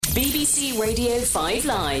BBC Radio 5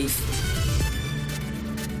 Live.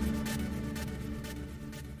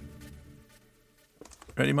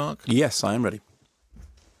 Ready, Mark? Yes, I am ready.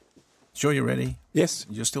 Sure you're ready? Yes.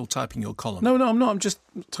 You're still typing your column. No, I'm not. I'm just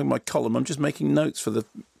talking my column. I'm just making notes for the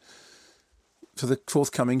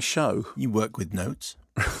forthcoming show. You work with notes.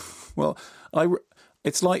 Well,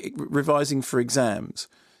 it's like revising for exams,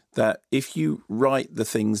 that if you write the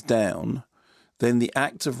things down, then the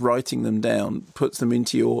act of writing them down puts them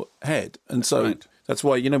into your head. And so right. That's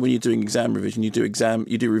why, when you're doing exam revision, you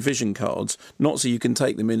do revision cards, not so you can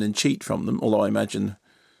take them in and cheat from them, although I imagine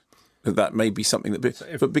that may be something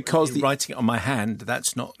that... but because writing it on my hand,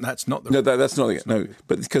 that's not the... No, that's not it. No,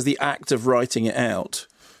 but because the act of writing it out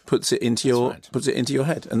puts it into your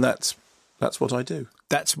head, and that's what I do.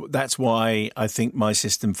 That's why I think my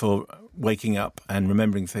system for waking up and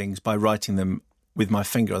remembering things by writing them with my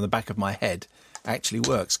finger on the back of my head actually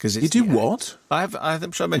works. Because you do what?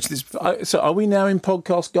 I'm sure I mentioned this before. So are we now in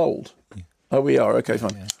podcast gold? Yeah. Oh, we are. Okay,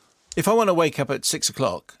 fine. Yeah. If I want to wake up at 6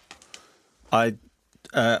 o'clock, I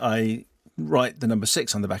write the number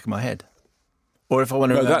 6 on the back of my head. Or if I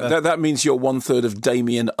want to remember... that means you're 1/3 of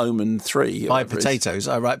Damien Omen 3. Buy potatoes.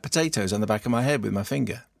 I write potatoes on the back of my head with my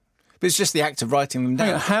finger. But it's just the act of writing them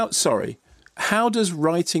down. How does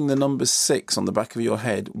writing the number 6 on the back of your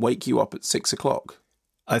head wake you up at 6 o'clock?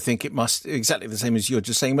 I think it must, exactly the same as you're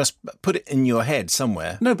just saying, must put it in your head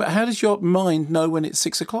somewhere. No, but how does your mind know when it's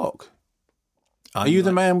 6 o'clock? Are you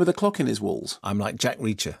the man with a clock in his walls? I'm like Jack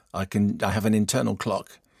Reacher. I have an internal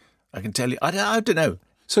clock. I can tell you. I don't know.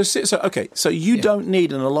 So you don't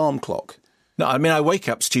need an alarm clock. No, I mean I wake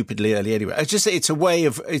up stupidly early anyway. It's a way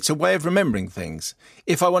of remembering things.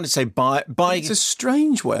 If I want to say buy, it's a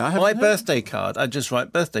strange way. My birthday card. I just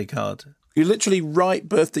write birthday card. You literally write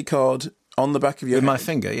birthday card on the back of your head. With my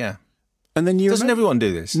finger, yeah. And then doesn't everyone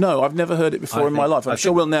do this? No, I've never heard it before in my life. I'm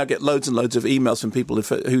sure we'll now get loads and loads of emails from people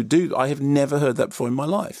who do. I have never heard that before in my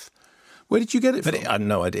life. Where did you get it from? I have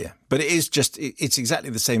no idea. But it is just, it's exactly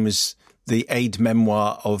the same as the aid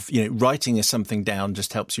memoir of, writing something down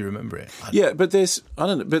just helps you remember it. Yeah, but I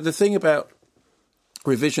don't know. But the thing about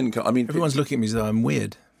revision, everyone's looking at me as though I'm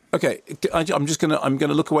weird. Okay, I'm going to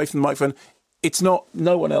look away from the microphone.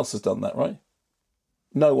 No one else has done that, right?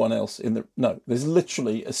 No one else there's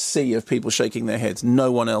literally a sea of people shaking their heads.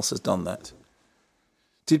 No one else has done that.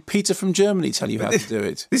 Did Peter from Germany tell you how to do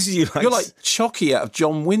it? This is you. You're like Chocky out of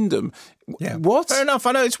John Wyndham. Yeah. What? Fair enough.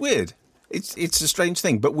 I know it's weird. It's a strange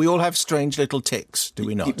thing, but we all have strange little tics, do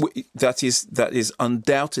we not? That is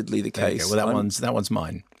undoubtedly the case. Okay, well, that one's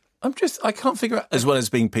mine. I can't figure out... As well as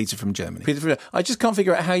being Peter from Germany. I just can't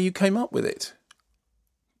figure out how you came up with it.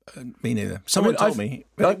 Me neither. Someone told me.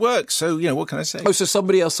 But it works, so, what can I say? Oh, so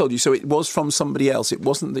somebody else told you. So it was from somebody else. It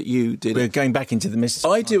wasn't that you did We're going back into the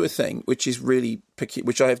mystery. I do a thing which is really picky,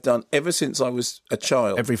 which I have done ever since I was a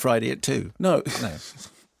child. Every Friday at 2? No.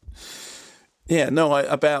 Yeah, no,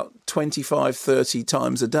 about 25, 30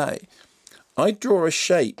 times a day. I draw a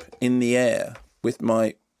shape in the air with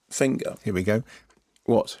my finger. Here we go.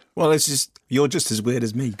 What? Well, you're just as weird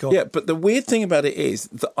as me. God. Yeah, but the weird thing about it is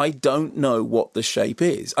that I don't know what the shape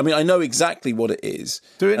is. I mean, I know exactly what it is.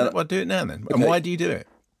 Do it now then. Okay. And why do you do it?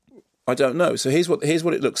 I don't know. So here's what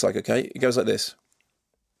it looks like, okay? It goes like this.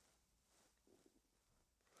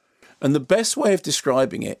 And the best way of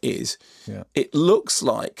describing it is, it looks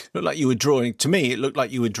like... you were drawing... To me, it looked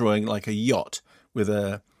like you were drawing like a yacht with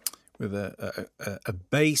a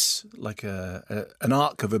base, like an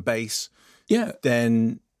arc of a base. Yeah.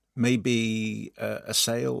 Then maybe a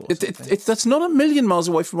sail. That's not a million miles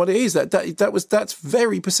away from what it is. That's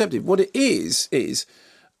very perceptive. What it is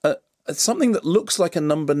something that looks like a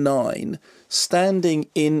number 9 standing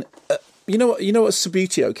in... You know a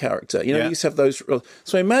Subbuteo character? You used to have those...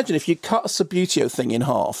 So imagine if you cut a Subbuteo thing in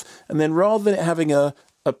half, and then rather than it having a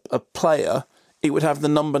player, it would have the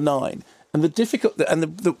number 9. And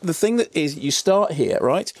the thing that is, you start here,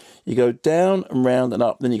 right? You go down and round and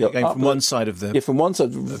up, then you go up from one side of the... Yeah, from one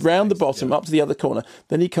side, round the bottom, up to the other corner.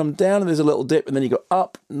 Then you come down and there's a little dip, and then you go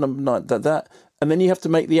up, number 9, that. And then you have to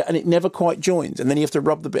and it never quite joins. And then you have to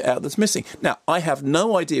rub the bit out that's missing. Now, I have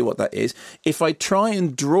no idea what that is. If I try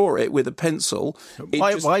and draw it with a pencil...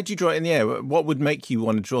 Why do you draw it in the air? What would make you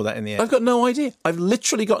want to draw that in the air? I've got no idea. I've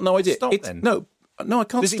literally got no idea. Stop then. No, I can't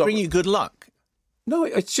stop. Does it bring you good luck? No,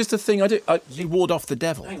 it's just a thing I do. You ward off the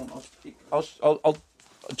devil. Hang on,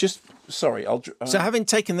 Sorry, I'll... So having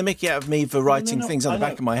taken the mickey out of me for writing things on the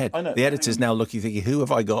back of my head, the editor's now looking, thinking, who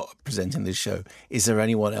have I got presenting this show? Is there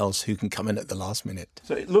anyone else who can come in at the last minute?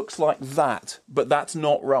 So it looks like that, but that's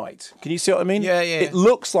not right. Can you see what I mean? Yeah. It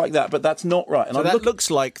looks like that, but that's not right. And so that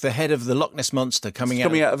looks like the head of the Loch Ness Monster coming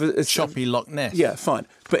out of a choppy Loch Ness. Yeah, fine.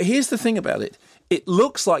 But here's the thing about it. It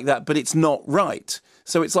looks like that, but it's not right.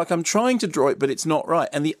 So it's like I'm trying to draw it, but it's not right.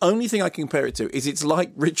 And the only thing I can compare it to is it's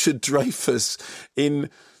like Richard Dreyfuss in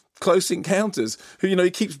Close Encounters, who,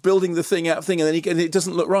 he keeps building the thing out of thing, and then it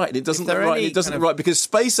doesn't look right. It doesn't look right. It doesn't look right because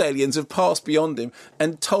space aliens have passed beyond him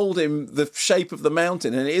and told him the shape of the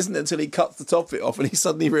mountain, and it isn't until he cuts the top of it off and he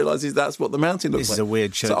suddenly realises that's what the mountain looks like. This is a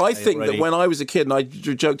weird show. So I think that when I was a kid and I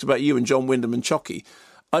joked about you and John Wyndham and Chucky,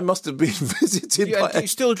 I must have been visited by... Do you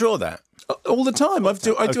still draw that? All the time. I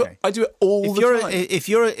do it all the time. If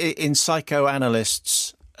you're in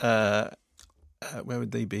psychoanalysts, where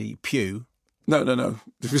would they be? Pew? No.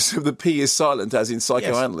 The P is silent, as in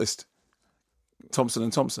psychoanalyst. Yes. Thompson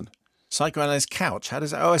and Thompson. Psychoanalyst couch. How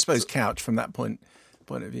does that... Oh, I suppose couch from that point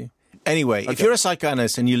of view. Anyway, if you're a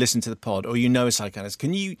psychoanalyst and you listen to the pod, or you know a psychoanalyst,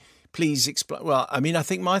 can you please explain... Well, I mean, I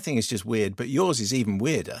think my thing is just weird, but yours is even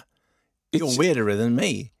weirder. You're weirder than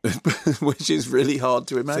me, which is really hard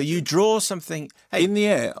to imagine. So you draw something in the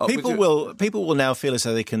air. People will now feel as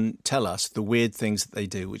though they can tell us the weird things that they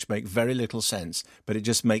do, which make very little sense, but it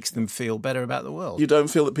just makes them feel better about the world. You don't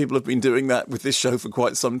feel that people have been doing that with this show for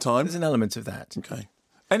quite some time? There's an element of that. Okay.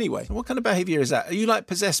 Anyway, so what kind of behaviour is that? Are you like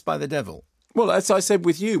possessed by the devil? Well, as I said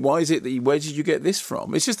with you, why is it that where did you get this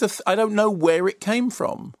from? It's just I don't know where it came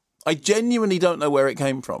from. I genuinely don't know where it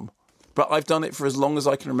came from, but I've done it for as long as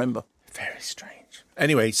I can remember. Very strange.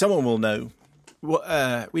 Anyway, someone will know.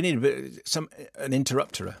 We need an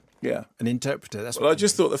interrupter. Yeah, an interpreter. That's. Well, I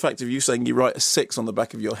just thought the fact of you saying you write a 6 on the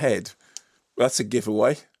back of your head, that's a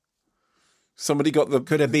giveaway. Somebody got the.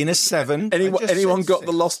 Could have been a 7. Anyone got 6.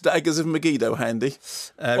 The Lost Daggers of Megiddo handy?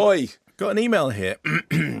 Oi! Got an email here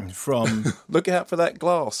from. Look out for that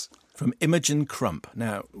glass. From Imogen Crump.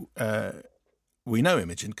 Now, we know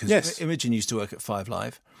Imogen because Imogen used to work at 5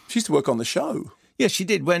 Live. She used to work on the show. Yes, she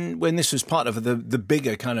did. When this was part of the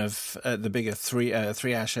bigger kind of the bigger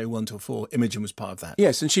 3-hour show 1 till 4, Imogen was part of that.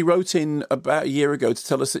 Yes, and she wrote in about a year ago to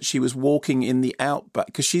tell us that she was walking in the outback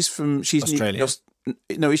because she's Australia.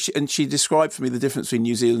 And she described for me the difference between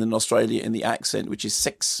New Zealand and Australia in the accent, which is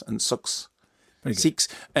 6 and 6. 6.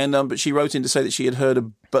 And but she wrote in to say that she had heard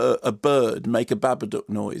a bird make a babadook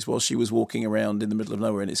noise while she was walking around in the middle of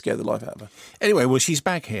nowhere, and it scared the life out of her. Anyway, well, she's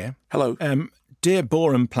back here. Hello. Dear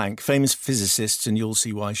Bohr and Planck, famous physicists, and you'll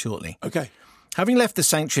see why shortly. Okay. Having left the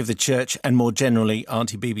sanctuary of the church and more generally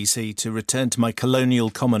Auntie BBC to return to my colonial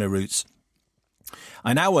commoner roots,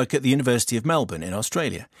 I now work at the University of Melbourne in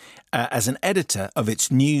Australia as an editor of its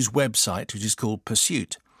news website, which is called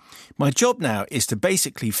Pursuit. My job now is to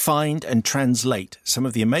basically find and translate some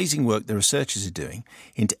of the amazing work the researchers are doing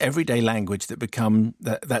into everyday language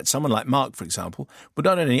that someone like Mark, for example, would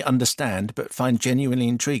not only understand but find genuinely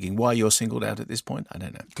intriguing. Why you're singled out at this point, I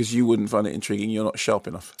don't know. Because you wouldn't find it intriguing. You're not sharp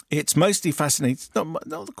enough. It's mostly fascinating. It's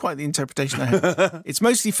not quite the interpretation I have. It's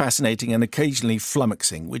mostly fascinating and occasionally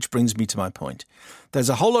flummoxing, which brings me to my point. There's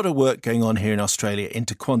a whole lot of work going on here in Australia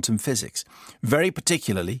into quantum physics, very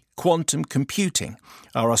particularly quantum computing.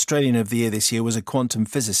 Our Australian of the Year this year was a quantum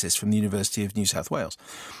physicist from the University of New South Wales.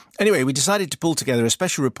 Anyway, we decided to pull together a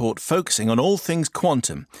special report focusing on all things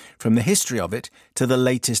quantum, from the history of it to the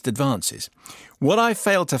latest advances. What I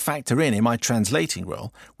failed to factor in my translating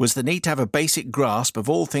role was the need to have a basic grasp of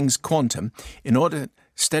all things quantum in order...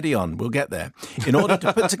 Steady on, we'll get there. In order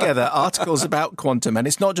to put together articles about quantum, and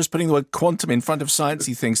it's not just putting the word quantum in front of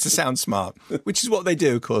sciencey things to sound smart, which is what they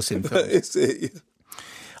do, of course, in films.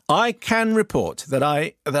 I can report that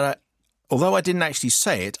I, although I didn't actually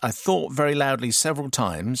say it, I thought very loudly several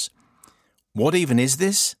times, what even is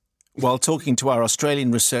this? While talking to our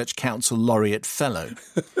Australian Research Council laureate fellow.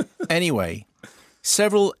 Anyway,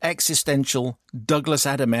 several existential Douglas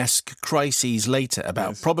Adams-esque crises later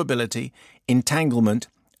about probability, entanglement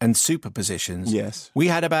and superpositions. Yes. We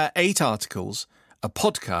had about 8 articles, a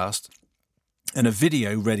podcast and a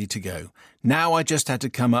video ready to go. Now I just had to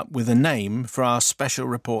come up with a name for our special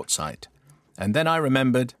report site. And then I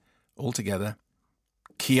remembered, altogether,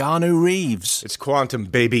 Keanu Reeves. It's quantum,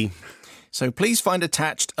 baby. So please find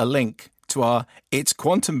attached a link to our It's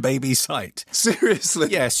Quantum Baby site. Seriously?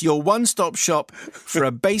 Yes, your one-stop shop for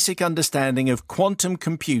a basic understanding of quantum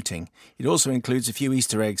computing. It also includes a few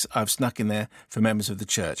Easter eggs I've snuck in there for members of the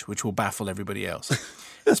church, which will baffle everybody else.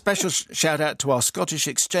 A special shout-out to our Scottish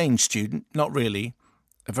exchange student, not really,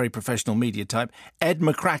 a very professional media type, Ed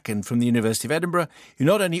McCracken from the University of Edinburgh, who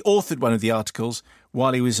not only authored one of the articles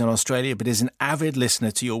while he was in Australia, but is an avid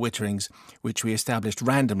listener to your witterings, which we established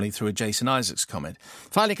randomly through a Jason Isaacs comment.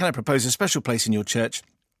 Finally, can I propose a special place in your church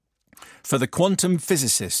for the quantum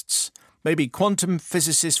physicists? Maybe quantum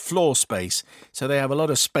physicist floor space, so they have a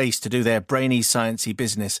lot of space to do their brainy, sciencey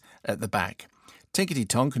business at the back. Tinkety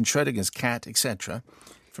Tonk and Schrödinger's cat, etc.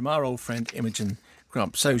 From our old friend Imogen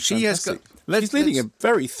Grump. So she Fantastic. has got... She's leading a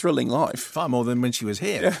very thrilling life. Far more than when she was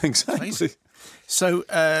here. Yeah, exactly. So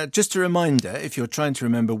just a reminder, if you're trying to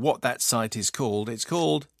remember what that site is called, it's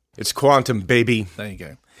called... It's Quantum, baby. There you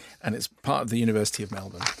go. And it's part of the University of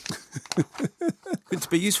Melbourne. Good to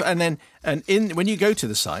be useful. And when you go to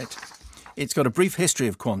the site, it's got a brief history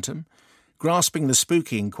of quantum, grasping the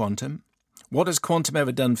spooky in quantum. What has quantum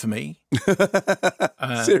ever done for me?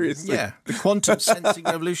 Seriously? Yeah. The quantum sensing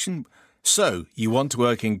revolution. So, you want to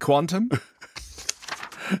work in quantum?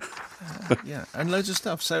 Yeah, and loads of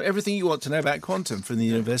stuff. So, everything you want to know about quantum from the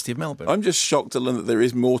University of Melbourne. I'm just shocked to learn that there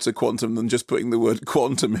is more to quantum than just putting the word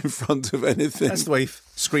quantum in front of anything. That's the way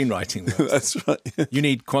screenwriting works. That's right. Yeah. You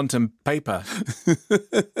need quantum paper.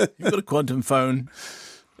 You've got a quantum phone.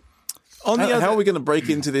 How are we going to break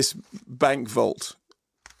into this bank vault?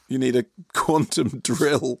 You need a quantum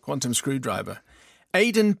drill. Quantum screwdriver.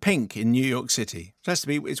 Aidan Pink in New York City.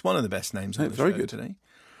 It's one of the best names on the very show good. Today.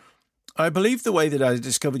 I believe the way that I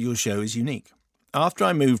discovered your show is unique. After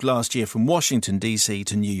I moved last year from Washington, D.C.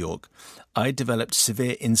 to New York, I developed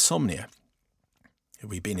severe insomnia. Have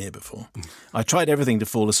we been here before? I tried everything to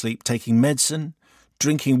fall asleep, taking medicine,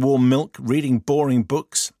 drinking warm milk, reading boring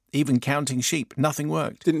books, even counting sheep. Nothing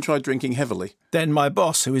worked. Didn't try drinking heavily. Then my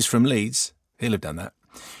boss, who is from Leeds, he'll have done that,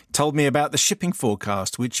 told me about the shipping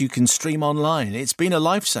forecast, which you can stream online. It's been a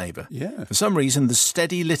lifesaver. Yeah. For some reason, the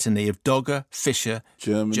steady litany of Dogger, Fisher,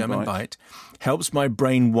 German Bite helps my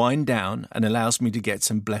brain wind down and allows me to get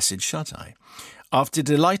some blessed shut-eye. After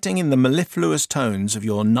delighting in the mellifluous tones of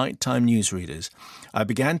your nighttime newsreaders, I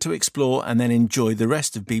began to explore and then enjoy the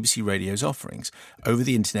rest of BBC Radio's offerings over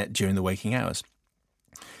the internet during the waking hours.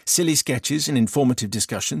 Silly sketches and informative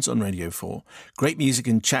discussions on Radio 4, great music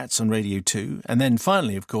and chats on Radio 2, and then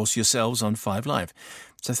finally, of course, yourselves on 5 Live.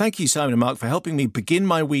 So thank you, Simon and Mark, for helping me begin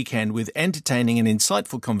my weekend with entertaining and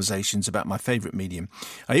insightful conversations about my favourite medium.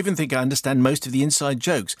 I even think I understand most of the inside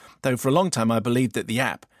jokes, though for a long time I believed that the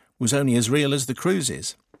app was only as real as the cruise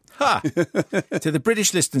is. Ha! To the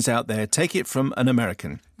British listeners out there, take it from an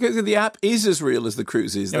American. Because the app is as real as the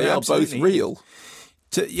cruise is. They Yeah, are both absolutely. real.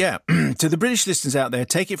 To the British listeners out there,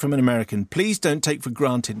 take it from an American. Please don't take for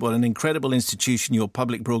granted what an incredible institution your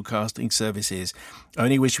public broadcasting service is. I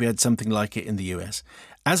only wish we had something like it in the US.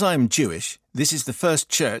 As I am Jewish, this is the first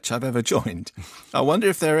church I've ever joined. I wonder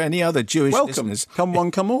if there are any other Jewish Welcome. listeners Come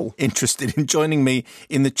one, come all. interested in joining me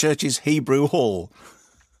in the church's Hebrew hall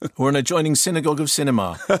or an adjoining synagogue of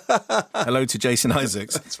cinema. Hello to Jason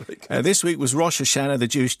Isaacs. That's very good. This week was Rosh Hashanah, the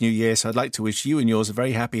Jewish New Year, so I'd like to wish you and yours a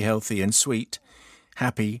very happy, healthy and sweet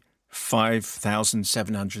happy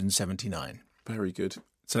 5,779. Very good.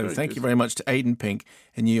 So Very thank good. you very much to Aidan Pink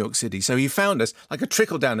in New York City. So he found us like a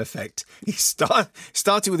trickle-down effect. He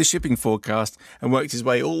started with a shipping forecast and worked his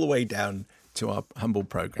way all the way down to our humble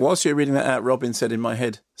programme. Whilst you were reading that out, Robin said in my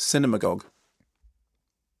head, cinemagogue.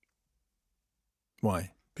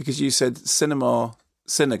 Why? Because you said cinema,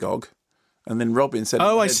 synagogue, and then Robin said...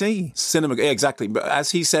 Oh, I see. Cinemagogue. Yeah, exactly. But as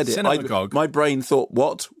he said it, Cinemagogue. my brain thought,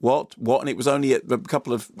 what? And it was only a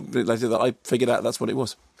couple of later that I figured out that's what it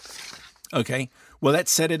was. Okay. Well,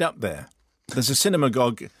 let's set it up there. There's a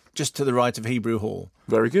synagogue just to the right of Hebrew Hall.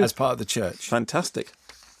 Very good. As part of the church. Fantastic.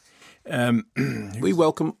 We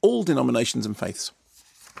welcome all denominations and faiths.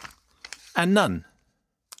 And none.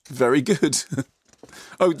 Very good.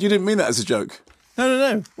 Oh, you didn't mean that as a joke?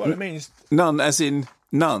 No. What it means... None as in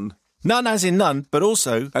none. None as in none, but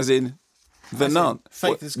also... As in the As in none.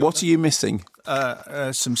 faith has got What are you missing?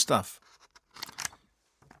 some stuff.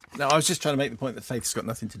 No, I was just trying to make the point that faith's got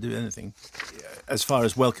nothing to do with anything as far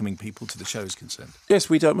as welcoming people to the show is concerned. Yes,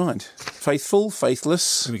 we don't mind. Faithful,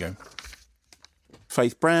 faithless, Here we go.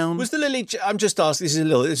 Faith Brown, Was the Lily... I'm just asking, this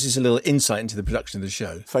is a little insight into the production of the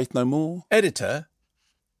show. Faith No More. Editor,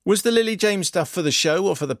 was the Lily James stuff for the show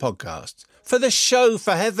or for the podcast? For the show,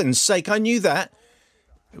 for heaven's sake, I knew that.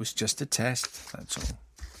 It was just a test, that's all.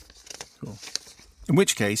 Cool. In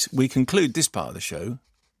which case, we conclude this part of the show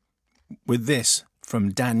with this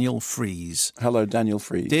from Daniel Freeze. Hello, Daniel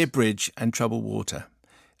Freeze. Dear Bridge and Troubled Water.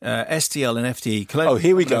 STL and FTE. Oh,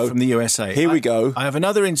 here we go. From the USA. Here we go. I have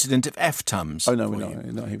another incident of F-tums. Oh, no, for no, you.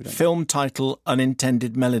 no, here we don't. Film title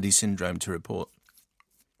Unintended Melody Syndrome to report.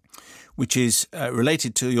 which is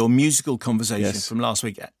related to your musical conversation from last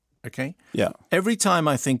week. Okay? Yeah. Every time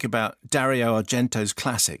I think about Dario Argento's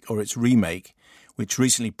classic or its remake, which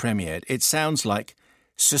recently premiered, it sounds like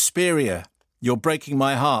Suspiria. You're breaking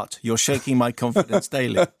my heart. You're shaking my confidence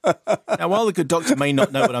daily. Now, while the good doctor may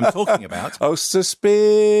not know what I'm talking about... Oh,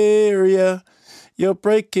 Suspiria, you're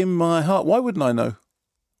breaking my heart. Why wouldn't I know?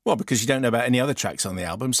 Well, because you don't know about any other tracks on the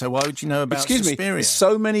album, so why would you know about Suspiria? Me,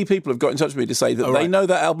 so many people have got in touch with me to say that they know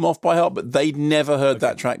that album off by heart, but they'd never heard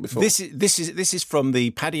that track before. This is from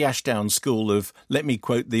the Paddy Ashdown school of, let me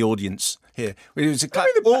quote the audience here. It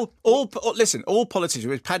was all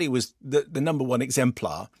politicians, Paddy was the number one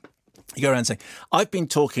exemplar. You go around saying, I've been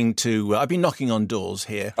knocking on doors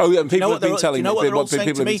here. Oh, yeah, and people have been telling me. What people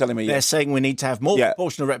have been telling me? They're saying we need to have more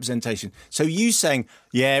proportional representation. So you saying,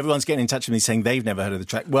 everyone's getting in touch with me saying they've never heard of the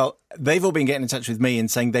track. Well, they've all been getting in touch with me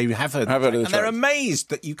and saying they have heard the track. And they're amazed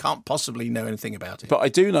that you can't possibly know anything about it. But I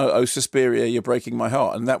do know, oh, Suspiria, you're breaking my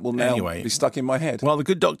heart. And that will now be stuck in my head. While the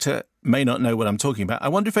good doctor may not know what I'm talking about, I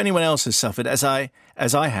wonder if anyone else has suffered, as I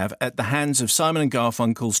have, at the hands of Simon and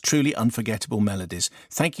Garfunkel's truly unforgettable melodies.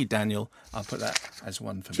 Thank you, Daniel. I'll put that as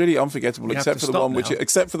one for me. It's really unforgettable, except for the one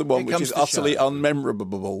which is utterly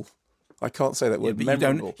unmemorable. I can't say that word. But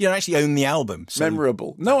memorable. You don't actually own the album. So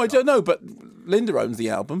memorable. No, I don't know, but Linda owns the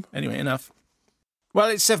album. Anyway, enough. Well,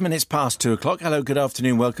 it's 7 minutes past 2 o'clock. Hello, good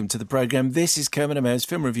afternoon. Welcome to the programme. This is Kermit and Mayo's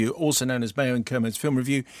Film Review, also known as Mayo and Kermit's Film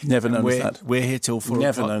Review. Never known that. We're here till 4 o'clock.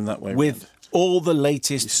 Never known that way. With all the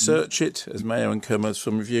latest... You search it as Mayo and Kermit's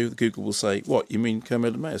Film Review. Google will say, what, you mean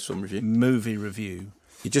Kermit and Mayo's Film Review? Movie review.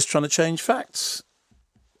 You're just trying to change facts.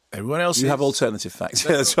 Everyone else You have alternative facts.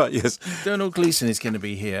 Yeah, that's right, yes. Domhnall Gleeson is going to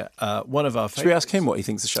be here. One of our favourites. Should we ask him what he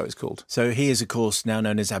thinks the show is called? So he is, of course, now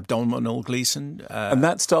known as Domhnall Gleeson. And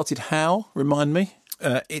that started how? Remind me.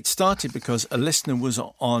 It started because a listener was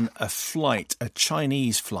on a flight, a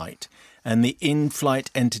Chinese flight, and the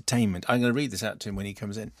in-flight entertainment... I'm going to read this out to him when he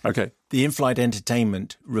comes in. Okay. The in-flight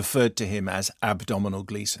entertainment referred to him as Abdominal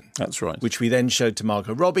Gleeson. That's right. Which we then showed to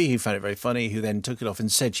Margot Robbie, who found it very funny, who then took it off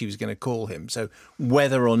and said she was going to call him. So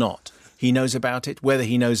whether or not he knows about it, whether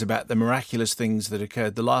he knows about the miraculous things that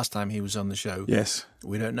occurred the last time he was on the show, yes,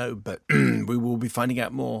 we don't know, but we will be finding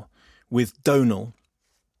out more with Domhnall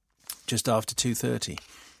just after 2:30.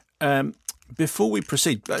 Before we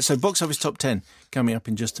proceed, so Box Office Top 10 coming up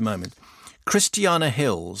in just a moment. Christiana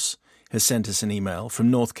Hills has sent us an email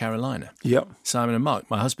from North Carolina. Yep. Simon and Mark,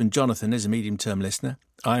 my husband Jonathan is a medium-term listener.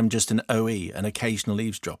 I am just an OE, an occasional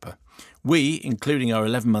eavesdropper. We, including our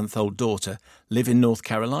 11-month-old daughter, live in North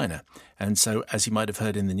Carolina. And so, as you might have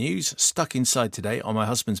heard in the news, stuck inside today on my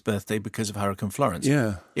husband's birthday because of Hurricane Florence.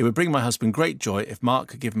 Yeah. It would bring my husband great joy if Mark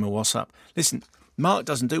could give him a WhatsApp. Listen, Mark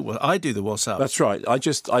doesn't do what I do the WhatsApp. That's right.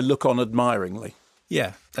 I look on admiringly.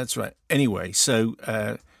 Yeah, that's right. Anyway, so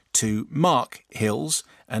to Mark Hills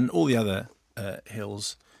and all the other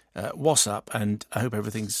Hills, WhatsApp, and I hope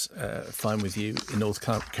everything's fine with you in North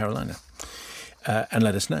Carolina. And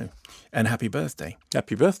let us know. And happy birthday.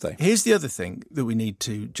 Happy birthday. Here's the other thing that we need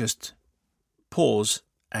to just pause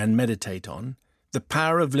and meditate on. The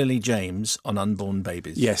power of Lily James on unborn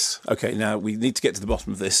babies. Yes. OK, now we need to get to the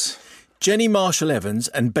bottom of this. Jenny Marshall-Evans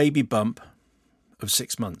and baby bump of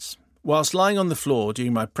 6 months. Whilst lying on the floor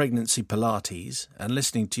during my pregnancy Pilates and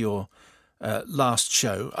listening to your last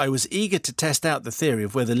show, I was eager to test out the theory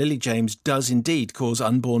of whether Lily James does indeed cause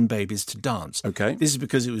unborn babies to dance. Okay. This is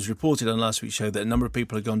because it was reported on last week's show that a number of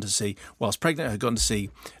people had gone to see, whilst pregnant, had gone to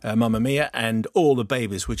see Mamma Mia, and all the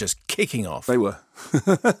babies were just kicking off. They were.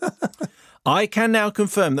 I can now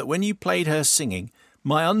confirm that when you played her singing,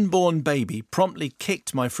 my unborn baby promptly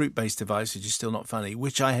kicked my fruit-based device, which is still not funny,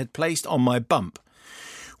 which I had placed on my bump.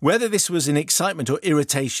 Whether this was in excitement or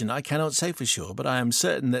irritation, I cannot say for sure, but I am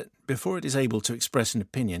certain that before it is able to express an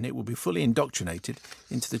opinion, it will be fully indoctrinated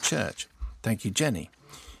into the church. Thank you, Jenny.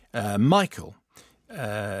 Michael.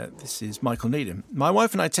 This is Michael Needham. My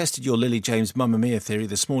wife and I tested your Lily James Mamma Mia theory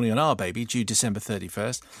this morning on our baby, due December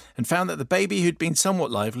 31st, and found that the baby, who'd been somewhat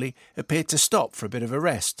lively, appeared to stop for a bit of a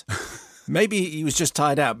rest. Maybe he was just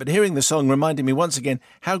tired out, but hearing the song reminded me once again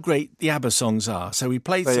how great the ABBA songs are. So we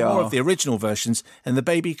played some more of the original versions, and the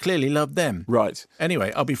baby clearly loved them. Right.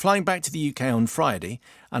 Anyway, I'll be flying back to the UK on Friday,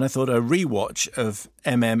 and I thought a rewatch of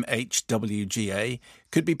MMHWGA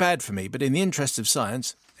could be bad for me, but in the interest of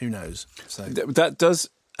science, who knows? So that does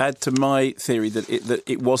add to my theory that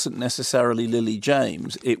it wasn't necessarily Lily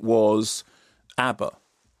James, it was ABBA.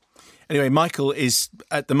 Anyway, Michael is,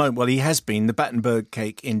 at the moment, well, he has been, the Battenberg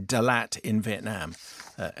cake in Dalat in Vietnam.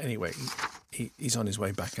 Anyway, he's on his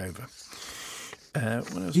way back over.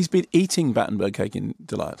 What else? He's been eating Battenberg cake in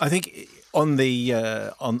Dalat. I think on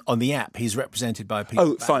the app, he's represented by people.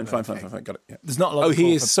 Oh, fine. Got it. Yeah. There's not a lot. Oh, of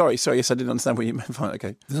he is. Sorry. Yes, I didn't understand what you meant. Fine.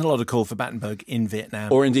 Okay. There's not a lot of call for Battenberg in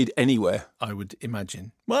Vietnam, Or indeed anywhere. I would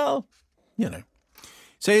imagine. Well,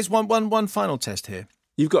 So here's one final test here.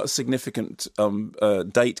 You've got a significant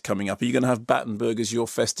date coming up. Are you going to have Battenberg as your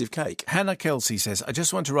festive cake? Hannah Kelsey says, I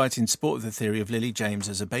just want to write in support of the theory of Lily James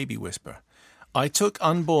as a baby whisperer. I took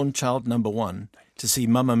unborn child number 1 to see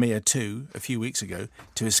Mamma Mia 2 a few weeks ago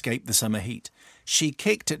to escape the summer heat. She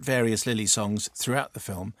kicked at various Lily songs throughout the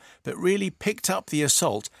film, but really picked up the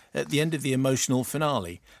assault at the end of the emotional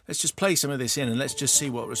finale. Let's just play some of this in and let's just see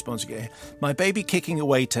what response we get. My baby kicking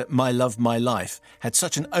away to My Love, My Life had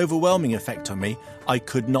such an overwhelming effect on me, I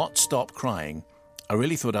could not stop crying. I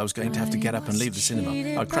really thought I was going to have to get up and leave the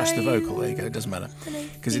cinema. I crashed the vocal. There you go. It doesn't matter.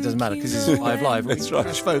 Because it doesn't matter. Because it's live. That's right.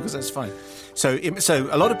 Crash vocals, that's fine. So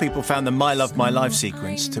a lot of people found the My Love, My Life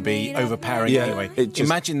sequence to be overpowering anyway.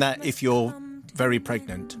 Imagine that if you're very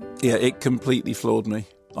pregnant. Yeah, it completely floored me.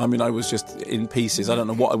 I mean, I was just in pieces. I don't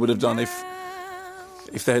know what I would have done if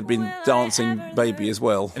there had been Dancing Baby as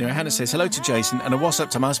well. Anyway, Hannah says, hello to Jason and a what's up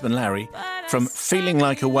to my husband Larry from Feeling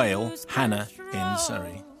Like a Whale, Hannah in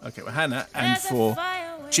Surrey. Okay, well, Hannah, and for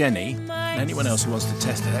Jenny, and anyone else who wants to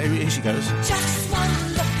test it. Here she goes.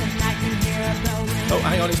 Oh,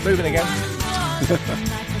 hang on, it's moving again.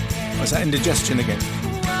 Was that indigestion again?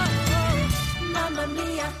 Mamma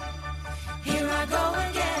mia, here I go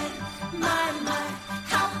again. My,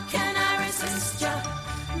 how can I resist ya?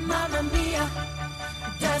 Mamma mia,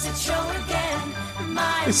 does it show again?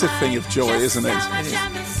 It's a thing of joy, isn't it? It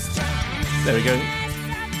is. There we go.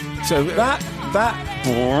 So That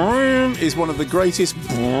is one of the greatest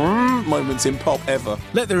moments in pop ever.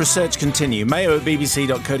 let the research continue.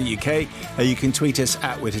 mayo@bbc.co.uk. You can tweet us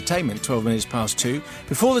at Wittertainment, 12 minutes past 2.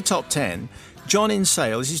 Before the top 10, John in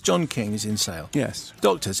Sale. This is John King is in Sale. Yes.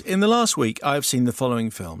 Doctors, in the last week, I have seen the following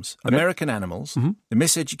films. Okay. American Animals, The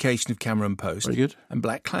Miseducation of Cameron Post, Very good. and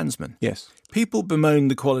Black Klansman. Yes. People bemoan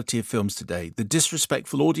the quality of films today, the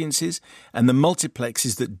disrespectful audiences, and the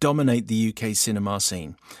multiplexes that dominate the UK cinema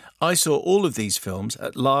scene. I saw all of these films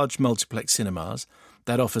at large multiplex cinemas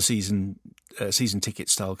that offer season ticket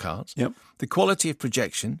style cards. Yep. The quality of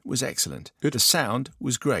projection was excellent. Good. The sound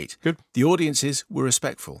was great. Good. The audiences were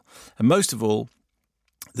respectful. And most of all,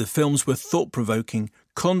 the films were thought-provoking,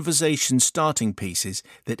 conversation-starting pieces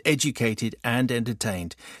that educated and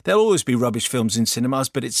entertained. There'll always be rubbish films in cinemas,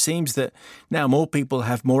 but it seems that now more people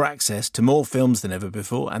have more access to more films than ever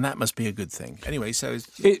before, and that must be a good thing. Anyway, so...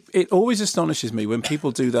 It always astonishes me when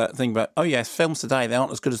people do that thing about, oh yes, films today, they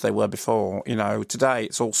aren't as good as they were before. You know, today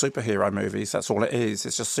it's all superhero movies. That's all it is.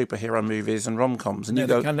 It's just superhero movies and rom-coms. And you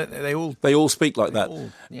go, they all speak like that.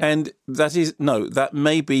 Yeah. And that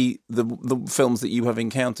may be the films that you have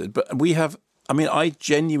encountered, but we have... I mean, I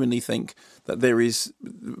genuinely think that there is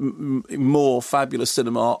more fabulous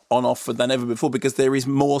cinema on offer than ever before because there is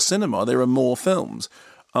more cinema. There are more films.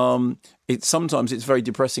 Sometimes it's very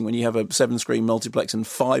depressing when you have a 7-screen multiplex and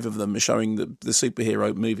 5 of them are showing the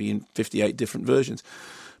superhero movie in 58 different versions.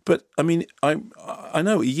 But, I mean, I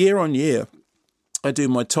know year on year I do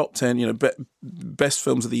my top 10, best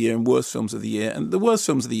films of the year and worst films of the year. And the worst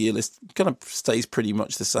films of the year list kind of stays pretty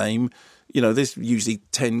much the same. There's usually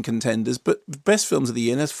 10 contenders, but best films of the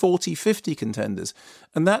year, there's 40, 50 contenders.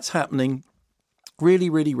 And that's happening really,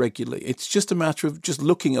 really regularly. It's just a matter of just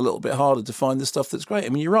looking a little bit harder to find the stuff that's great. I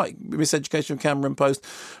mean, you're right. Miseducation of Cameron Post,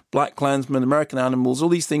 Black Klansman, American Animals, all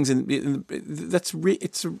these things. This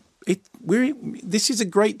is a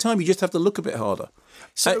great time. You just have to look a bit harder.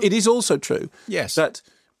 So it is also true that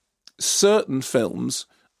certain films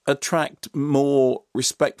attract more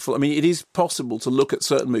respectful. I mean, it is possible to look at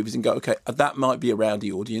certain movies and go, okay, that might be a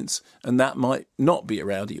rowdy audience and that might not be a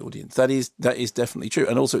rowdy audience. That is definitely true.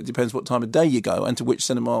 And also it depends what time of day you go and to which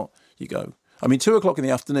cinema you go. I mean, 2:00 in the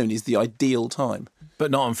afternoon is the ideal time. But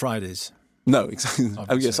not on Fridays. No, exactly.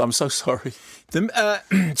 Oh, yes, I'm so sorry.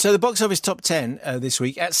 So the box office top 10 this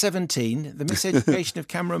week at 17, The Miseducation of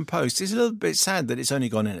Cameron Post. It's a little bit sad that it's only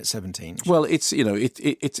gone in at 17. Well, it's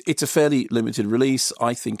a fairly limited release.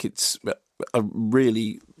 I think it's a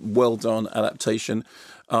really well done adaptation.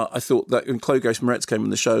 I thought that when Chloe Grace Moretz came on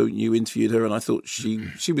the show, you interviewed her, and I thought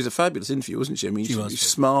she was a fabulous interview, wasn't she? I mean, she was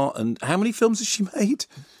smart. And how many films has she made?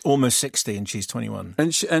 Almost 60, and she's 21.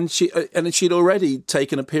 And she'd already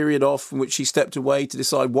taken a period off from which she stepped away to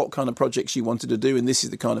decide what kind of project she wanted to do, and this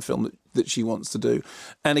is the kind of film that she wants to do.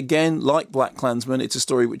 And again, like Black Klansman, it's a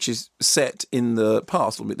story which is set in the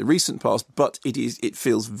past, the recent past, but it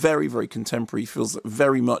feels very, very contemporary. It feels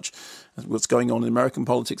very much what's going on in American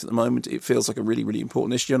politics at the moment. It feels like a really, really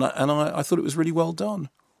important issue, and I thought it was really well done.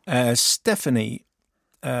 Stephanie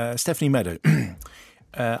Stephanie Meadow.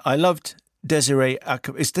 I loved Desiree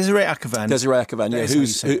Akhavan. It's Desiree Akhavan. Desiree Akhavan,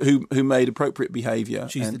 yeah, who made Appropriate Behaviour.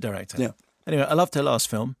 She's the director. Yeah. Anyway, I loved her last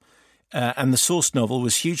film. And the source novel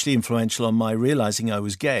was hugely influential on my realising I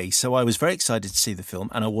was gay, so I was very excited to see the film,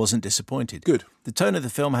 and I wasn't disappointed. Good. The tone of the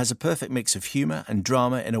film has a perfect mix of humour and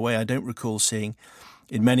drama in a way I don't recall seeing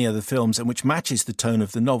in many other films, and which matches the tone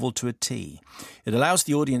of the novel to a T. It allows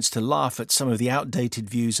the audience to laugh at some of the outdated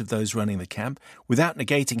views of those running the camp, without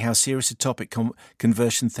negating how serious a topic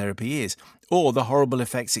conversion therapy is, or the horrible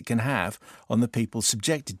effects it can have on the people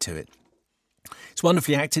subjected to it. It's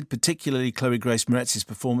wonderfully acted, particularly Chloe Grace Moretz's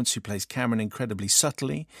performance, who plays Cameron incredibly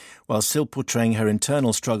subtly, while still portraying her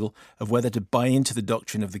internal struggle of whether to buy into the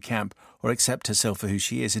doctrine of the camp or accept herself for who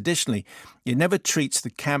she is. Additionally, it never treats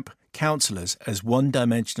the camp counsellors as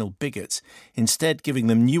one-dimensional bigots, instead giving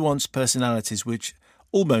them nuanced personalities which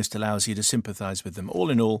almost allows you to sympathise with them. All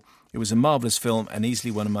in all, it was a marvellous film and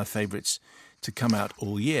easily one of my favourites to come out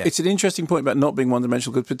all year. It's an interesting point about not being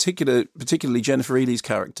one-dimensional, because particularly Jennifer Ealy's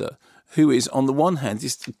character, who is, on the one hand,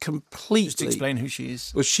 is completely... Just explain who she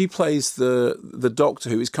is. Well, she plays the doctor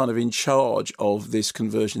who is kind of in charge of this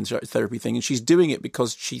conversion therapy thing, and she's doing it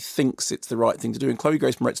because she thinks it's the right thing to do. And Chloe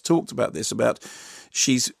Grace Moretz talked about this, about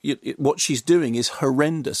what she's doing is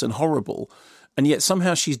horrendous and horrible, and yet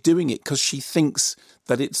somehow she's doing it because she thinks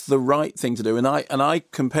that it's the right thing to do. And I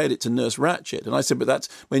compared it to Nurse Ratched, and I said, but that's,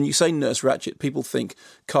 when you say Nurse Ratched, people think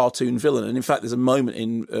cartoon villain. And in fact, there's a moment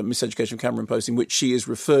in Miseducation of Cameron Post in which she is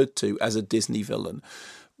referred to as a Disney villain.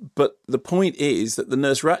 But the point is that the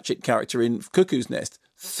Nurse Ratched character in Cuckoo's Nest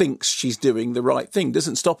thinks she's doing the right thing.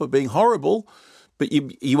 Doesn't stop her being horrible, but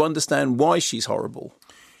you understand why she's horrible.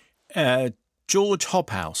 George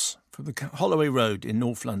Hobhouse from the Holloway Road in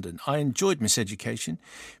North London. I enjoyed Miseducation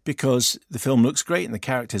because the film looks great and the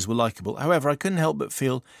characters were likeable. However, I couldn't help but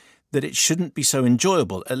feel that it shouldn't be so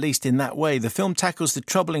enjoyable, at least in that way. The film tackles the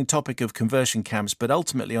troubling topic of conversion camps, but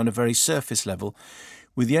ultimately on a very surface level,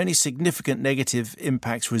 with the only significant negative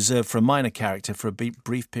impacts reserved for a minor character for a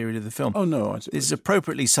brief period of the film. Oh, no. This is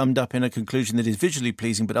appropriately summed up in a conclusion that is visually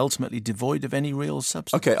pleasing but ultimately devoid of any real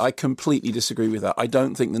substance. Okay, I completely disagree with that. I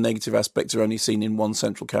don't think the negative aspects are only seen in one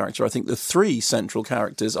central character. I think the three central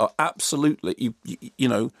characters are absolutely,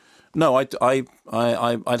 no,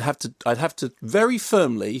 I'd have to very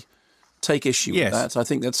firmly take issue with that. I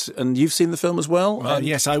think that's, and you've seen the film as well?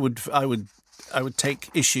 Yes, I would take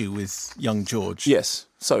issue with young George. Yes.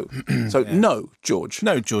 So no, George.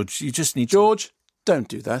 No, George. You just need George, don't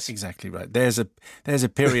do that. Exactly right. There's a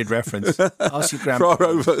period reference. Ask your grandpa.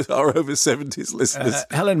 For our over 70s listeners.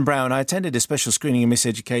 Helen Brown. I attended a special screening of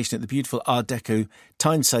Miseducation at the beautiful Art Deco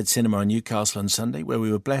Tyneside Cinema in Newcastle on Sunday, where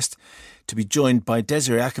we were blessed to be joined by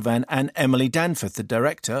Desiree Akhavan and Emily Danforth, the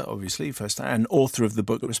director, obviously, first and author of the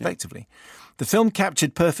book, respectively. The film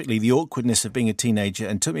captured perfectly the awkwardness of being a teenager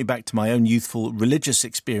and took me back to my own youthful religious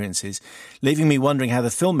experiences, leaving me wondering how the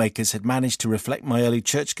filmmakers had managed to reflect my early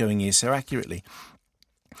church-going years so accurately.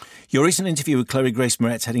 Your recent interview with Chloe Grace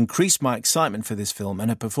Moretz had increased my excitement for this film,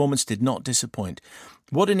 and her performance did not disappoint.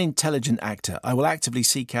 What an intelligent actor. I will actively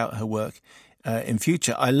seek out her work in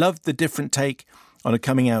future. I loved the different take on a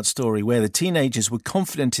coming-out story where the teenagers were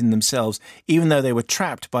confident in themselves even though they were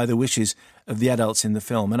trapped by the wishes of the adults in the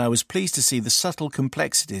film, and I was pleased to see the subtle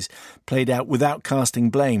complexities played out without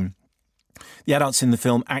casting blame. The adults in the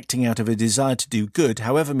film acting out of a desire to do good,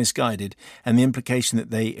 however misguided, and the implication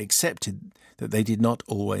that they accepted that they did not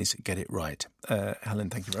always get it right.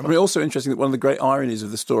 Helen, thank you very much. I mean, also interesting that one of the great ironies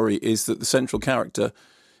of the story is that the central character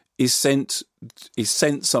is sent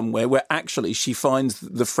somewhere where actually she finds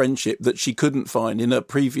the friendship that she couldn't find in her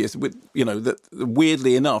previous, that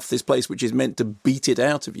weirdly enough, this place which is meant to beat it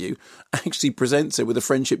out of you actually presents her with a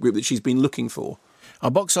friendship group that she's been looking for.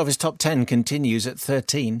 Our box office top 10 continues at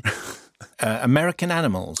 13. American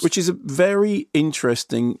Animals. Which is a very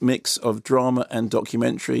interesting mix of drama and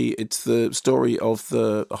documentary. It's the story of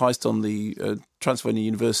the heist on the Transylvania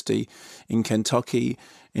University in Kentucky,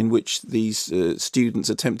 in which these students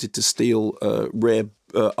attempted to steal rare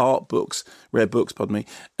books,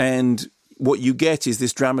 and what you get is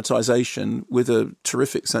this dramatisation with a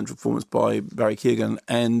terrific central performance by Barry Keoghan,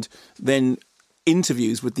 and then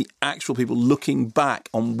interviews with the actual people looking back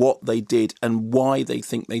on what they did and why they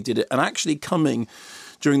think they did it, and actually coming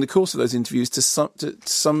during the course of those interviews to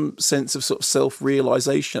some sense of sort of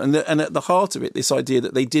self-realisation. And at the heart of it, this idea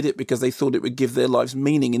that they did it because they thought it would give their lives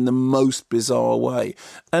meaning in the most bizarre way.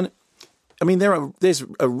 And I mean, there's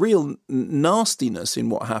a real nastiness in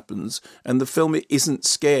what happens, and the film isn't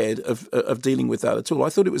scared of dealing with that at all. I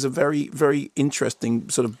thought it was a very, very interesting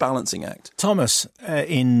sort of balancing act. Thomas,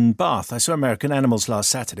 in Bath, I saw American Animals last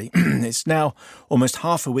Saturday. It's now almost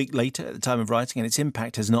half a week later at the time of writing, and its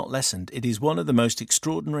impact has not lessened. It is one of the most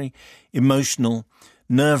extraordinary, emotional,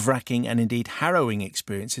 nerve-wracking and indeed harrowing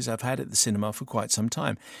experiences I've had at the cinema for quite some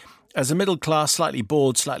time. As a middle-class, slightly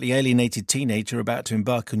bored, slightly alienated teenager about to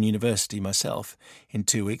embark on university myself in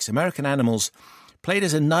 2 weeks, American Animals played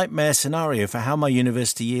as a nightmare scenario for how my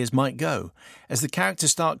university years might go. As the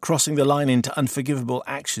characters start crossing the line into unforgivable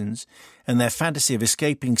actions and their fantasy of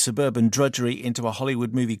escaping suburban drudgery into a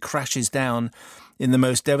Hollywood movie crashes down in the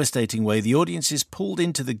most devastating way, the audience is pulled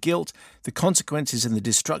into the guilt, the consequences and the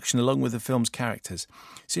destruction along with the film's characters.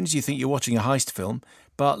 As soon as you think you're watching a heist film,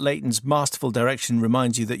 Bart Layton's masterful direction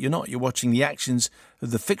reminds you that you're not. You're watching the actions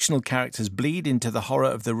of the fictional characters bleed into the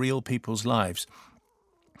horror of the real people's lives.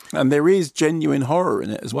 And there is genuine horror in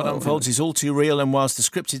it as well. What unfolds is all too real, and whilst the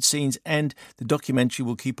scripted scenes end, the documentary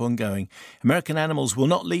will keep on going. American Animals will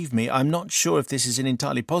not leave me. I'm not sure if this is an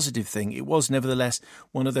entirely positive thing. It was nevertheless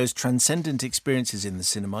one of those transcendent experiences in the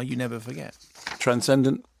cinema you never forget.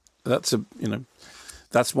 Transcendent, that's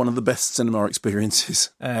one of the best cinema experiences.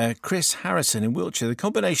 Chris Harrison in Wiltshire. The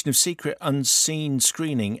combination of secret, unseen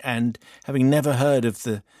screening and having never heard of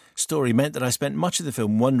the story meant that I spent much of the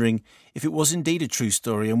film wondering if it was indeed a true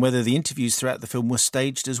story and whether the interviews throughout the film were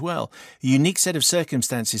staged as well. A unique set of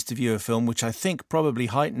circumstances to view a film, which I think probably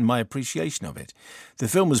heightened my appreciation of it. The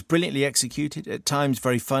film was brilliantly executed, at times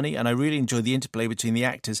very funny, and I really enjoyed the interplay between the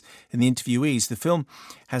actors and the interviewees. The film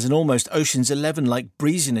has an almost Ocean's 11-like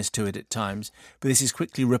breeziness to it at times, but this is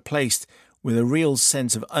quickly replaced with a real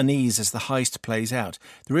sense of unease as the heist plays out.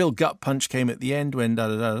 The real gut punch came at the end when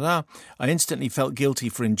I instantly felt guilty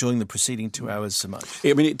for enjoying the preceding 2 hours so much.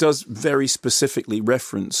 I mean, it does very specifically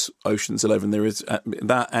reference Ocean's 11. There is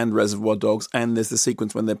that and Reservoir Dogs, and there's the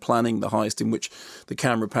sequence when they're planning the heist in which the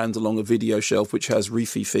camera pans along a video shelf which has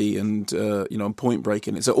Rififi and Point Break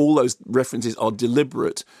in it. So all those references are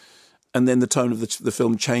deliberate, and then the tone of the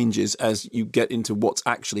film changes as you get into what's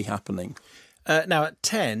actually happening. Now at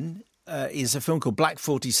 10... is a film called Black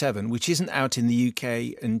 47, which isn't out in the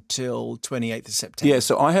UK until 28th of September. Yeah,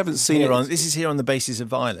 so I haven't seen it. This is here on the basis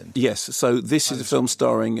of Ireland. Yes, so this is a film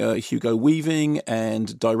starring Hugo Weaving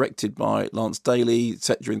and directed by Lance Daly,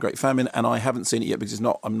 set during the Great Famine, and I haven't seen it yet because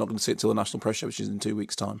I'm not going to see it till the National Press Show, which is in 2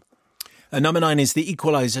 weeks' time. Number 9 is The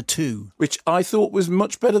Equalizer 2. Which I thought was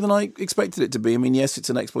much better than I expected it to be. I mean, yes, it's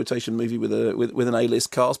an exploitation movie with an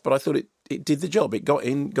A-list cast, but I thought it did the job. It got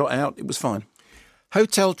in, got out, it was fine.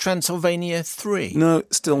 Hotel Transylvania 3. No,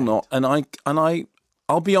 still not. And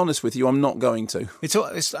I'll be honest with you, I'm not going to. It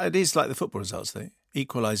is like the football results, though.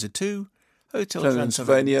 Equalizer 2, Hotel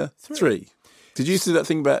Transylvania 3. Did you see that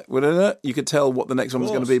thing about... You could tell what the next one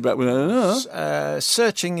was going to be about...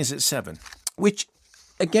 Searching is at 7. Which,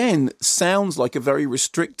 again, sounds like a very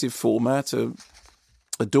restrictive format.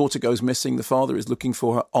 A daughter goes missing, the father is looking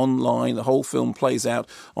for her online. The whole film plays out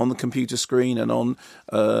on the computer screen and on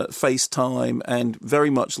FaceTime, and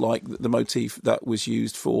very much like the motif that was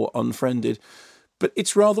used for Unfriended. But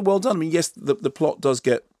it's rather well done. I mean, yes, the plot does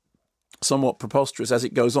get somewhat preposterous as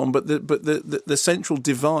it goes on, but the central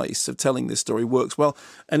device of telling this story works well.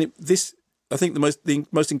 And I think the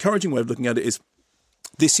most encouraging way of looking at it is,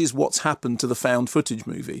 this is what's happened to the found footage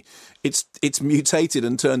movie. It's mutated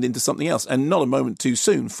and turned into something else, and not a moment too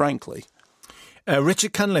soon, frankly.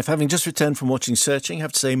 Richard Cunliffe, having just returned from watching Searching,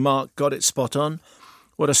 have to say Mark got it spot on.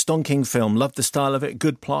 What a stonking film. Loved the style of it,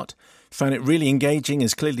 good plot. Found it really engaging,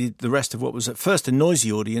 as clearly the rest of what was at first a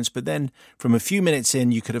noisy audience, but then from a few minutes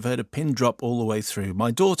in you could have heard a pin drop all the way through.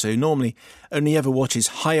 My daughter, who normally only ever watches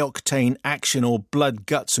high-octane action or blood,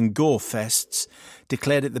 guts and gore fests,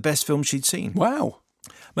 declared it the best film she'd seen. Wow.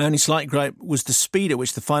 My only slight gripe was the speed at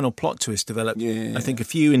which the final plot twist developed. Yeah. I think a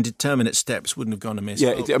few indeterminate steps wouldn't have gone amiss.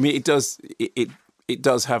 Yeah, it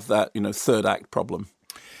does have that third act problem.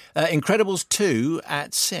 Incredibles 2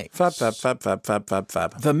 at 6. Fab.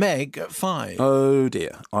 The Meg at 5. Oh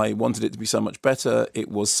dear, I wanted it to be so much better. It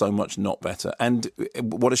was so much not better. And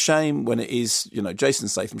what a shame when it is, Jason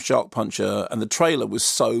Statham, Shark Puncher, and the trailer was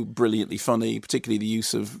so brilliantly funny, particularly the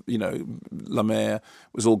use of, La Mer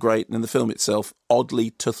was all great, and the film itself, oddly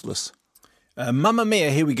toothless. Mamma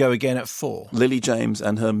Mia, here we go again at 4. Lily James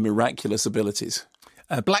and her miraculous abilities.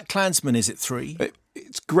 Black Klansman is at 3.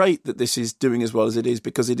 It's great that this is doing as well as it is,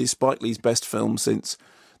 because it is Spike Lee's best film since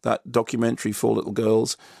that documentary, Four Little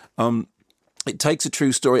Girls. It takes a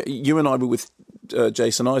true story. You and I were with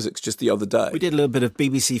Jason Isaacs just the other day. We did a little bit of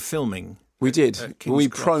BBC filming. We did. Were we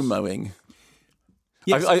promoing?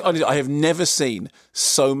 Yes. I have never seen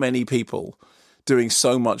so many people doing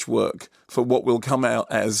so much work for what will come out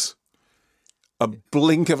as a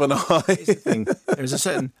blink of an eye. Here's the thing. There's a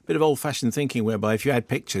certain bit of old-fashioned thinking whereby if you add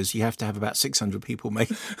pictures, you have to have about 600 people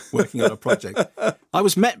working on a project. I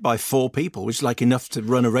was met by 4 people, which is like enough to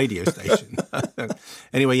run a radio station.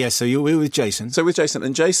 Anyway, yeah, so you were with Jason. So with Jason,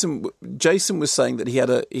 and Jason was saying that he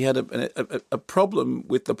had a problem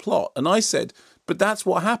with the plot. And I said, but that's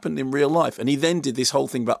what happened in real life. And he then did this whole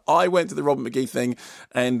thing about, I went to the Robert McGee thing.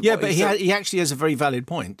 And yeah, but he actually has a very valid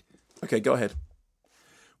point. Okay, go ahead.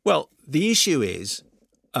 Well, the issue is,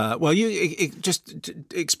 just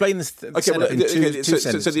explain the setup in two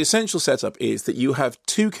sentences. So the essential setup is that you have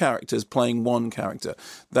 2 characters playing one character.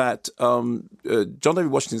 That John David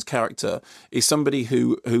Washington's character is somebody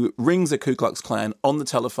who rings the Ku Klux Klan on the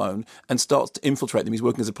telephone and starts to infiltrate them. He's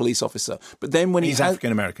working as a police officer. But then when he's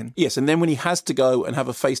African-American. Yes, and then when he has to go and have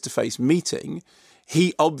a face-to-face meeting,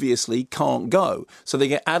 he obviously can't go. So they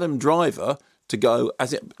get Adam Driver to go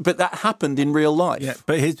but that happened in real life. Yeah,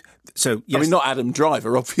 but yes, I mean, not Adam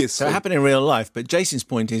Driver, obviously. So it happened in real life. But Jason's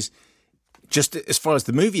point is, just as far as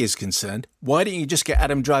the movie is concerned, why don't you just get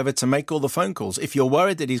Adam Driver to make all the phone calls? If you're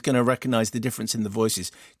worried that he's going to recognise the difference in the voices,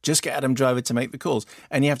 just get Adam Driver to make the calls.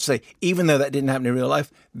 And you have to say, even though that didn't happen in real life,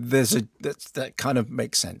 that kind of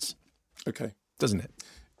makes sense. Okay, doesn't it?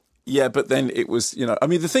 Yeah, but then it was, I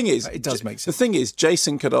mean, the thing is, it does make sense. The thing is,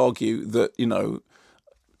 Jason could argue that,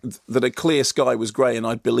 that a clear sky was grey, and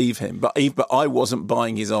I'd believe him, but I wasn't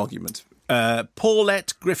buying his argument.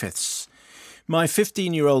 Paulette Griffiths. My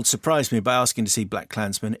 15-year-old surprised me by asking to see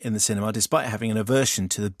BlacKkKlansman in the cinema, despite having an aversion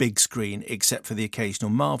to the big screen, except for the occasional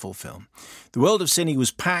Marvel film. The world of cine was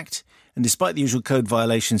packed, and despite the usual code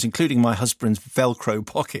violations, including my husband's Velcro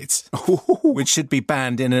pockets, which should be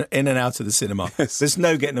banned in and out of the cinema. Yes. There's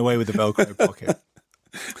no getting away with the Velcro pocket.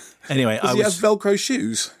 Anyway, Does he have Velcro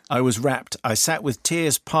shoes? I was rapt. I sat with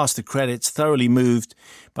tears past the credits, thoroughly moved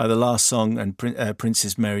by the last song and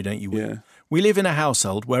Princess Mary, Don't You Weep. Yeah. We live in a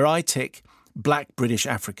household where I tick Black, British,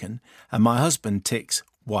 African, and my husband ticks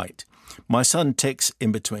white. My son ticks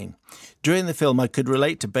in between. During the film, I could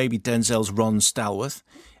relate to baby Denzel's Ron Stallworth,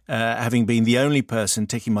 having been the only person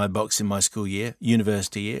ticking my box in my school year,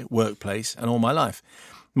 university year, workplace, and all my life.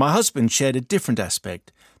 My husband shared a different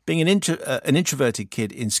aspect. Being an introverted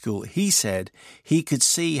kid in school, he said he could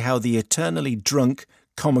see how the eternally drunk,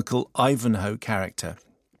 comical Ivanhoe character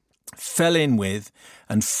fell in with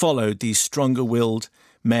and followed these stronger-willed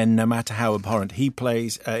men, no matter how abhorrent. He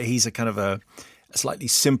plays, he's a kind of a slightly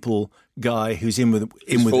simple guy who's fallen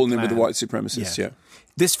in with the white supremacists, yeah.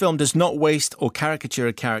 This film does not waste or caricature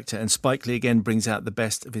a character, and Spike Lee again brings out the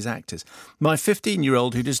best of his actors. My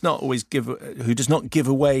 15-year-old, who does not give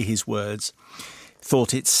away his words,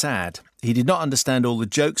 thought it sad. He did not understand all the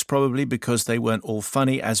jokes, probably because they weren't all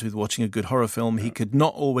funny. As with watching a good horror film, he could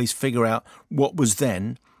not always figure out what was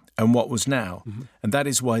then and what was now. Mm-hmm. And that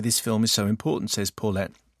is why this film is so important, says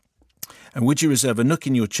Paulette. And would you reserve a nook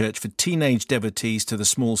in your church for teenage devotees to the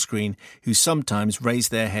small screen who sometimes raise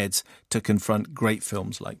their heads to confront great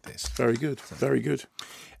films like this? Very good. Very good.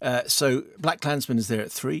 So BlacKkKlansman is there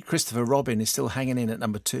at 3. Christopher Robin is still hanging in at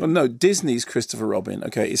number 2. Well, no, Disney's Christopher Robin,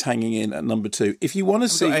 is hanging in at number 2. If you want to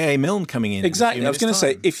see... A.A. Milne coming in. Exactly. I was going to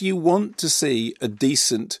say, if you want to see a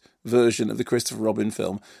decent version of the Christopher Robin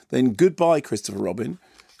film, then goodbye, Christopher Robin.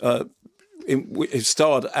 It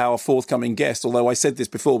starred our forthcoming guest, although I said this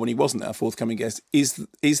before when he wasn't our forthcoming guest, is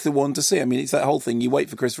the one to see. I mean, it's that whole thing. You wait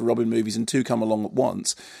for Christopher Robin movies and 2 come along at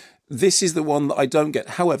once. This is the one that I don't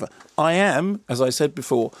get. However, I am, as I said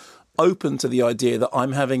before, open to the idea that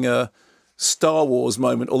I'm having a Star Wars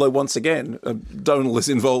moment, although once again, Domhnall is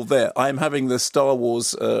involved there. I am having the Star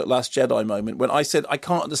Wars Last Jedi moment when I said I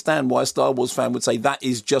can't understand why a Star Wars fan would say that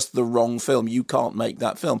is just the wrong film. You can't make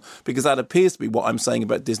that film, because that appears to be what I'm saying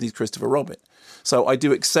about Disney's Christopher Robin. So I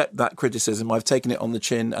do accept that criticism. I've taken it on the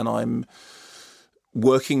chin and I'm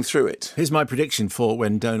working through it. Here's my prediction for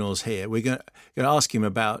when Domhnall's here. We're going to ask him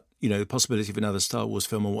about, the possibility of another Star Wars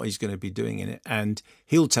film and what he's going to be doing in it, and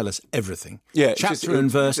he'll tell us everything. Yeah, chapter and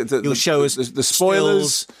verse. He'll show us the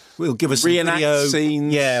spoilers. Stills, we'll give us reenact video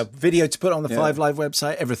scenes. Yeah, video to put on the 5 Live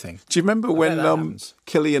website. Everything. Do you remember when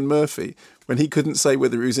Cillian Murphy, when he couldn't say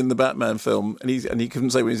whether he was in the Batman film, and he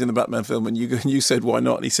couldn't say when he was in the Batman film, and you said why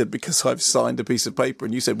not? And he said because I've signed a piece of paper,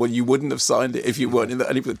 and you said well you wouldn't have signed it if you weren't in that.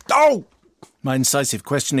 And he said oh. My incisive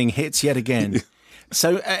questioning hits yet again.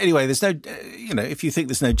 So anyway, there's no, if you think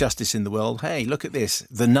there's no justice in the world, hey, look at this.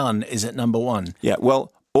 The Nun is at number 1. Yeah,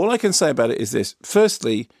 well, all I can say about it is this.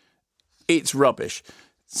 Firstly, it's rubbish.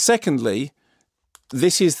 Secondly,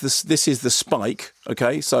 this is the Spike,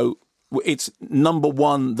 okay? So it's number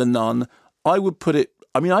 1, The Nun. I would put it.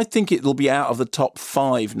 I mean, I think it'll be out of the top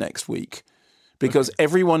 5 next week because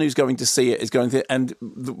everyone who's going to see it is going to, and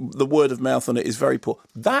the word of mouth on it is very poor.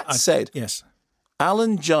 That said, yes,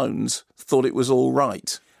 Alan Jones thought it was all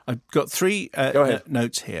right. I've got 3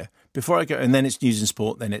 notes here. Before I go, and then it's news and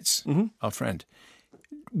sport, then it's our friend.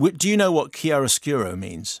 Do you know what chiaroscuro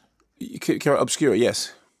means? Obscura,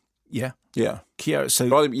 yes. Yeah? Yeah.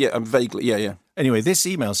 I'm vaguely, yeah. Anyway, this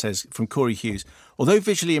email says, from Corey Hughes, although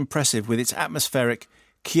visually impressive with its atmospheric,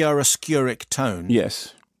 chiaroscuric tone.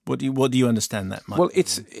 Yes. What do you understand that, Mike? Well,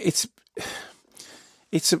 it's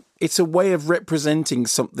a way of representing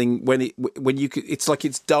something when it's like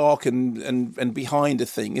it's dark and behind a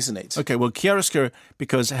thing, isn't it? Okay, well, chiaroscuro,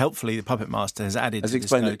 because helpfully the Puppet Master has added to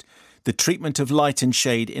this note, the treatment of light and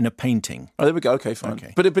shade in a painting. Oh, there we go. Okay, fine.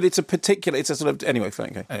 Okay. But it's a sort of, anyway, fine,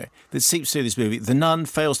 okay. Anyway, that seeps through this movie. The Nun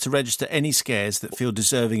fails to register any scares that feel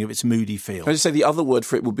deserving of its moody feel. Can I just say the other word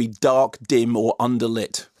for it would be dark, dim, or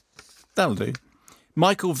underlit? That'll do.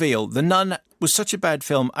 Michael Veal, The Nun was such a bad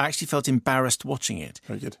film, I actually felt embarrassed watching it.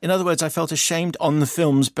 Very good. In other words, I felt ashamed on the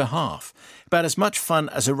film's behalf. About as much fun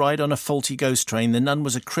as a ride on a faulty ghost train, The Nun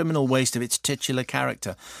was a criminal waste of its titular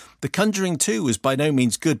character. The Conjuring 2 was by no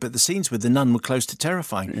means good, but the scenes with the nun were close to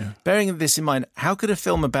terrifying. Yeah. Bearing this in mind, how could a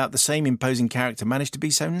film about the same imposing character manage to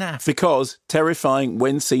be so naff? Because terrifying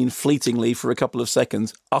when seen fleetingly for a couple of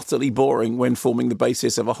seconds, utterly boring when forming the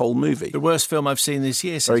basis of a whole movie. The worst film I've seen this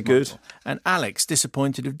year. Very good. Michael. And Alex,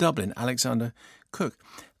 disappointed of Dublin, Alexander Cook.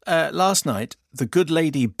 Last night, the good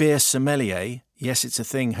lady beer sommelier, yes, it's a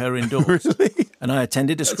thing, her indoors, really? And I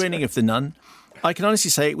attended a screening of The Nun. I can honestly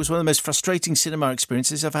say it was one of the most frustrating cinema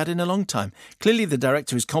experiences I've had in a long time. Clearly, the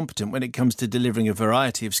director is competent when it comes to delivering a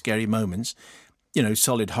variety of scary moments. You know,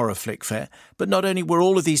 solid horror flick fare. But not only were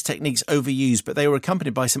all of these techniques overused, but they were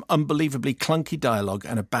accompanied by some unbelievably clunky dialogue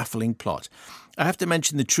and a baffling plot. I have to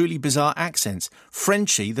mention the truly bizarre accents.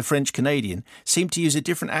 Frenchie, the French-Canadian, seemed to use a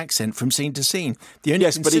different accent from scene to scene.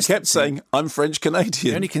 Yes, but he kept saying, I'm French-Canadian.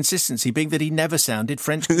 The only consistency being that he never sounded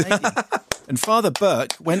French-Canadian. And Father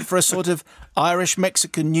Burke went for a sort of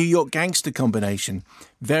Irish-Mexican-New York gangster combination.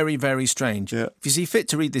 Very, very strange. Yeah. If you see fit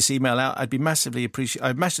to read this email out, I'd massively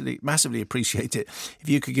appreciate it if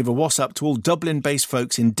you could give a what's-up to all Dublin-based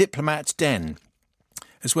folks in Diplomat's Den,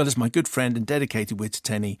 as well as my good friend and dedicated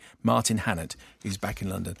wit-to-tenny, Martin Hannett, who's back in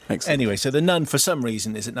London. Excellent. Anyway, so The Nun, for some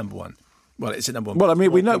reason, is at number 1. Well, it's at number 1. Well, I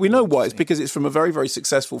mean, we know why. It's because it's from a very, very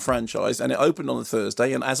successful franchise, and it opened on a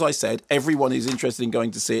Thursday. And as I said, everyone who's interested in going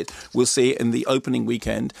to see it will see it in the opening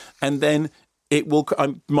weekend. And then it will.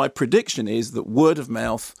 My prediction is that word of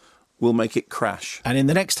mouth will make it crash. And in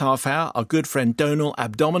the next half hour, our good friend Domhnall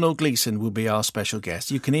Abdominal Gleeson will be our special guest.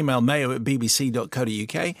 You can email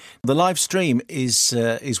mayo@bbc.co.uk. The live stream is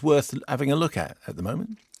worth having a look at the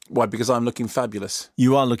moment. Why? Because I'm looking fabulous.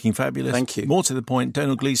 You are looking fabulous. Thank you. More to the point,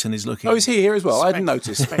 Domhnall Gleeson is looking... Oh, is he here as well? I hadn't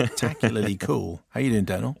noticed. Spectacularly cool. How are you doing,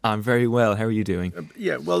 Domhnall? I'm very well. How are you doing?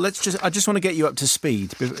 Yeah, well, I just want to get you up to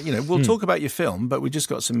speed. You know, we'll talk about your film, but we've just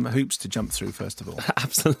got some hoops to jump through, first of all.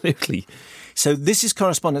 Absolutely. So this is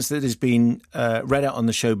correspondence that has been read out on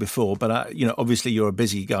the show before, but, obviously you're a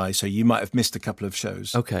busy guy, so you might have missed a couple of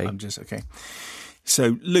shows. Okay. Okay.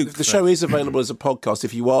 So, Luke... The show is available as a podcast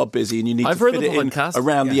if you are busy and you need to fit it in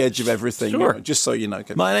around the edge of everything. Sure. Just so you know.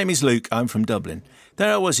 My name is Luke. I'm from Dublin.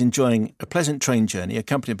 There I was enjoying a pleasant train journey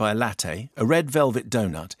accompanied by a latte, a red velvet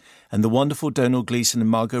donut, and the wonderful Domhnall Gleeson and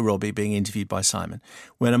Margot Robbie being interviewed by Simon.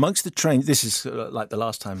 When amongst the train... This is like the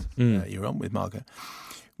last time you were on with Margot.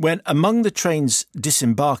 When among the train's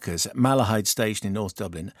disembarkers at Malahide Station in North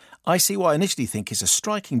Dublin, I see what I initially think is a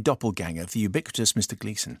striking doppelganger of the ubiquitous Mr.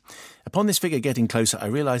 Gleeson. Upon this figure getting closer, I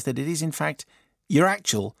realise that it is, in fact, your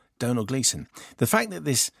actual Domhnall Gleeson. The fact that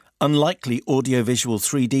this unlikely audiovisual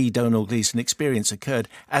 3D Domhnall Gleeson experience occurred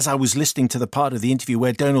as I was listening to the part of the interview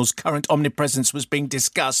where Domhnall's current omnipresence was being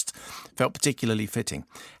discussed felt particularly fitting.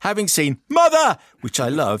 Having seen Mother, which I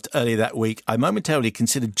loved earlier that week, I momentarily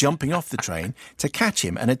considered jumping off the train to catch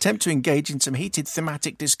him and attempt to engage in some heated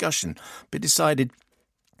thematic discussion, but decided,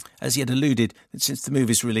 as he had alluded, that since the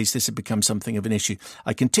movie's release this had become something of an issue.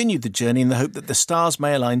 I continued the journey in the hope that the stars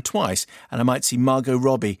may align twice and I might see Margot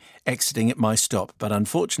Robbie exiting at my stop. But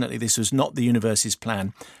unfortunately, this was not the universe's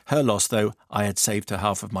plan. Her loss, though, I had saved her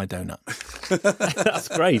half of my donut. That's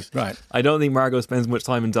great. Right. I don't think Margot spends much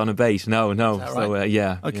time in Donabate. No. Right? So,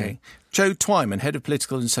 yeah. Okay. Yeah. Joe Twyman, Head of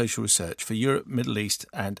Political and Social Research for Europe, Middle East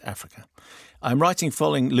and Africa. I'm writing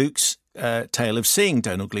following Luke's tale of seeing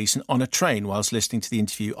Domhnall Gleeson on a train whilst listening to the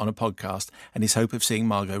interview on a podcast and his hope of seeing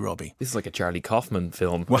Margot Robbie. This is like a Charlie Kaufman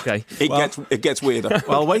film. Okay. It gets weirder.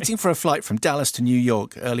 While waiting for a flight from Dallas to New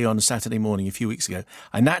York early on a Saturday morning a few weeks ago,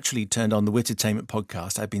 I naturally turned on the Wittertainment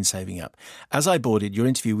podcast I'd been saving up. As I boarded, your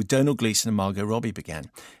interview with Domhnall Gleeson and Margot Robbie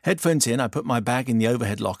began. Headphones in, I put my bag in the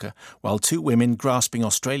overhead locker while two women grasping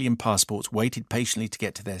Australian passports waited patiently to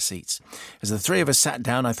get to their seats. As the three of us sat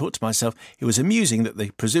down, I thought to myself it was amusing that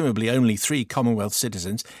the presumably only 3 Commonwealth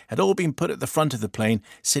citizens had all been put at the front of the plane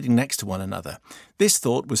sitting next to one another. This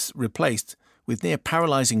thought was replaced with near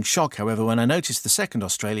paralysing shock, however, when I noticed the second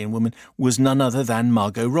Australian woman was none other than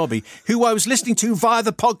Margot Robbie, who I was listening to via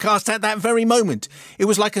the podcast at that very moment. It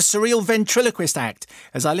was like a surreal ventriloquist act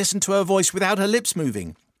as I listened to her voice without her lips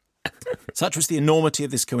moving. Such was the enormity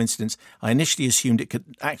of this coincidence, I initially assumed it could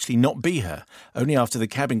actually not be her. Only after the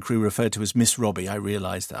cabin crew referred to as Miss Robbie, I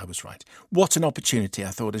realised that I was right. What an opportunity, I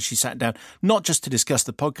thought, as she sat down, not just to discuss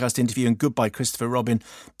the podcast interview and Goodbye Christopher Robin,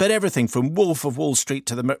 but everything from Wolf of Wall Street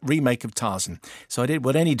to the remake of Tarzan. So I did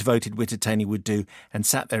what any devoted Wittertainee would do and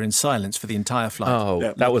sat there in silence for the entire flight. Oh,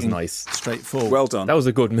 yeah, that was nice. Straightforward. Well done. That was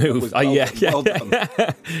a good move. Well done.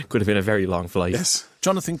 Could have been a very long flight. Yes.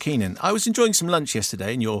 Jonathan Keenan, I was enjoying some lunch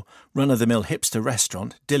yesterday in your run-of-the-mill hipster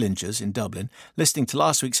restaurant, Dillinger's in Dublin, listening to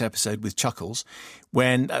last week's episode with Chuckles,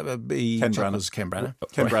 when Ken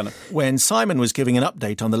Branagh. When Simon was giving an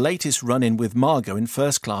update on the latest run-in with Margot in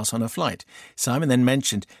first class on a flight. Simon then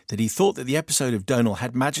mentioned that he thought that the episode of Domhnall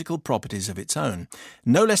had magical properties of its own.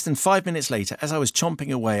 No less than 5 minutes later, as I was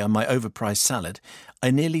chomping away on my overpriced salad, I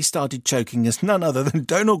nearly started choking as none other than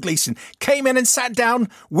Domhnall Gleeson came in and sat down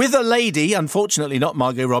with a lady, unfortunately not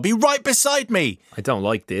Margot Robbie, right beside me. I don't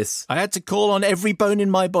like this. I had to call on every bone in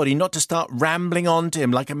my body not to start rambling on to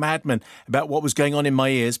him like a madman about what was going on in my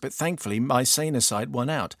ears, but thankfully my saner side won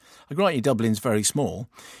out. I grant you Dublin's very small,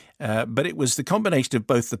 but it was the combination of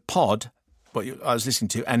both the pod, what I was listening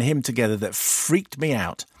to, and him together that freaked me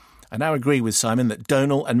out. I now agree with Simon that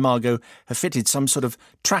Domhnall and Margot have fitted some sort of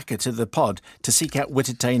tracker to the pod to seek out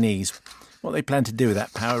Wittertainees. What they plan to do with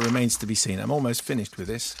that power remains to be seen. I'm almost finished with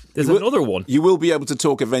this. There's another one. You will be able to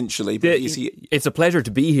talk eventually. But it's a pleasure to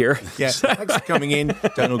be here. Yes, thanks for coming in,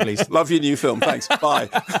 Domhnall Gleeson. Love your new film. Thanks. Bye.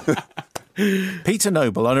 Peter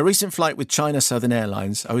Noble, on a recent flight with China Southern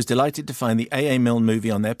Airlines, I was delighted to find the A.A. Milne movie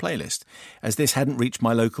on their playlist, as this hadn't reached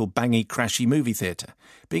my local bangy, crashy movie theatre.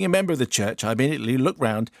 Being a member of the church, I immediately looked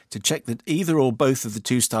round to check that either or both of the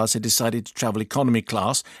two stars had decided to travel economy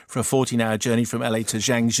class for a 14-hour journey from LA to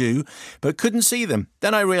Zhangzhou, but couldn't see them.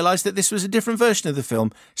 Then I realised that this was a different version of the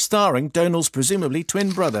film, starring Domhnall's presumably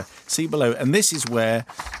twin brother. See below. And this is where,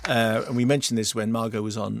 and we mentioned this when Margot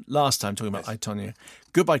was on last time, talking about I, Tonya.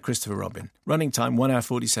 Goodbye Christopher Robin. Running time 1 hour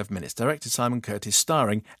 47 minutes. Director Simon Curtis,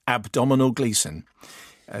 starring Abdominal Gleeson.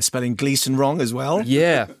 Spelling Gleeson wrong as well.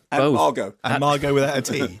 Yeah, and both. Margot. And Margot without a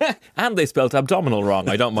T. And they spelt abdominal wrong,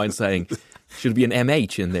 I don't mind saying. Should be an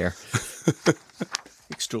MH in there.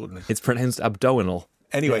 Extraordinary. It's pronounced abdominal.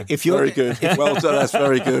 Anyway, if you're... Very good. Well done, that's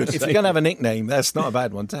very good. If you're going to have a nickname, that's not a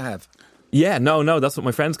bad one to have. Yeah, no, that's what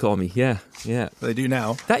my friends call me. Yeah. They do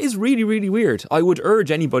now. That is really, really weird. I would urge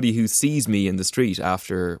anybody who sees me in the street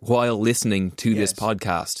while listening to this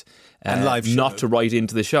podcast and live show, not to write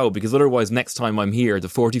into the show, because otherwise next time I'm here, the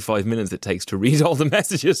 45 minutes it takes to read all the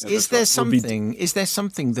messages. Is there something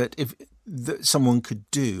that someone could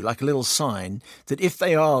do, like a little sign, that if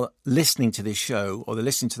they are listening to this show or they're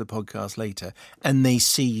listening to the podcast later and they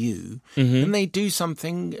see you, and they do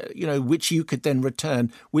something, which you could then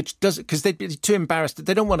return, which does it, because they'd be too embarrassed.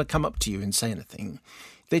 They don't want to come up to you and say anything.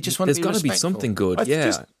 They just want to be respectful. There's got to be something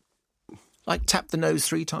good, like tap the nose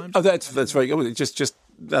 3 times. Oh, that's very good.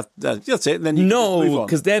 That's it. And then no,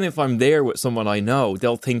 because then if I'm there with someone I know,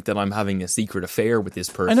 they'll think that I'm having a secret affair with this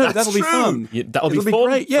person. I know, that'll be fun. That'll be fun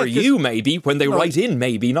great. for you, maybe, when they write in,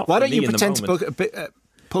 maybe, not Why for don't me you in the pretend to moment.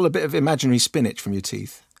 pull a bit of imaginary spinach from your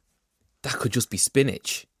teeth? That could just be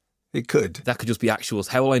spinach. It could. That could just be actuals.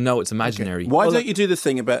 How will I know it's imaginary? Okay. Why don't you do the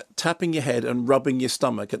thing about tapping your head and rubbing your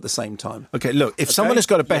stomach at the same time? Okay, look, if someone has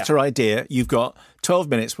got a better idea, you've got 12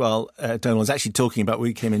 minutes while Domhnall's actually talking about what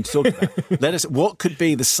we came in to talk about. Let us. What could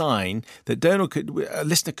be the sign that a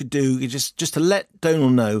listener could do just to let Domhnall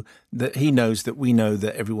know that he knows that we know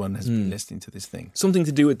that everyone has been listening to this thing? Something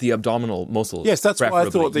to do with the abdominal muscles. Yes, that's what I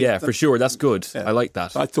thought. For sure. That's good. Yeah. I like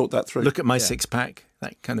that. I thought that through. Look at my six-pack.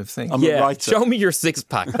 That kind of thing. I'm a writer. Show me your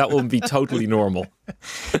 6-pack. That will be totally normal.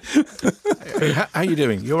 How are you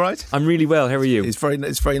doing? You all right? I'm really well. How are you? It's very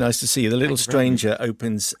nice to see you. The Little Stranger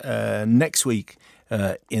opens next week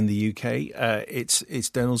in the UK. It's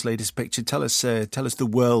Domhnall's latest picture. Tell us the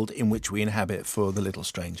world in which we inhabit for The Little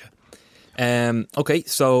Stranger. Okay,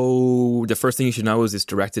 so the first thing you should know is it's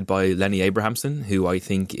directed by Lenny Abrahamson, who I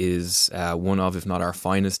think is one of, if not our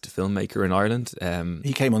finest filmmaker in Ireland.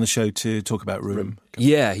 He came on the show to talk about Room.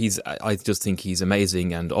 Yeah, I just think he's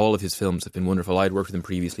amazing, and all of his films have been wonderful. I'd worked with him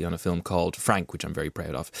previously on a film called Frank, which I'm very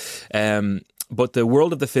proud of. But the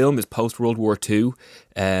world of the film is post-World War II.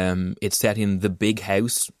 It's set in the big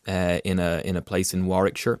house in a place in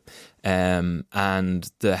Warwickshire. And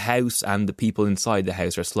the house and the people inside the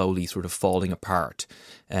house are slowly sort of falling apart.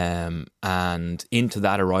 And into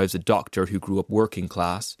that arrives a doctor who grew up working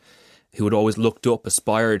class, who had always looked up,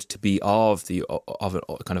 aspired to be of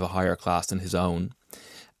a kind of a higher class than his own.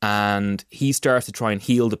 And he starts to try and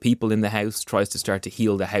heal the people in the house, tries to start to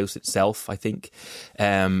heal the house itself, I think.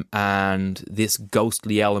 And this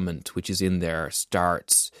ghostly element which is in there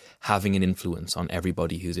starts having an influence on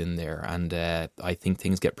everybody who's in there. And I think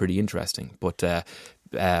things get pretty interesting. But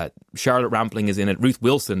Charlotte Rampling is in it. Ruth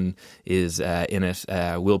Wilson is in it.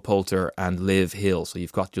 Will Poulter and Liv Hill. So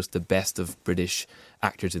you've got just the best of British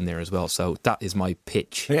actors in there as well. So that is my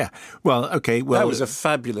pitch. Yeah. Well, okay. Well, that was a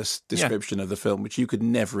fabulous description of the film, which you could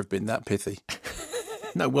never have been that pithy.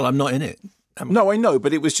 No, well, I'm not in it. No, I know,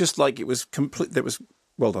 but it was just like it was complete. That was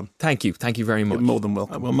well done. Thank you very much. You're more than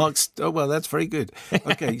welcome. Well, Mark's. Oh, well, that's very good.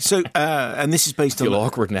 Okay, so and this is based I feel on.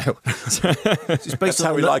 awkward now. It's based That's on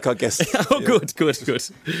how we like our guests. Oh, good.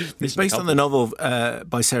 It's based on the novel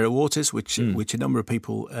by Sarah Waters, which a number of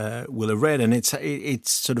people will have read, and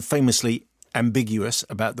it's sort of famously ambiguous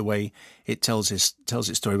about the way it tells its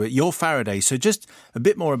story. But you're Faraday, so just a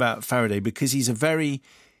bit more about Faraday, because he's a very,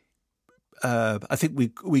 I think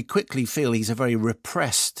we quickly feel he's a very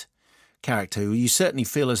repressed character. You certainly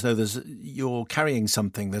feel as though you're carrying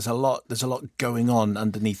something. There's a lot going on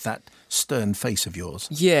underneath that stern face of yours.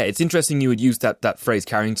 Yeah, it's interesting you would use that phrase,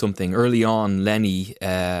 carrying something. Early on, Lenny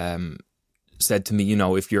said to me,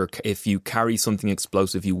 if you carry something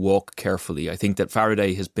explosive, you walk carefully. I think that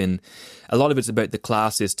Faraday has been, a lot of it's about the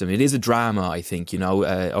class system. It is a drama, I think.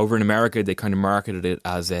 Over in America, they kind of marketed it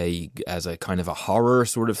as a kind of a horror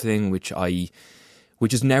sort of thing, which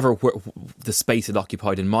is never the space it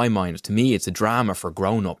occupied in my mind. To me, it's a drama for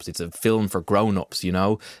grown-ups. It's a film for grown-ups,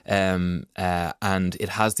 and it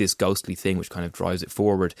has this ghostly thing which kind of drives it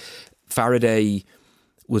forward. Faraday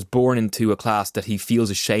was born into a class that he feels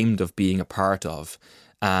ashamed of being a part of,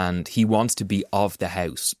 and he wants to be of the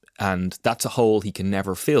house. And that's a hole he can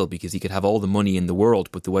never fill, because he could have all the money in the world,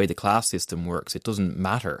 but the way the class system works, it doesn't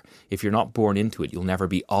matter. If you're not born into it, you'll never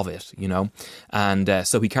be of it, And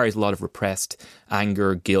so he carries a lot of repressed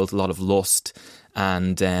anger, guilt, a lot of lust.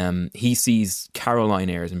 And he sees Caroline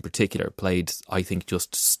Ayres in particular, played, I think,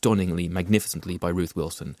 just stunningly, magnificently by Ruth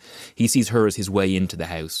Wilson. He sees her as his way into the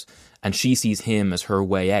house, and she sees him as her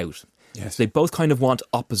way out. Yes. They both kind of want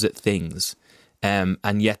opposite things,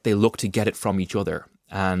 and yet they look to get it from each other.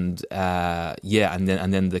 And and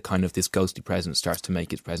then the kind of this ghostly presence starts to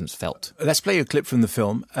make its presence felt. Let's play a clip from the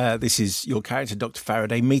film. This is your character, Dr.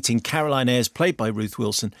 Faraday, meeting Caroline Ayres, played by Ruth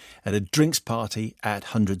Wilson, at a drinks party at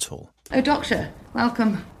Hundreds Hall. Oh, Doctor,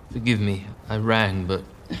 welcome. Forgive me, I rang, but...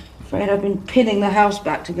 Afraid I've been pinning the house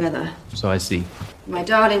back together. So I see. My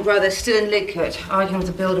darling brother's still in Lidcote, arguing with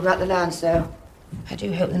the builder about the land sale. I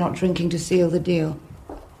do hope they're not drinking to seal the deal.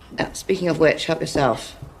 Now, speaking of which, help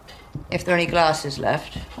yourself. If there are any glasses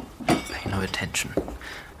left. Pay no attention.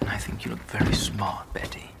 And I think you look very smart,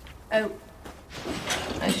 Betty. Oh,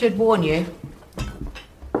 I should warn you.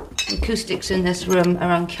 The acoustics in this room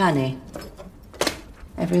are uncanny.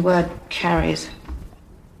 Every word carries.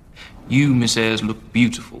 You, Miss Ayres, look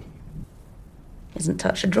beautiful. Hasn't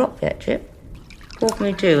touched a drop yet, Chip. Walk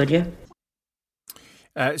me too, would you?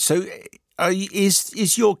 So,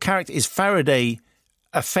 is your character, is Faraday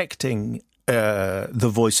affecting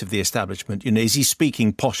the voice of the establishment? Is he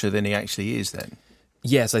speaking posher than he actually is then?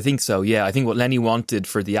 Yes, I think so, yeah. I think what Lenny wanted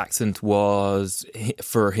for the accent was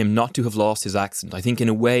for him not to have lost his accent. I think in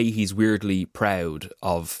a way he's weirdly proud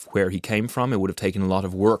of where he came from. It would have taken a lot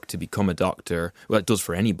of work to become a doctor. Well, it does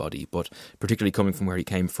for anybody, but particularly coming from where he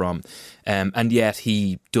came from. And yet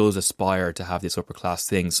he does aspire to have this upper class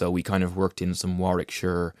thing. So we kind of worked in some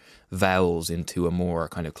Warwickshire vowels into a more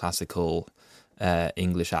kind of classical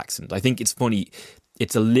English accent. I think it's funny.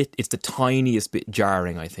 It's the tiniest bit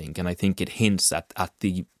jarring, I think, and I think it hints at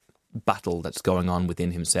the battle that's going on within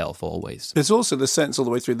himself always. There's also the sense all the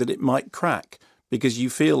way through that it might crack, because you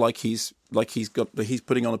feel like he's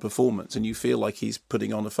putting on a performance, and you feel like he's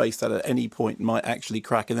putting on a face that at any point might actually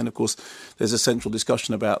crack. And then, of course, there's a central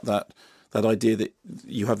discussion about that idea that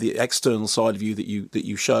you have the external side of you that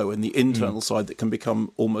you show, and the internal side that can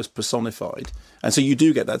become almost personified. And so you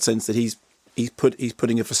do get that sense that he's he's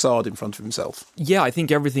putting a facade in front of himself. Yeah, I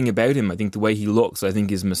think everything about him, I think the way he looks, I think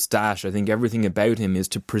his moustache, I think everything about him is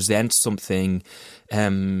to present something,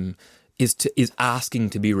 is asking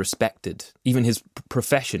to be respected. Even his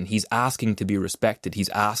profession, he's asking to be respected. He's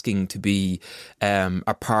asking to be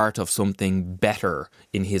a part of something better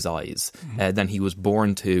in his eyes than he was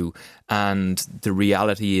born to. And the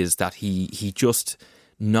reality is that he just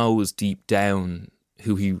knows deep down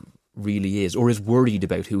who he really is, or is worried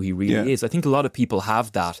about who he really is. I think a lot of people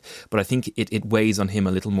have that, but I think it weighs on him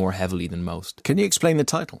a little more heavily than most. Can you explain the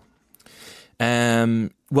title?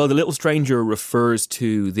 Well, The Little Stranger refers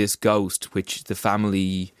to this ghost, which the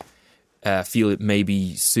family feel it may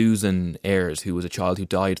be Susan Ayres, who was a child who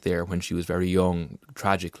died there when she was very young,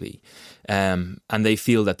 tragically. And they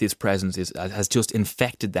feel that this presence has just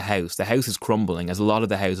infected the house. The house is crumbling, as a lot of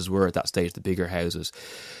the houses were at that stage, the bigger houses.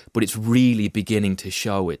 But it's really beginning to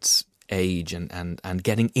show its age and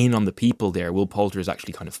getting in on the people there. Will Poulter is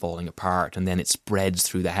actually kind of falling apart, and then it spreads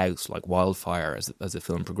through the house like wildfire as the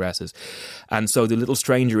film progresses. And so The Little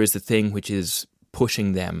Stranger is the thing which is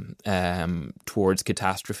pushing them towards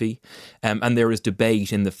catastrophe. And there is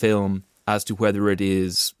debate in the film as to whether it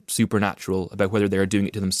is supernatural, about whether they're doing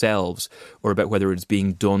it to themselves, or about whether it's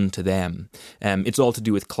being done to them. It's all to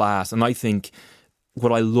do with class. And I think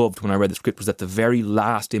what I loved when I read the script was that the very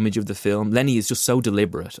last image of the film, Lenny is just so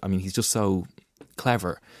deliberate. I mean, he's just so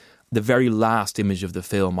clever. The very last image of the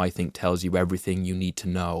film, I think, tells you everything you need to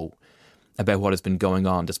know about what has been going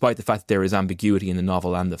on. Despite the fact that there is ambiguity in the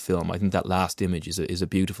novel and the film, I think that last image is a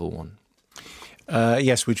beautiful one.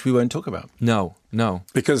 Yes, which we won't talk about. No.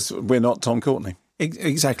 Because we're not Tom Courtenay.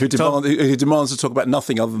 Exactly. Who demands to talk about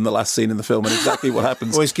nothing other than the last scene in the film and exactly what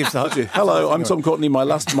happens. Always gives the Hello, I'm Tom Courtenay.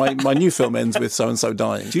 My new film ends with so-and-so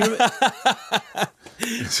dying. Do you remember?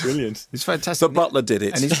 It's brilliant. It's fantastic. The butler did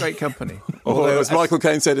it. And he's great company. Although, as Michael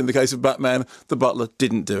Caine said in the case of Batman, the butler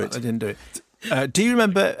didn't do it. I didn't do it. Do you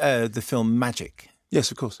remember the film Magic?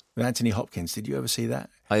 Yes, of course. With Anthony Hopkins. Did you ever see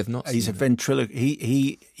that? I have not. He's a ventriloquist.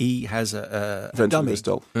 He has a Ventriloquist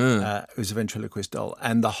doll. Who's a ventriloquist doll,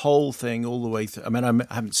 and the whole thing, all the way through. I mean,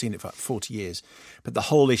 I haven't seen it for 40 years, but the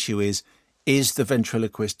whole issue is the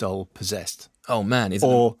ventriloquist doll possessed? Oh man,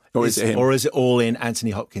 or is it him? Or is it all in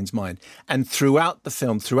Anthony Hopkins' mind? And throughout the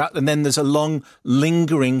film, and then there's a long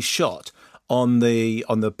lingering shot on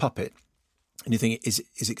the puppet. And you think, is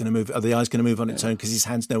it going to move? Are the eyes going to move on its own because his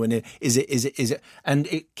hand's nowhere near? Is it? And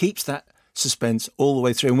it keeps that suspense all the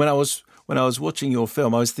way through. And when I was watching your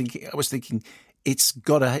film, I was thinking, it's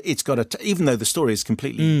got to. Even though the story is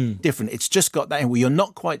completely different, it's just got that. And you're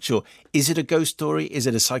not quite sure. Is it a ghost story? Is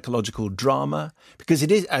it a psychological drama? Because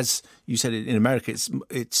it is, as you said, in America,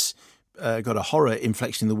 it's got a horror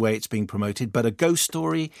inflection in the way it's being promoted, but a ghost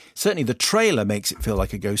story, certainly the trailer makes it feel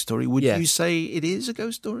like a ghost story. Would you say it is a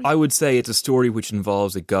ghost story? I would say it's a story which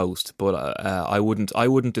involves a ghost, but I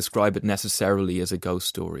wouldn't describe it necessarily as a ghost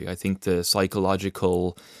story. I think the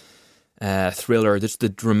psychological thriller,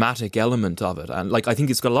 the dramatic element of it, and I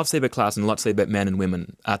think it's got a lot to say about class and a lot to say about men and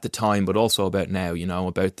women at the time, but also about now.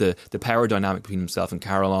 About the power dynamic between himself and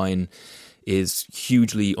Caroline is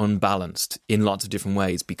hugely unbalanced in lots of different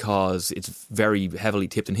ways, because it's very heavily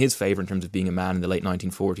tipped in his favour in terms of being a man in the late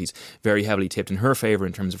 1940s, very heavily tipped in her favour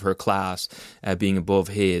in terms of her class being above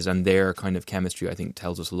his, and their kind of chemistry, I think,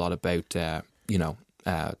 tells us a lot about,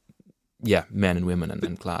 men and women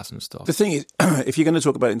and class and stuff. The thing is, if you're going to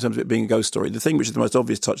talk about it in terms of it being a ghost story, the thing which is the most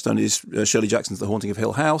obvious touchstone is Shirley Jackson's The Haunting of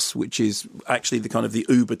Hill House, which is actually the kind of the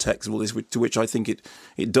uber text of all this, to which I think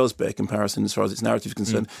it does bear comparison as far as its narrative is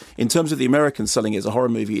concerned. In terms of the Americans selling it as a horror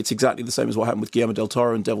movie, it's exactly the same as what happened with Guillermo del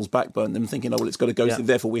Toro and Devil's Backbone, them thinking, it's got a ghost,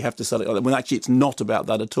 therefore we have to sell it like that. When actually it's not about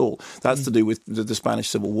that at all. That's to do with the Spanish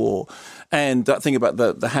Civil War. And that thing about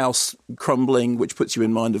the house crumbling, which puts you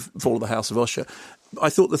in mind of Fall of the House of Usher. I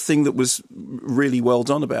thought the thing that was really well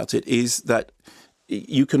done about it is that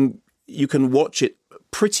you can watch it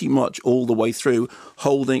pretty much all the way through,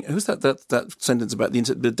 holding. Who's that sentence about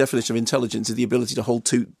the definition of intelligence is the ability to hold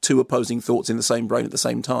two opposing thoughts in the same brain at the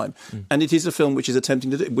same time. And it is a film which is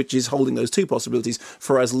attempting to do, which is holding those two possibilities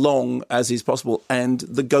for as long as is possible. And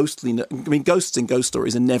the ghostliness. I mean, ghosts in ghost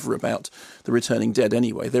stories are never about the returning dead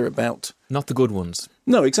anyway. They're about not the good ones.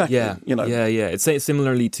 No, exactly. Yeah. It's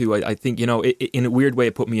similarly to, I think, in a weird way,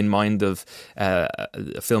 it put me in mind of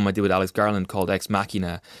a film I did with Alex Garland called Ex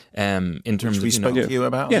Machina. In terms which we spoke to you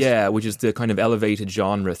about. Yes. Yeah, which is the kind of elevated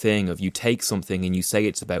genre thing of you take something and you say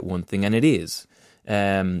it's about one thing, and it is.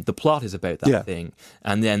 The plot is about that thing,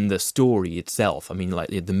 and then the story itself, I mean, like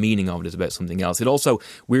the meaning of it is about something else. It also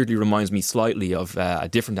weirdly reminds me slightly of a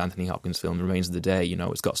different Anthony Hopkins film, Remains of the Day. You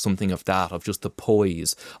know, it's got something of that, of just the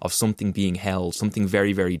poise of something being held, something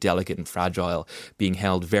very, very delicate and fragile, being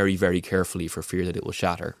held very, very carefully for fear that it will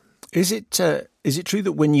shatter. Is it true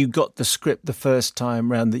that when you got the script the first time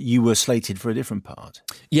round that you were slated for a different part?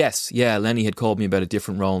 Yes, yeah. Lenny had called me about a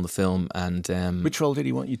different role in the film, and which role did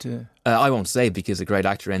he want you to? I won't say because a great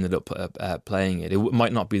actor ended up playing it. It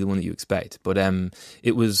might not be the one that you expect, but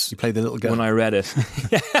it was. You played the little girl when I read it.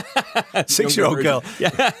 6-year-old girl.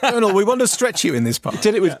 Yeah. Donald, we want to stretch you in this part.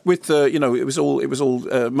 Did it with it was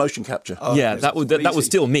all motion capture. Oh, yeah, that was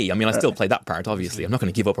still me. I mean, I still played that part. Obviously, I'm not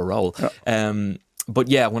going to give up a role. But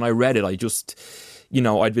yeah, when I read it, I just,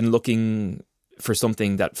 I'd been looking for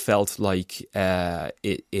something that felt like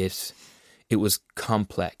it was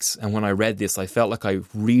complex. And when I read this, I felt like I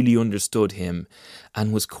really understood him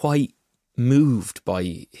and was quite moved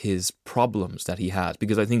by his problems that he had,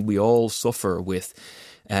 because I think we all suffer with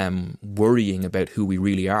worrying about who we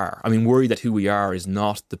really are. I mean, worry that who we are is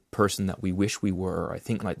not the person that we wish we were. I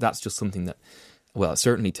think like that's just something that, well, it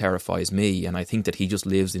certainly terrifies me, and I think that he just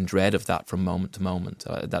lives in dread of that from moment to moment.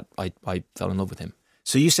 That I fell in love with him.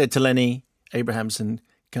 So you said to Lenny Abrahamson,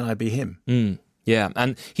 "Can I be him?" Yeah,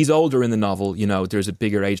 and he's older in the novel. There's a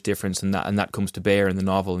bigger age difference, and that comes to bear in the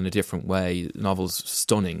novel in a different way. The novel's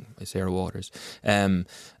stunning by Sarah Waters, and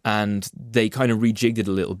they kind of rejigged it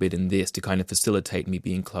a little bit in this to kind of facilitate me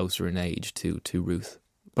being closer in age to Ruth.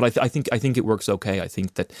 But I think it works okay. I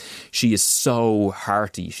think that she is so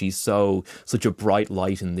hearty. She's such a bright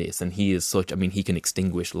light in this, and he is such. I mean, he can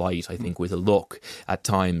extinguish light, I think, with a look at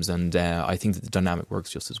times, and I think that the dynamic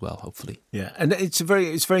works just as well. Hopefully, yeah. And it's a very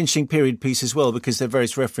interesting period piece as well, because there are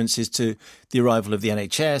various references to the arrival of the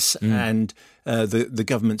NHS and the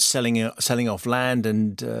government selling off land,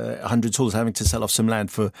 and hundreds of halls having to sell off some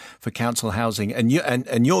land for council housing.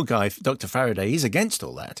 And your guy, Dr. Faraday, he's against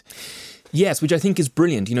all that. Yes, which I think is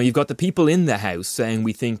brilliant. You've got the people in the house saying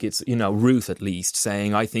we think it's, Ruth at least,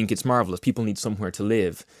 saying I think it's marvellous. People need somewhere to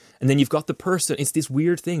live. And then you've got the person, it's this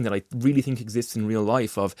weird thing that I really think exists in real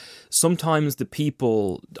life of sometimes the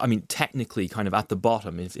people, I mean, technically kind of at the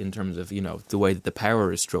bottom in terms of, the way that the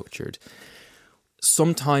power is structured.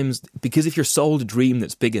 Sometimes, because if you're sold a dream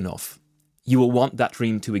that's big enough, you will want that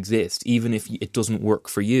dream to exist, even if it doesn't work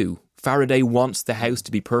for you. Faraday wants the house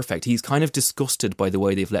to be perfect. He's kind of disgusted by the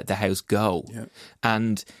way they've let the house go. Yeah.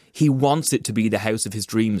 And he wants it to be the house of his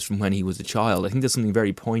dreams from when he was a child. I think there's something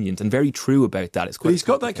very poignant and very true about that. He's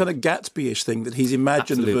got that kind of Gatsby-ish thing that he's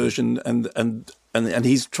imagined the version and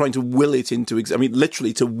he's trying to will it into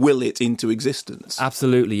literally to will it into existence.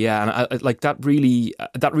 Absolutely, yeah. And I like that really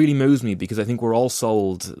moves me, because I think we're all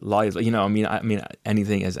sold lies. I mean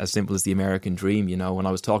anything as simple as the American dream, when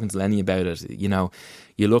I was talking to Lenny about it,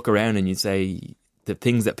 you look around and you say the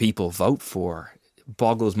things that people vote for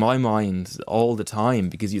boggles my mind all the time,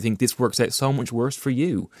 because you think this works out so much worse for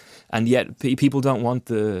you, and yet people don't want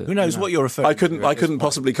the. Who knows what you're referring to? I couldn't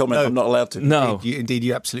possibly comment. No, I'm not allowed to. No, indeed,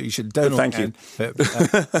 you absolutely should. Donald, thank you.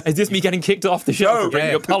 Is this me getting kicked off the show for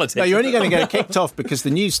bringing up politics? No, you're only going to get kicked off because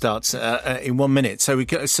the news starts in 1 minute. So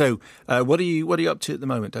what are you up to at the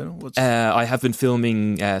moment, Donald? I have been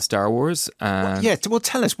filming Star Wars. And well,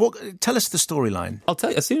 tell us the storyline. I'll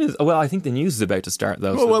tell you as soon as. Well, I think the news is about to start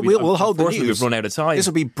though. Well, we'll hold the news. We've run out of time. This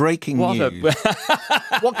will be breaking news.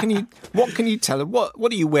 What can you tell us?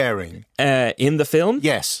 What are you wearing in the film?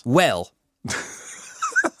 Yes. Well,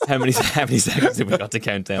 how many seconds have we got to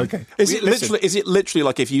count down? Okay. Is it literally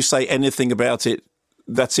like if you say anything about it,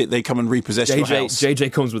 that's it? They come and repossess your house.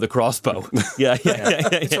 JJ comes with a crossbow. Yeah.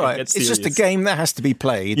 It's right. It's just a game that has to be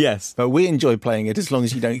played. Yes, but we enjoy playing it as long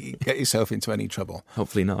as you don't get yourself into any trouble.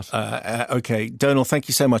 Hopefully not. Okay, Domhnall, thank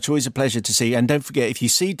you so much. Always a pleasure to see you. And don't forget, if you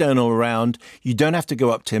see Domhnall around, you don't have to go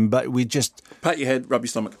up to him, but we just pat your head, rub your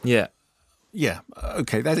stomach. Yeah.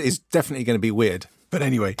 Okay, that is definitely going to be weird. But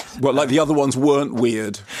anyway. Well, like the other ones weren't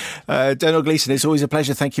weird. Domhnall Gleeson, it's always a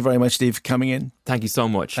pleasure. Thank you very much, Steve, for coming in. Thank you so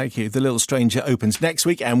much. Thank you. The Little Stranger opens next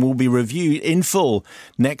week and will be reviewed in full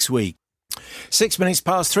next week. 6 minutes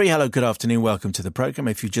past 3. Hello, good afternoon. Welcome to the programme.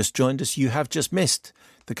 If you've just joined us, you have just missed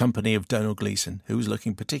the company of Domhnall Gleeson, who was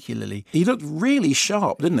looking particularly... He looked really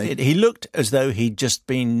sharp, didn't he? He looked as though he'd just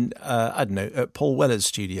been, at Paul Weller's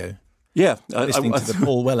studio. Yeah, listening to the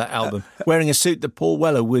Paul Weller album, wearing a suit that Paul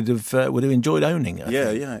Weller would have enjoyed owning. I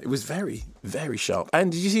think. It was very, very sharp.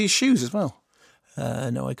 And did you see his shoes as well?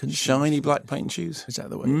 No, I couldn't. Shiny black paint shoes. Is that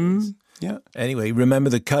the way it is? Yeah. Anyway,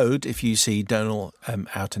 remember the code. If you see Domhnall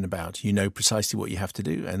out and about, you know precisely what you have to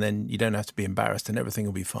do, and then you don't have to be embarrassed and everything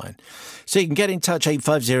will be fine. So you can get in touch,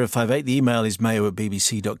 85058. The email is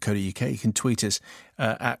mayo@bbc.co.uk. You can tweet us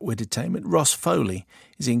at Widdertainment. Ross Foley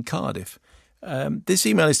is in Cardiff. This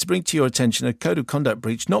email is to bring to your attention a code of conduct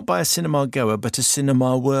breach, not by a cinema goer, but a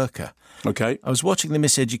cinema worker. Okay. I was watching The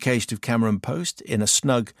Miseducation of Cameron Post in a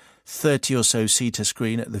snug 30 or so seater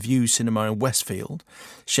screen at the View Cinema in Westfield,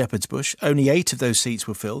 Shepherd's Bush. Only 8 of those seats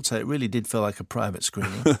were filled, so it really did feel like a private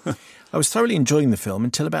screening. I was thoroughly enjoying the film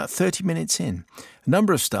until about 30 minutes in. A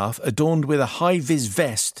number of staff, adorned with a high-vis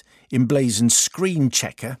vest emblazoned screen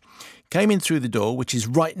checker, came in through the door, which is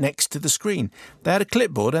right next to the screen. They had a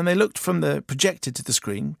clipboard and they looked from the projector to the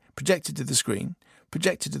screen, projected to the screen,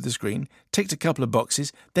 projected to the screen, ticked a couple of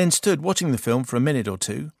boxes, then stood watching the film for a minute or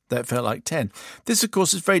two. That felt like 10. This, of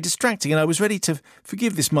course, is very distracting, and I was ready to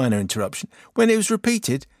forgive this minor interruption when it was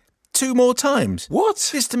repeated 2 more times. What?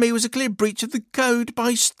 This, to me, was a clear breach of the code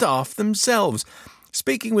by staff themselves.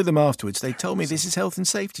 Speaking with them afterwards, they told me this is health and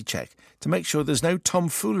safety check to make sure there's no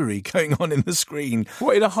tomfoolery going on in the screen.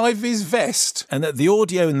 What, in a high-vis vest? And that the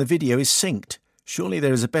audio and the video is synced. Surely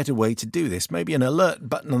there is a better way to do this. Maybe an alert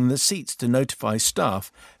button on the seats to notify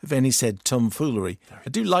staff of any said tomfoolery. I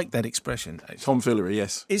do like that expression. Tomfoolery,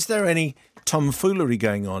 yes. Is there any tomfoolery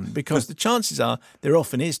going on? Because the chances are there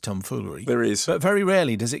often is tomfoolery. There is. But very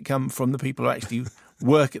rarely does it come from the people who actually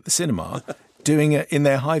work at the cinema doing it in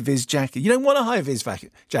their high-vis jacket. You don't want a high-vis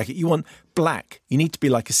jacket. You want black. You need to be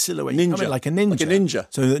like a silhouette. You come in like a ninja. Like a ninja.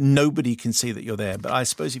 So that nobody can see that you're there. But I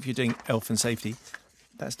suppose if you're doing health and safety,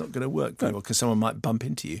 that's not going to work very well because someone might bump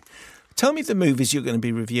into you. Tell me the movies you're going to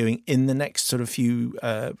be reviewing in the next sort of few,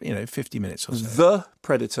 50 minutes or so. The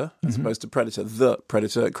Predator, as opposed to Predator. The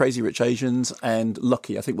Predator, Crazy Rich Asians, and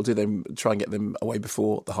Lucky. I think we'll do them. Try and get them away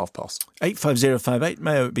before the past. 85058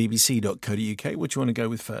 mayo@bbc.co.uk. What do you want to go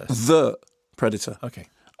with first? The Predator. Okay.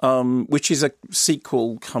 Which is a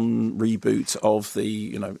sequel come reboot of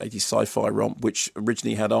the 80s sci-fi romp, which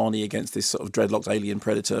originally had Arnie against this sort of dreadlocked alien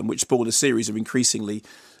predator, and which spawned a series of increasingly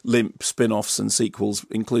limp spin-offs and sequels,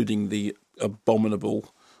 including the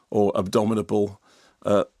abominable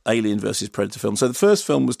Alien versus Predator film. So the first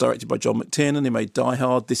film was directed by John McTiernan, who made Die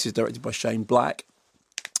Hard. This is directed by Shane Black,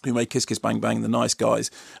 who made Kiss Kiss Bang Bang, The Nice Guys,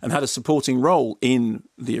 and had a supporting role in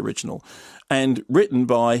the original, and written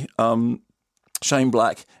by Shane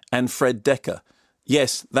Black and Fred Decker.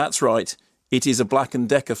 Yes, that's right. It is a Black and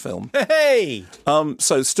Decker film. Hey!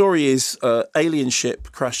 So the story is alien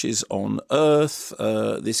ship crashes on Earth.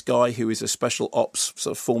 This guy who is a special ops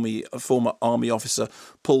sort of former army officer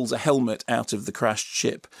pulls a helmet out of the crashed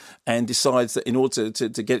ship and decides that in order to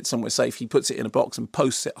get it somewhere safe, he puts it in a box and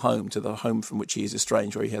posts it home to the home from which he is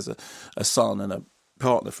estranged, where he has a son and a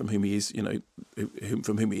partner from whom he is,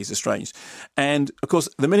 from whom he is estranged. And of course,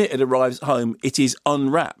 the minute it arrives home, it is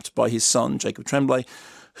unwrapped by his son, Jacob Tremblay,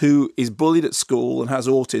 who is bullied at school and has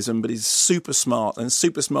autism, but is super smart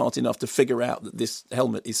enough to figure out that this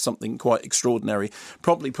helmet is something quite extraordinary.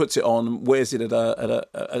 Promptly puts it on, wears it at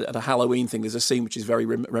a Halloween thing. There's a scene which is very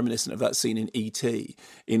reminiscent of that scene in E.T.,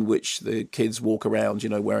 in which the kids walk around,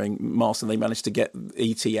 wearing masks, and they manage to get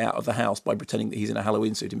E.T. out of the house by pretending that he's in a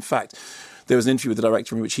Halloween suit. In fact, there was an interview with the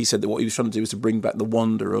director in which he said that what he was trying to do was to bring back the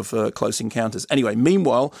wonder of Close Encounters. Anyway,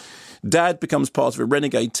 meanwhile, Dad becomes part of a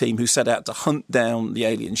renegade team who set out to hunt down the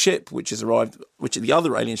alien ship, which is the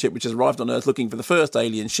other alien ship, which has arrived on Earth looking for the first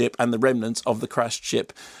alien ship and the remnants of the crashed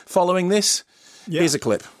ship. Following this, here's a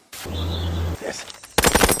clip. Yes.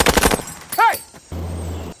 Hey!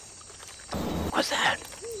 What's that?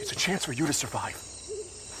 It's a chance for you to survive.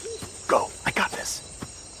 Go. I got this.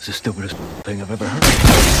 It's the stupidest thing I've ever heard.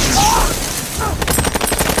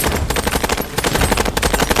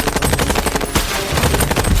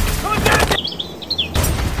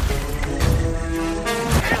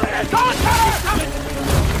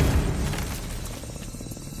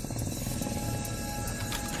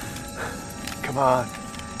 Come on.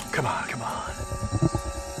 Come on, come on.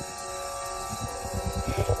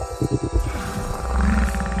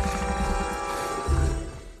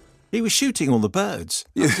 He was shooting all the birds.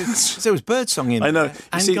 Yes. There was birdsong in I know. there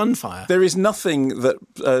and gunfire. There is nothing that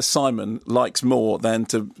Simon likes more than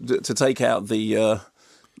to take out the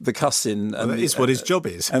cussing. And it's what his job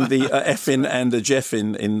is. And the effing and the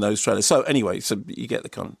jeffing in those trailers. So anyway, so you get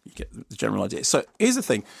the general idea. So here's the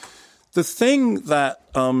thing. The thing that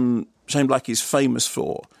Shane Black is famous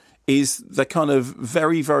for is the kind of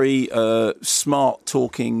very, very smart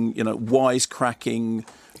talking, wisecracking,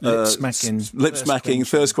 lip smacking,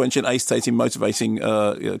 thirst quenching, ace-tating, motivating,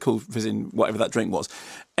 cool fizzing, whatever that drink was.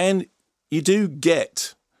 And you do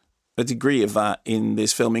get a degree of that in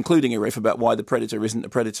this film, including a riff about why the predator isn't a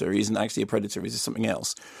predator. He isn't actually a predator. He's something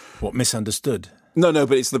else. What, misunderstood? No,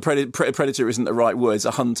 but it's the predator isn't the right word. It's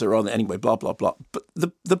a hunter. Or anyway, blah, blah, blah. But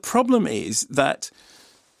the problem is that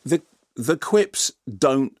the quips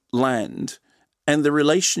don't land, and the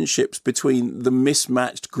relationships between the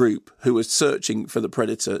mismatched group who are searching for the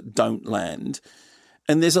predator don't land.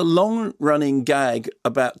 And there's a long-running gag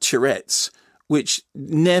about Tourette's, which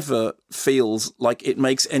never feels like it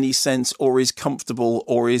makes any sense or is comfortable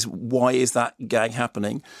or is why is that gag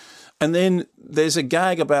happening. And then there's a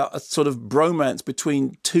gag about a sort of bromance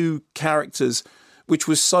between two characters, which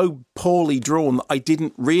was so poorly drawn that I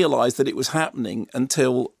didn't realise that it was happening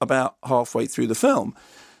until about halfway through the film.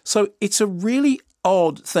 So it's a really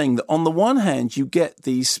odd thing that on the one hand you get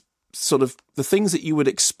these sort of the things that you would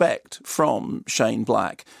expect from Shane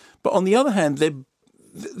Black, but on the other hand they're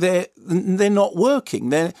not working.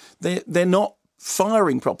 They're not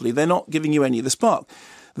firing properly. They're not giving you any of the spark.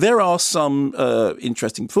 There are some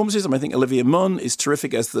interesting performances. I think Olivia Munn is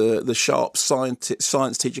terrific as the sharp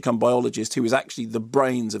science teacher come biologist who is actually the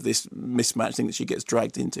brains of this mismatch thing that she gets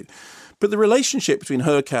dragged into. But the relationship between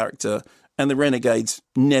her character and the renegades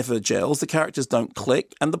never gels. The characters don't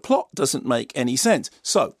click and the plot doesn't make any sense.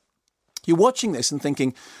 So you're watching this and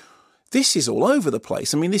thinking, this is all over the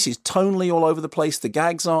place. I mean, this is tonally all over the place. The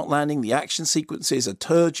gags aren't landing. The action sequences are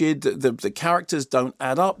turgid. The characters don't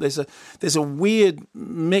add up. There's a weird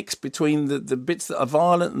mix between the bits that are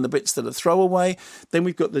violent and the bits that are throwaway. Then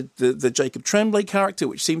we've got the Jacob Tremblay character,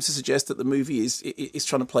 which seems to suggest that the movie is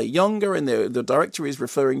trying to play younger, and the director is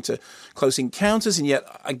referring to Close Encounters, and yet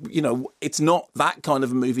it's not that kind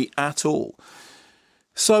of a movie at all.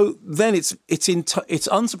 So then it's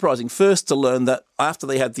unsurprising first to learn that after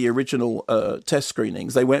they had the original test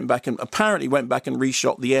screenings, they went back and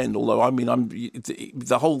reshot the end. Although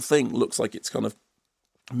the whole thing looks like it's kind of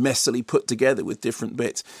messily put together with different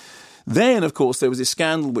bits. Then, of course, there was this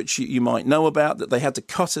scandal which you might know about, that they had to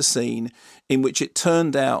cut a scene in which it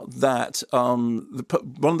turned out that one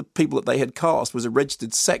of the people that they had cast was a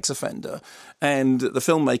registered sex offender, and the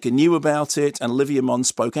filmmaker knew about it, and Olivia Munn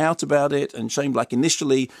spoke out about it, and Shane Black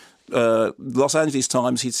initially... Los Angeles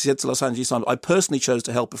Times, he said to Los Angeles Times, I personally chose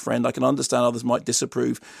to help a friend. I can understand others might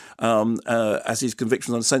disapprove as his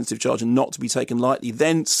conviction on a sensitive charge and not to be taken lightly.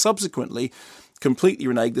 Then subsequently, completely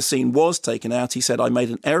reneged, the scene was taken out. He said, I made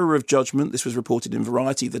an error of judgment. This was reported in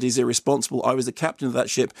Variety. That is irresponsible. I was the captain of that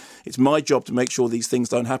ship. It's my job to make sure these things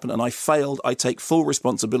don't happen. And I failed. I take full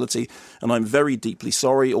responsibility. And I'm very deeply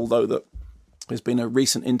sorry, although that there's been a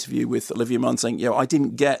recent interview with Olivia Munn saying, I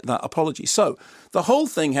didn't get that apology. So the whole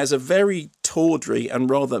thing has a very tawdry and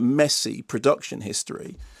rather messy production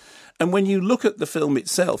history. And when you look at the film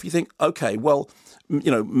itself, you think, okay, well,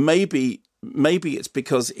 maybe it's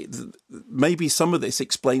because maybe some of this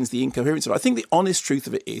explains the incoherence of it. I think the honest truth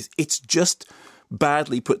of it is it's just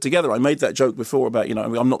badly put together. I made that joke before about,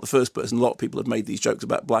 I'm not the first person. A lot of people have made these jokes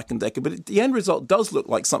about Black and Decker, but the end result does look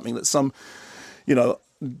like something that some,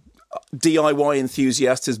 DIY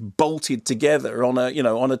enthusiast has bolted together on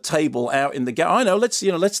a table out in the garage. I know. Let's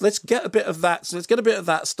get a bit of that. So let's get a bit of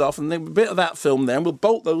that stuff and then a bit of that film there, and we'll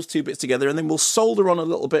bolt those two bits together, and then we'll solder on a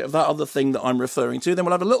little bit of that other thing that I'm referring to. Then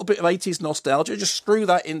we'll have a little bit of 80s nostalgia. Just screw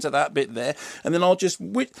that into that bit there, and then I'll just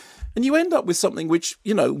and you end up with something which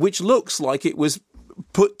looks like it was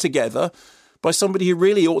put together by somebody who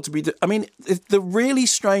really ought to be... the really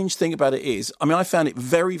strange thing about it is, I found it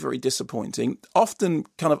very, very disappointing, often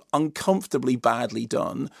kind of uncomfortably badly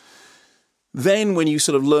done. Then when you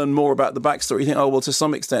sort of learn more about the backstory, you think, oh, well, to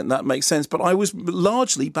some extent that makes sense. But I was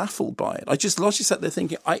largely baffled by it. I just largely sat there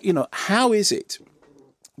thinking, how is it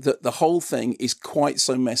that the whole thing is quite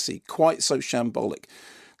so messy, quite so shambolic,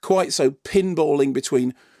 quite so pinballing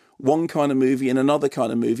between one kind of movie and another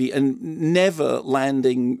kind of movie, and never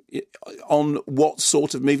landing on what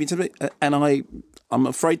sort of movie to be. And I'm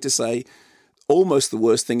afraid to say, almost the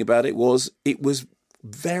worst thing about it was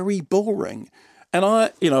very boring. And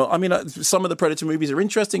some of the Predator movies are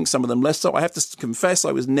interesting, some of them less so. I have to confess,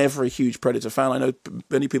 I was never a huge Predator fan. I know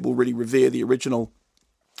many people really revere the original.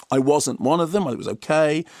 I wasn't one of them. I was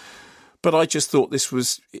okay. But I just thought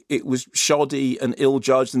it was shoddy and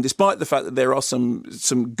ill-judged. And despite the fact that there are some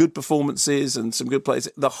good performances and some good plays,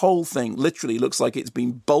 the whole thing literally looks like it's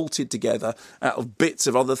been bolted together out of bits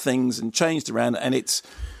of other things and changed around, and it's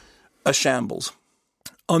a shambles.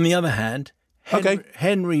 On the other hand,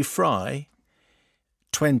 Henry Fry,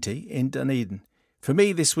 20 in Dunedin. For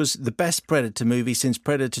me, this was the best Predator movie since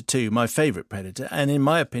Predator 2, my favourite Predator, and in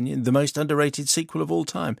my opinion, the most underrated sequel of all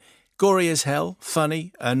time. Gory as hell,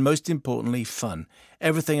 funny, and most importantly, fun.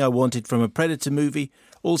 Everything I wanted from a Predator movie,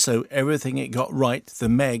 also everything it got right, the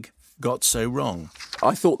Meg, got so wrong?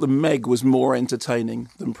 I thought The Meg was more entertaining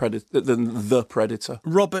than The Predator.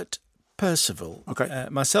 Robert Percival. Okay.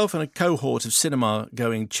 Myself and a cohort of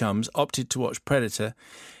cinema-going chums opted to watch Predator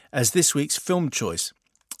as this week's film choice.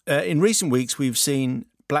 In recent weeks, we've seen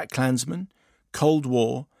Black Klansman, Cold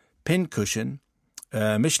War, Pincushion,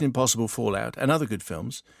 Mission Impossible Fallout, and other good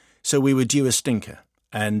films, so we were due a stinker.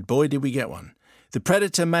 And boy, did we get one. The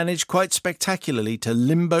Predator managed quite spectacularly to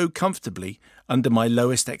limbo comfortably under my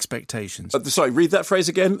lowest expectations. Sorry, read that phrase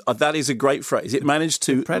again. That is a great phrase. It managed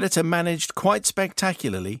to... The Predator managed quite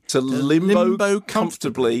spectacularly to limbo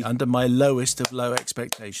comfortably under my lowest of low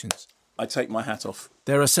expectations. I take my hat off.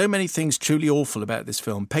 There are so many things truly awful about this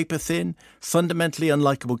film. Paper thin, fundamentally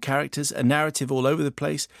unlikable characters, a narrative all over the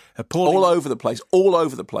place, all over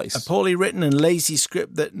the place. A poorly written and lazy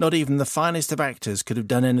script that not even the finest of actors could have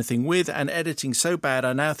done anything with, and editing so bad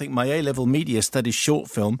I now think my A-level media studies short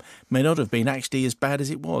film may not have been actually as bad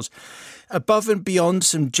as it was. Above and beyond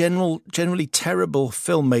some generally terrible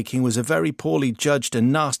filmmaking was a very poorly judged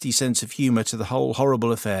and nasty sense of humour to the whole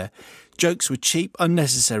horrible affair. Jokes were cheap,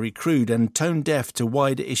 unnecessary, crude, and tone-deaf to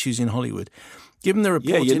wider issues in Hollywood. Given the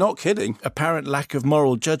reported you're not kidding. apparent lack of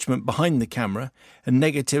moral judgment behind the camera and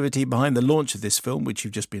negativity behind the launch of this film, which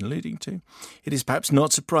you've just been alluding to, it is perhaps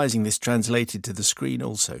not surprising this translated to the screen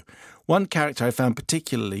also. One character I found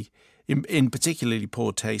in particularly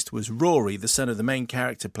poor taste was Rory, the son of the main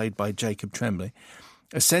character played by Jacob Tremblay.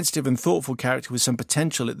 A sensitive and thoughtful character with some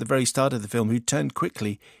potential at the very start of the film who turned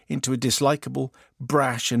quickly into a dislikable,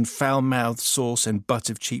 brash and foul-mouthed source and butt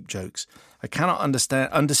of cheap jokes. I cannot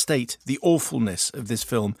understate the awfulness of this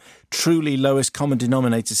film. Truly lowest common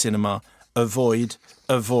denominator cinema. Avoid.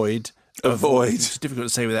 It's difficult to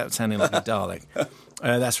say without sounding like a Dalek.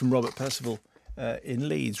 That's from Robert Percival in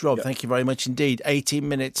Leeds. Rob, Thank you very much indeed. 18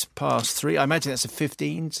 minutes past 3. I imagine that's a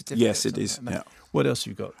 15 certificate. Yes, it is. Like yeah. What else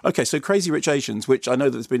have you got? Okay, so Crazy Rich Asians, which I know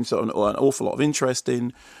that there's been sort of an awful lot of interest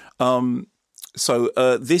in. This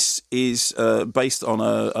is based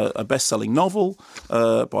on a best-selling novel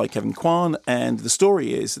by Kevin Kwan, and the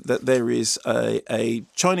story is that there is a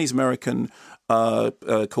Chinese-American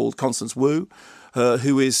called Constance Wu,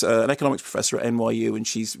 who is an economics professor at NYU, and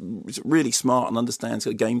she's really smart and understands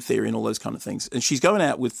game theory and all those kind of things. And she's going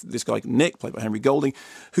out with this guy, Nick, played by Henry Golding,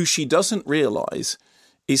 who she doesn't realise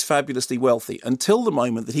is fabulously wealthy until the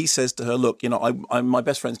moment that he says to her, look, I'm my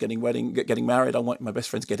best friend's getting married. I want my best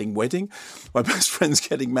friend's getting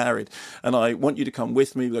married. And I want you to come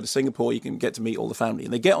with me. We go to Singapore. You can get to meet all the family.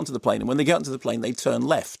 And they get onto the plane. And when they get onto the plane, they turn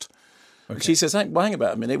left. Okay. She says, hang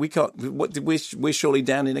about a minute. We can't. We're surely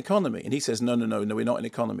down in economy. And he says, no. We're not in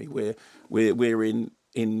economy. We're in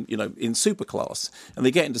super class. And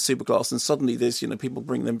they get into super class, and suddenly there's people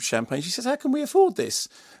bring them champagne. She says, how can we afford this?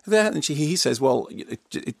 And he says, well,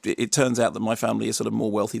 it turns out that my family is sort of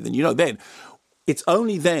more wealthy than you know. Then it's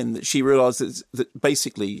only then that she realises that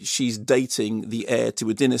basically she's dating the heir to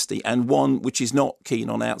a dynasty, and one which is not keen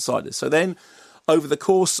on outsiders. So then, over the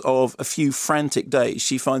course of a few frantic days,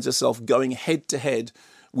 she finds herself going head to head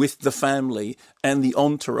with the family and the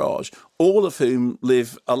entourage, all of whom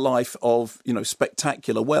live a life of,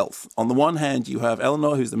 spectacular wealth. On the one hand, you have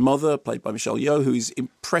Eleanor, who's the mother, played by Michelle Yeoh, who is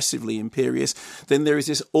impressively imperious. Then there is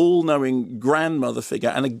this all-knowing grandmother figure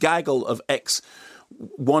and a gaggle of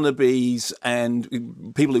ex-wannabes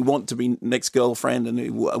and people who want to be next girlfriend and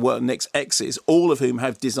who were next exes, all of whom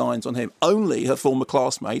have designs on him. Only her former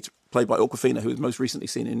classmate, played by Awkwafina, who was most recently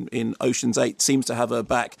seen in Ocean's 8, seems to have her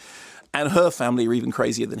back. And her family are even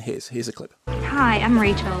crazier than his. Here's a clip. Hi, I'm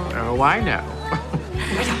Rachel. Oh, I know.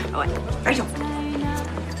 Rachel.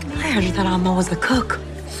 I heard you thought Alma was the cook.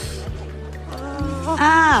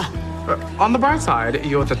 On the bright side,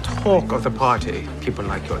 you're the talk of the party. People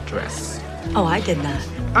like your dress. Oh, I did that.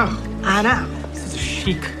 Oh, I know. this is a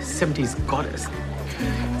chic 70s goddess.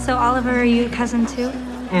 So, Oliver, are you a cousin too?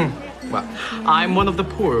 Well, I'm one of the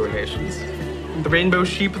poorer relations. The rainbow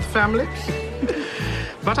sheep of the family.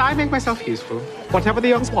 But I make myself useful. Whatever the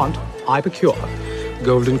youngs want, I procure.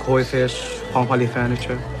 Golden koi fish, Honghuali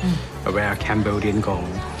furniture, a rare Cambodian gong.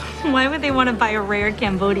 Why would they want to buy a rare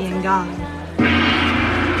Cambodian gong?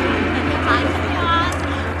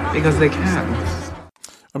 Because they can.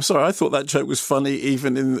 I'm sorry, I thought that joke was funny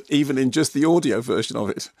even in just the audio version of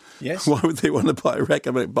it. Yes. Why would they want to buy a rare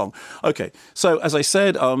Cambodian bong? Okay, so as I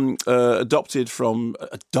said,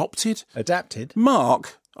 adapted?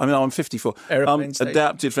 Mark, I mean, I'm 54. Aeroplane Station.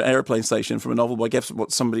 Adapted for Aeroplane Station from a novel by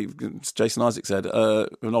Jason Isaac said, a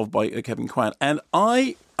novel by Kevin Kwan. And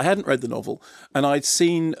I hadn't read the novel, and I'd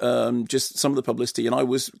seen just some of the publicity, and I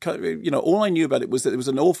was, all I knew about it was that there was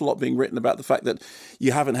an awful lot being written about the fact that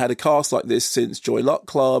you haven't had a cast like this since Joy Luck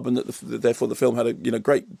Club, and that therefore the film had a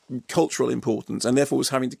great cultural importance, and therefore was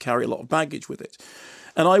having to carry a lot of baggage with it.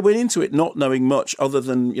 And I went into it not knowing much other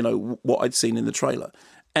than, what I'd seen in the trailer.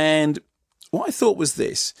 And what I thought was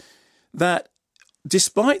this, that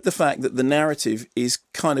despite the fact that the narrative is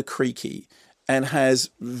kind of creaky and has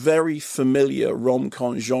very familiar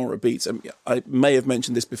rom-com genre beats, I may have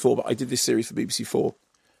mentioned this before, but I did this series for BBC4.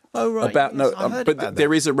 Oh, right.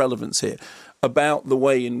 There is a relevance here about the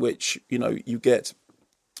way in which, you get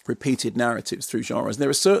repeated narratives through genres. And there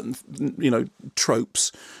are certain,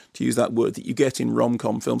 tropes, to use that word, that you get in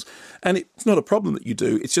rom-com films. And it's not a problem that you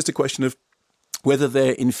do. It's just a question of whether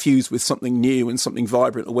they're infused with something new and something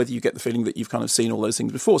vibrant, or whether you get the feeling that you've kind of seen all those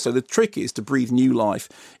things before. So the trick is to breathe new life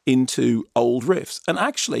into old riffs. And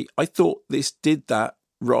actually, I thought this did that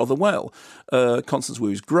rather well. Constance Wu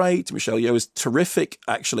is great. Michelle Yeoh is terrific,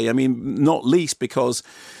 actually. I mean, not least because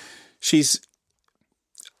she's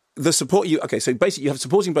the support so basically you have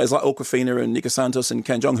supporting players like Awkwafina and Nika Santos and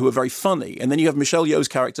Ken Jeong who are very funny, and then you have Michelle Yeoh's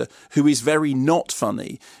character who is very not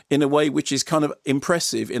funny in a way which is kind of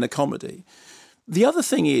impressive in a comedy. The other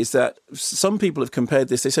thing is that some people have compared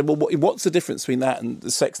this. They said, well, what's the difference between that and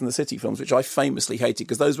the Sex and the City films, which I famously hated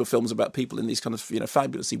because those were films about people in these kind of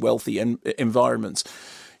fabulously wealthy environments,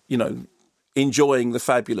 enjoying the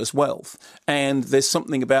fabulous wealth. And there's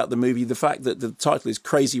something about the movie, the fact that the title is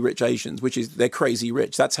Crazy Rich Asians, which is they're crazy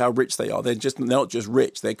rich. That's how rich they are. They're not just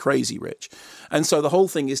rich, they're crazy rich. And so the whole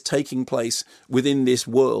thing is taking place within this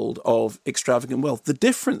world of extravagant wealth. The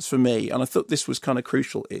difference for me, and I thought this was kind of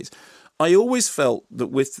crucial, is I always felt that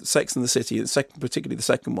with Sex and the City, particularly the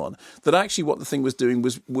second one, that actually what the thing was doing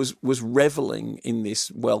was reveling in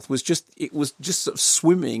this wealth, it was just sort of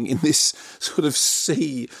swimming in this sort of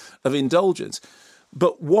sea of indulgence.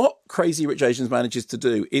 But what Crazy Rich Asians manages to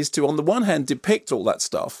do is to, on the one hand, depict all that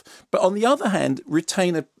stuff, but on the other hand,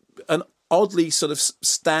 retain an oddly sort of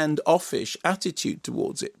standoffish attitude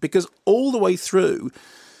towards it. Because all the way through,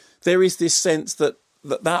 there is this sense that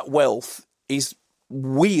wealth is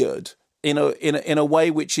weird in a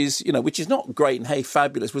way which is not great and hey,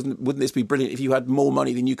 fabulous. Wouldn't this be brilliant if you had more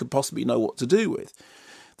money than you could possibly know what to do with?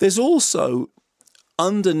 There's also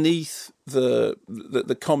underneath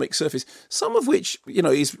the comic surface, some of which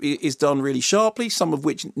is done really sharply, some of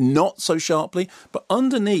which not so sharply, but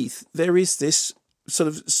underneath there is this sort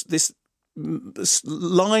of this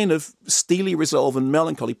line of steely resolve and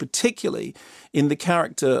melancholy, particularly in the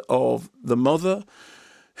character of the mother,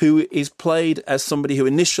 who is played as somebody who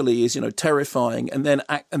initially is, terrifying, and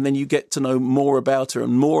then you get to know more about her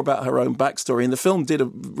and more about her own backstory. And the film did a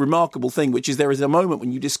remarkable thing, which is there is a moment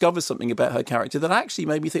when you discover something about her character that actually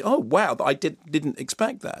made me think, oh, wow, I didn't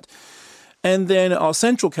expect that. And then our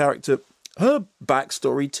central character, her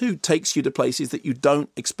backstory too, takes you to places that you don't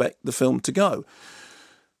expect the film to go.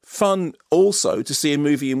 Fun also to see a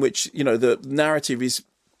movie in which, the narrative is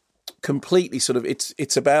completely sort of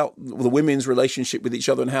it's about the women's relationship with each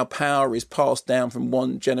other and how power is passed down from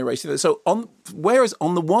one generation. So whereas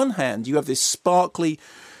on the one hand you have this sparkly,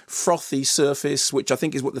 frothy surface, which I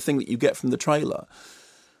think is the thing that you get from the trailer,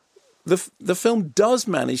 the film does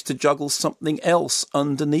manage to juggle something else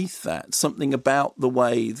underneath that, something about the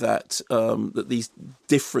way that that these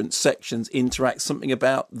different sections interact, something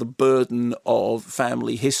about the burden of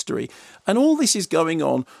family history. And all this is going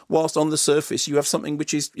on whilst on the surface you have something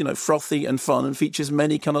which is, frothy and fun and features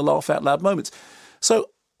many kind of laugh out loud moments. So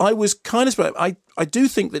I was kind of surprised. I do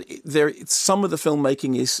think that some of the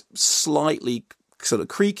filmmaking is slightly sort of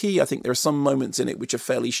creaky. I think there are some moments in it which are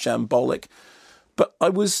fairly shambolic, but I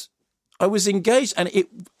was engaged, and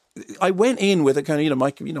I went in with a kind of,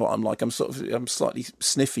 Mike, you know what I'm like. I'm slightly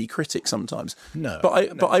sniffy critic sometimes. No,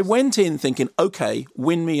 but I went in thinking, okay,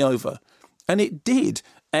 win me over, and it did.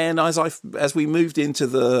 And as we moved into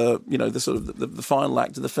the sort of the final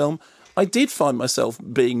act of the film, I did find myself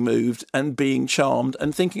being moved and being charmed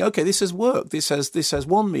and thinking, okay, this has worked. This has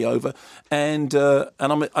won me over, and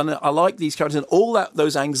I like these characters and all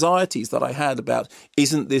those anxieties that I had about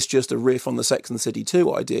isn't this just a riff on the Sex and the City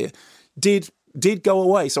 2 idea did go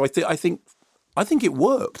away. So I think it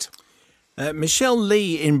worked. Michelle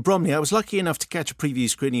Lee in Bromley. I was lucky enough to catch a preview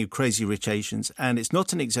screening of Crazy Rich Asians, and it's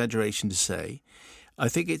not an exaggeration to say I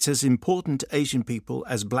think it's as important to Asian people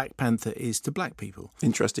as Black Panther is to black people.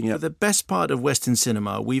 Interesting, yeah. For the best part of Western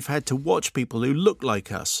cinema, we've had to watch people who look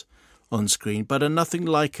like us on screen but are nothing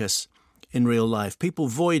like us in real life, people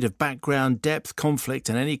void of background, depth, conflict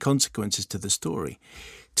and any consequences to the story.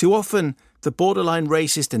 Too often, the borderline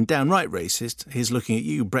racist and downright racist, here's looking at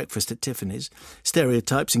you, breakfast at Tiffany's,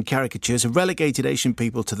 stereotypes and caricatures have relegated Asian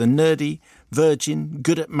people to the nerdy, virgin,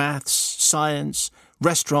 good at maths, science,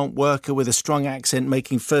 restaurant worker with a strong accent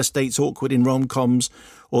making first dates awkward in rom-coms,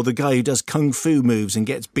 or the guy who does kung fu moves and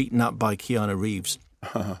gets beaten up by Keanu Reeves.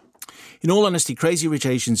 In all honesty, Crazy Rich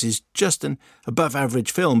Asians is just an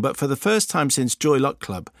above-average film, but for the first time since Joy Luck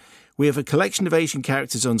Club, we have a collection of Asian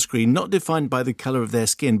characters on screen not defined by the colour of their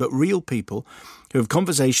skin, but real people who have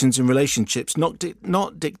conversations and relationships not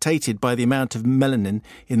dictated by the amount of melanin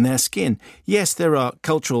in their skin. Yes, there are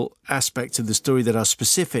cultural aspects of the story that are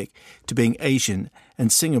specific to being Asian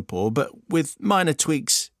and Singapore, but with minor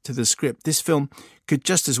tweaks to the script, this film could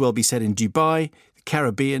just as well be set in Dubai, the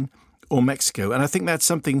Caribbean, or Mexico. And I think that's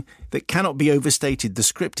something that cannot be overstated. The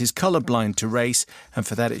script is colourblind to race, and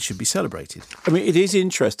for that it should be celebrated. I mean, it is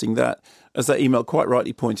interesting that, as that email quite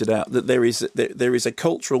rightly pointed out, that there is a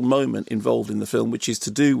cultural moment involved in the film, which is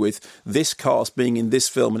to do with this cast being in this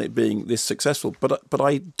film and it being this successful. But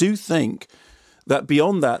I do think that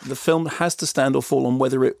beyond that, the film has to stand or fall on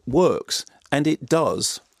whether it works, and it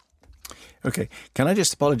does. OK, can I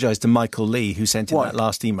just apologise to Michael Lee, who sent in that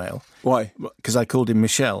last email? Why? Because I called him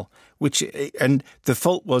Michelle, and the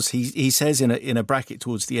fault was he says in a bracket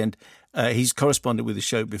towards the end, he's corresponded with the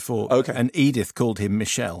show before, and Edith called him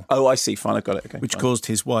Michelle. Oh, I see, fine, I got it. Okay, which fine. caused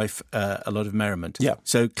his wife a lot of merriment. Yeah.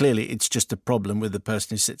 So clearly it's just a problem with the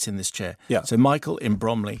person who sits in this chair. Yeah. So Michael in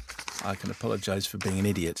Bromley, I can apologise for being an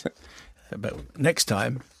idiot, but next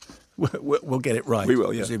time we'll get it right. We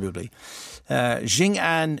will, yeah. Presumably.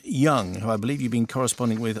 Jing-An Young, who I believe you've been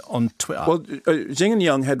corresponding with on Twitter. Well, Jing-An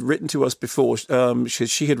Young had written to us before.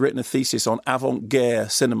 She had written a thesis on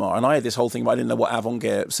avant-garde cinema, and I had this whole thing, but I didn't know what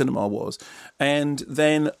avant-garde cinema was. And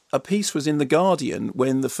then a piece was in The Guardian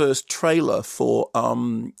when the first trailer for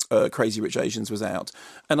Crazy Rich Asians was out,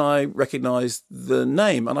 and I recognised the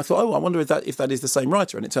name, and I thought, I wonder if that is the same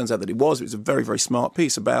writer. And it turns out that it was. It was a very, very smart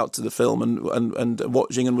piece about the film and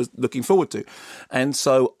what Jing-An was looking forward to. And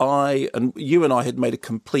so you and I had made a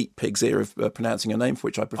complete pig's ear of pronouncing her name, for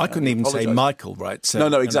which I prefer. I couldn't even say Michael, right? So,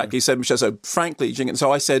 no, exactly. He said Michelle. So frankly, Jing-An.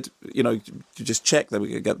 So I said, to just check that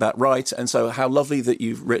we could get that right. And so how lovely that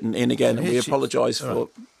you've written in again, and we apologise for. Right.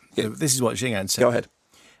 Yeah. This is what Jing-An said. Go ahead.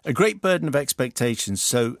 A great burden of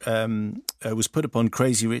expectations was put upon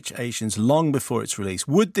Crazy Rich Asians long before its release.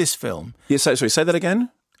 Would this film... Sorry, say that again?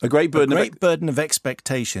 A great burden of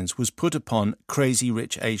expectations was put upon Crazy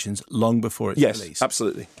Rich Asians long before its release. Yes,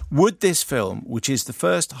 absolutely. Would this film, which is the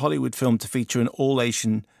first Hollywood film to feature an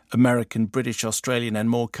all-Asian, American, British, Australian and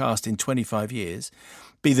more cast in 25 years,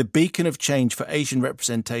 be the beacon of change for Asian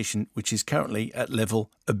representation, which is currently at level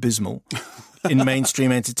abysmal in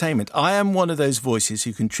mainstream entertainment? I am one of those voices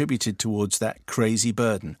who contributed towards that crazy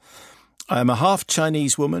burden. I am a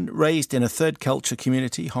half-Chinese woman raised in a third culture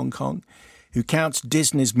community, Hong Kong, who counts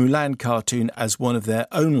Disney's Mulan cartoon as one of their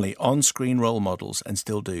only on-screen role models, and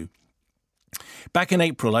still do. Back in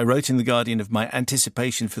April, I wrote in The Guardian of my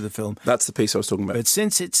anticipation for the film. That's the piece I was talking about. But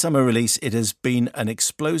since its summer release, it has been an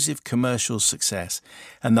explosive commercial success,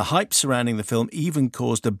 and the hype surrounding the film even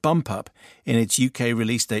caused a bump up in its UK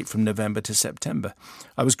release date from November to September.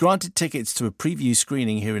 I was granted tickets to a preview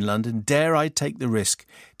screening here in London. Dare I take the risk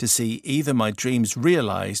to see either my dreams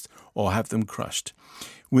realised or have them crushed?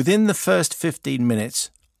 Within the first 15 minutes,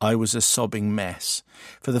 I was a sobbing mess.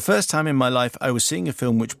 For the first time in my life, I was seeing a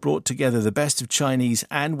film which brought together the best of Chinese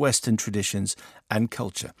and Western traditions and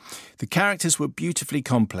culture. The characters were beautifully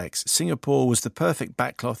complex. Singapore was the perfect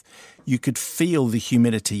backcloth. You could feel the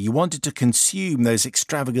humidity. You wanted to consume those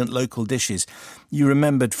extravagant local dishes. You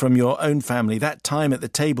remembered from your own family that time at the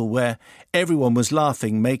table where everyone was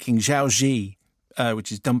laughing, making xiaoji,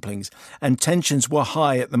 which is dumplings, and tensions were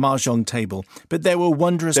high at the mahjong table. But there were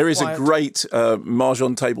wondrous... There is a great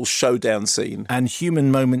mahjong table showdown scene. And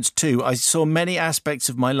human moments too. I saw many aspects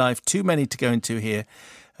of my life, too many to go into here.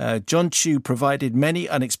 John Chu provided many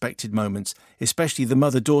unexpected moments, especially the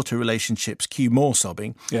mother-daughter relationships, cue more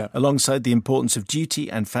sobbing, alongside the importance of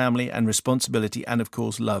duty and family and responsibility and, of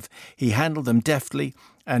course, love. He handled them deftly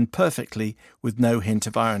and perfectly with no hint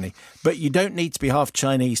of irony. But you don't need to be half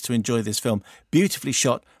Chinese to enjoy this film. Beautifully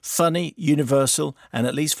shot, funny, universal, and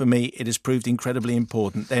at least for me, it has proved incredibly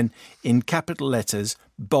important. Then, in capital letters,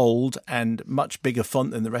 bold and much bigger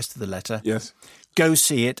font than the rest of the letter, go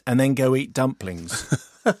see it and then go eat dumplings.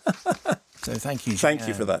 So thank you. Thank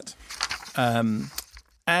you for that.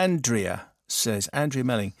 Andrea says, Andrea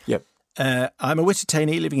Melling. Yep. I'm a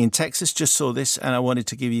Wittitani living in Texas. Just saw this and I wanted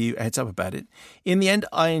to give you a heads up about it. In the end,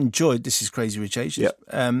 I enjoyed This Is Crazy Rich Asians,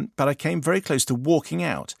 but I came very close to walking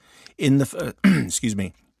out in the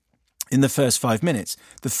in the first 5 minutes.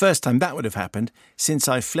 The first time that would have happened since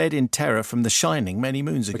I fled in terror from The Shining many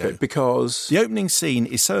moons ago. Okay, because the opening scene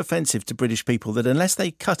is so offensive to British people that unless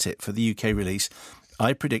they cut it for the UK release,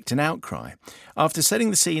 I predict an outcry. After setting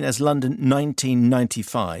the scene as London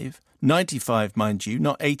 1995, 95, mind you,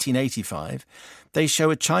 not 1885, they show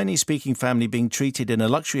a Chinese-speaking family being treated in a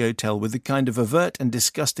luxury hotel with the kind of overt and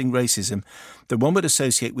disgusting racism that one would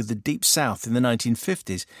associate with the Deep South in the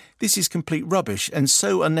 1950s. This is complete rubbish and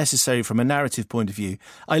so unnecessary from a narrative point of view.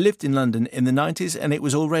 I lived in London in the 90s and it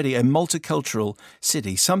was already a multicultural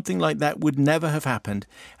city. Something like that would never have happened,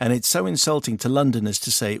 and it's so insulting to Londoners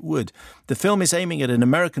to say it would. The film is aiming at an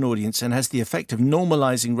American audience and has the effect of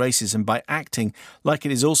normalising racism by acting like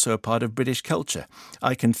it is also a part of British culture.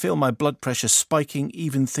 I can feel my blood pressure spiking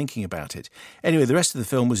even thinking about it. Anyway, the rest of the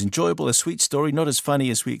film was enjoyable, a sweet story, not as funny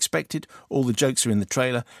as we expected. All the jokes are in the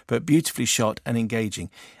trailer, but beautifully shot and engaging.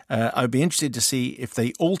 I'd be interested to see if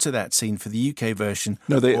they alter that scene for the UK version,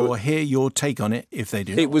 or hear your take on it if they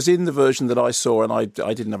do. It was in the version that I saw, and I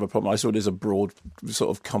didn't have a problem. I saw it as a broad sort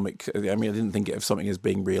of comic. I mean, I didn't think of something as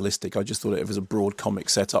being realistic. I just thought it was a broad comic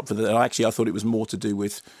setup for and actually, I thought it was more to do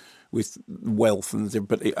with wealth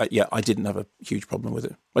but I didn't have a huge problem with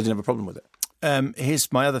it. I didn't have a problem with it.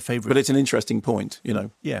 Here's my other favourite. But it's an interesting point, you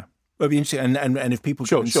know. Yeah. Well, it'd be interesting, and if people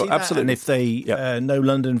can see that, absolutely, and if they know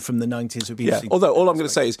London from the 90s, it would be interesting. Although all I'm going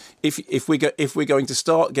to say is, if we're going to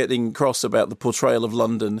start getting cross about the portrayal of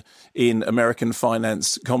London in American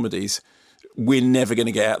finance comedies, we're never going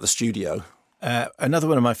to get out of the studio. Another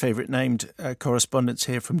one of my favourite named correspondents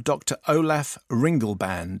here from Dr. Olaf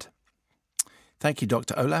Ringelband. Thank you,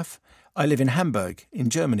 Dr. Olaf. I live in Hamburg, in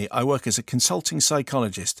Germany. I work as a consulting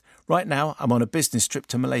psychologist. Right now, I'm on a business trip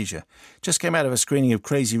to Malaysia. Just came out of a screening of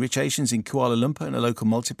Crazy Rich Asians in Kuala Lumpur in a local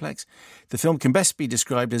multiplex. The film can best be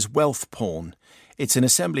described as wealth porn. It's an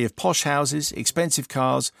assembly of posh houses, expensive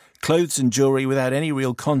cars, clothes and jewellery without any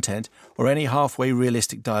real content or any halfway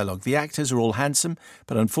realistic dialogue. The actors are all handsome,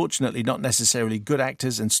 but unfortunately not necessarily good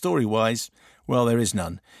actors, and story-wise, well, there is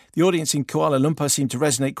none. The audience in Kuala Lumpur seemed to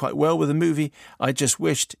resonate quite well with the movie. I just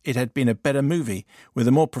wished it had been a better movie with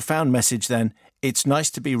a more profound message than, it's nice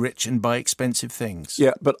to be rich and buy expensive things.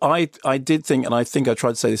 Yeah, but I did think, and I think I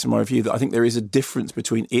tried to say this in my review, that I think there is a difference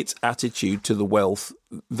between its attitude to the wealth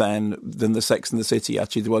than the Sex and the City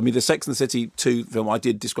attitude. Well, I mean, the Sex and the City 2 film I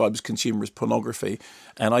did describe as consumerist pornography,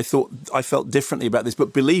 and I felt differently about this.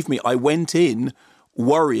 But believe me, I went in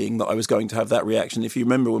worrying that I was going to have that reaction. If you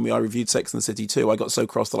remember when I reviewed Sex and the City 2, I got so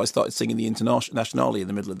cross that I started singing the Internationale in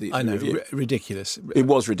the middle of the review. Ridiculous. It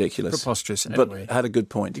was ridiculous. Preposterous, anyway. But had a good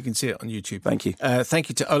point. You can see it on YouTube. Thank you. Thank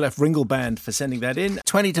you to Olaf Ringelband for sending that in.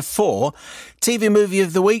 20-4, TV movie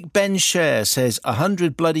of the week. Ben Scher says,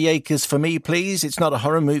 100 Bloody Acres for me, please. It's not a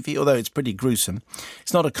horror movie, although it's pretty gruesome.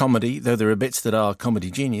 It's not a comedy, though there are bits that are comedy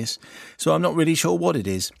genius. So I'm not really sure what it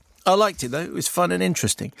is. I liked it, though. It was fun and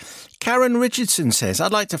interesting. Karen Richardson says,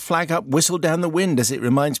 I'd like to flag up Whistle Down the Wind, as it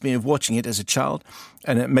reminds me of watching it as a child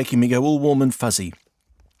and it making me go all warm and fuzzy.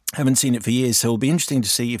 Haven't seen it for years, so it'll be interesting to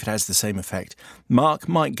see if it has the same effect. Mark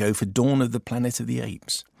might go for Dawn of the Planet of the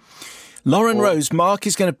Apes. Lauren Rose, Mark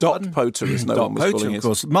is going to... Dot Potter, as no one was calling it. Of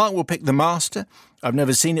course. Mark will pick The Master. I've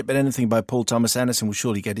never seen it, but anything by Paul Thomas Anderson will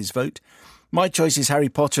surely get his vote. My choice is Harry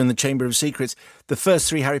Potter and the Chamber of Secrets. The first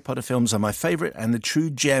 3 Harry Potter films are my favourite and the true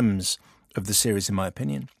gems of the series, in my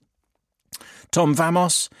opinion. Tom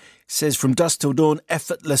Vamos says, From Dusk Till Dawn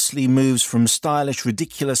effortlessly moves from stylish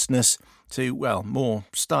ridiculousness to, well, more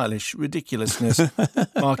stylish ridiculousness.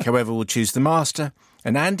 Mark, however, will choose The Master.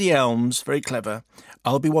 And Andy Elms, very clever,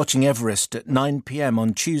 I'll be watching Everest at 9 p.m.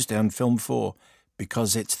 on Tuesday on Film 4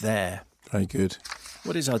 because it's there. Very good.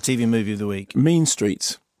 What is our TV movie of the week? Mean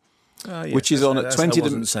Streets. Yes, which is on at 20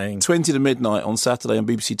 to midnight on Saturday on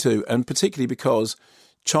BBC Two, and particularly because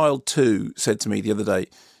Child 2 said to me the other day,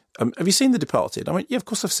 have you seen The Departed? I went, yeah, of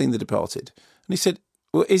course I've seen The Departed. And he said,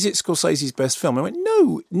 well, is it Scorsese's best film? I went,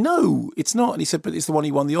 no, it's not. And he said, but it's the one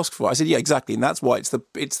he won the Oscar for. I said, yeah, exactly, and that's why it's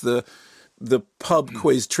the pub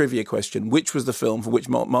quiz trivia question. Which was the film for which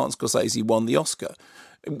Martin Scorsese won the Oscar?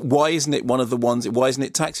 Why isn't it one of the ones? Why isn't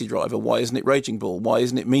it Taxi Driver? Why isn't it Raging Bull? Why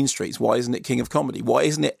isn't it Mean Streets? Why isn't it King of Comedy? Why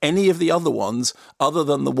isn't it any of the other ones other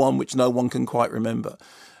than the one which no one can quite remember?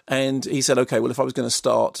 And he said, okay, well, if I was going to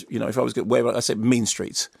start, if I was going to, I said Mean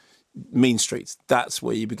Streets. Mean Streets, that's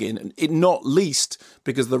where you begin. And it not least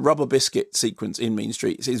because the rubber biscuit sequence in Mean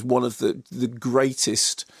Streets is one of the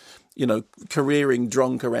greatest careering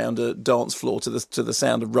drunk around a dance floor to the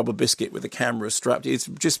sound of Rubber Biscuit with a camera strapped.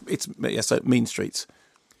 So Mean Streets.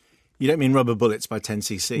 You don't mean Rubber Bullets by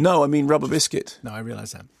 10cc? No, I mean Rubber Biscuit. No, I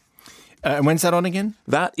realise that. And when's that on again?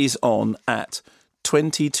 That is on at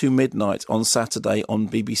 20 to midnight on Saturday on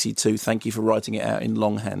BBC Two. Thank you for writing it out in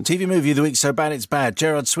longhand. TV movie of the week, so bad it's bad.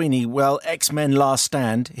 Gerard Sweeney, X-Men Last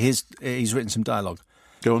Stand. He's written some dialogue.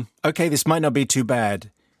 Go on. OK, this might not be too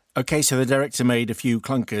bad. OK, so the director made a few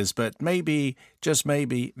clunkers, but maybe, just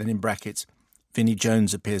maybe, then in brackets, Vinnie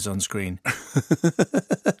Jones appears on screen.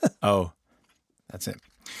 Oh, that's it.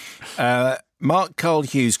 Mark Carl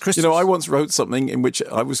Hughes. I once wrote something in which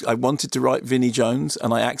I wanted to write Vinnie Jones,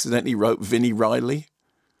 and I accidentally wrote Vinnie Riley.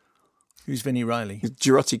 Who's Vinnie Riley?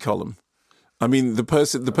 Girotti column. I mean, the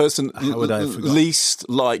person least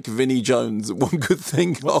like Vinnie Jones that one could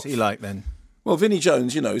think of. What's he like then? Well, Vinnie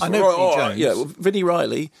Jones, I know Vinnie Jones. Yeah, well, Vinnie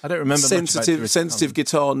Riley. I don't remember sensitive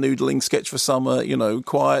guitar noodling, sketch for summer.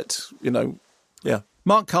 Quiet. Yeah.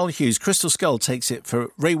 Mark Carl Hughes, Crystal Skull takes it for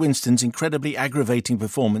Ray Winston's incredibly aggravating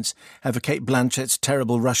performance over Kate Blanchett's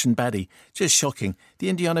terrible Russian baddie. Just shocking. The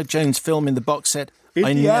Indiana Jones film in the box set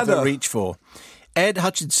I never reach for. Ed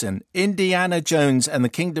Hutchinson, Indiana Jones and the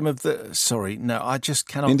Kingdom of the... Sorry, no, I just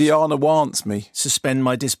cannot... Indiana wants me. ...suspend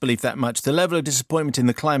my disbelief that much. The level of disappointment in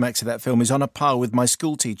the climax of that film is on a par with my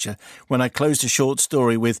school teacher when I closed a short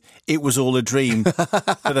story with "It was all a dream"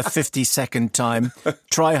 for the 52nd time.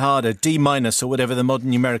 Try Harder, D- or whatever the modern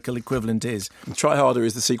numerical equivalent is. Try Harder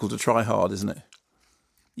is the sequel to Try Hard, isn't it?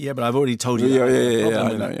 Yeah, but I've already told you Yeah, that.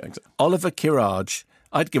 I know, exactly. Oliver Kirage...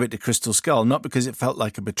 I'd give it to Crystal Skull, not because it felt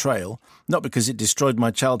like a betrayal, not because it destroyed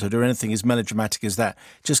my childhood or anything as melodramatic as that,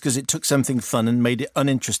 just because it took something fun and made it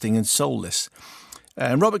uninteresting and soulless.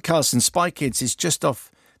 And Robert Carson's Spy Kids is just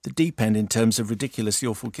off the deep end in terms of ridiculously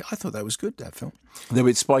awful... I thought that was good, that film. No,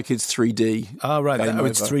 it's Spy Kids 3D. Oh, right.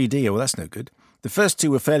 It's 3D. Well, that's no good. The first two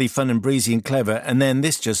were fairly fun and breezy and clever, and then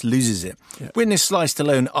this just loses it. Yeah. Witness Sly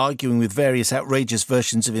Stallone arguing with various outrageous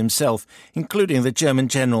versions of himself, including the German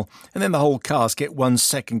general, and then the whole cast get 1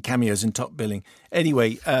 second cameos in top billing.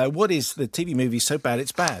 Anyway, what is the TV movie so bad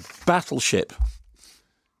it's bad? Battleship.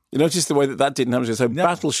 You notice the way that didn't happen. So no.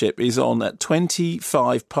 Battleship is on at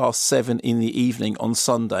 7:25 in the evening on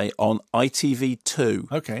Sunday on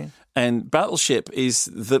ITV2. Okay. And Battleship is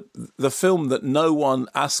the film that no one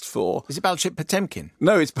asked for. Is it Battleship Potemkin?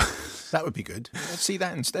 No, it's that would be good. Let's see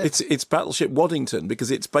that instead. It's Battleship Waddington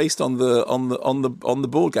because it's based on the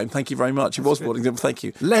board game. Thank you very much. It was Waddington. Thank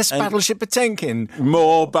you. Battleship Potemkin,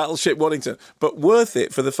 more Battleship Waddington, but worth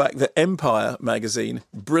it for the fact that Empire magazine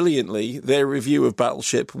brilliantly their review of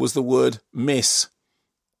Battleship was the word miss.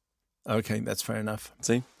 Okay, that's fair enough.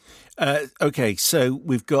 See. Okay, so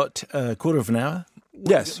we've got a quarter of an hour.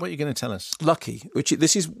 Yes. What are you going to tell us? Lucky,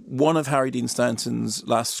 this is one of Harry Dean Stanton's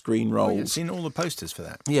last screen roles. I've seen all the posters for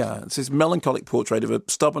that. Yeah, it's this melancholic portrait of a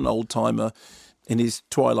stubborn old-timer in his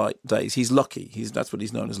twilight days. He's Lucky. That's what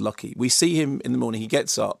he's known as, Lucky. We see him in the morning. He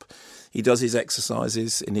gets up. He does his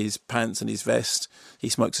exercises in his pants and his vest. He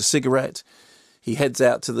smokes a cigarette. He heads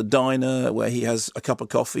out to the diner where he has a cup of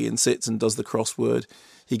coffee and sits and does the crossword.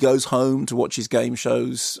 He goes home to watch his game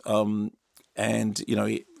shows and,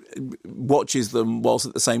 he watches them whilst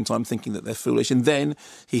at the same time thinking that they're foolish. And then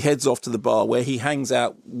he heads off to the bar where he hangs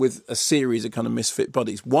out with a series of kind of misfit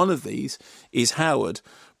buddies. One of these is Howard,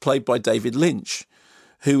 played by David Lynch,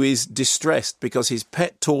 who is distressed because his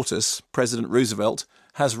pet tortoise, President Roosevelt,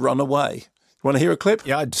 has run away. Want to hear a clip?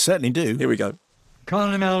 Yeah, I certainly do. Here we go.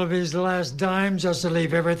 Calling him out of his last dime just to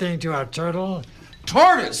leave everything to our turtle.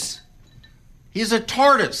 Tortoise! He's a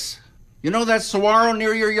tortoise. You know that saguaro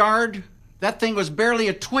near your yard? That thing was barely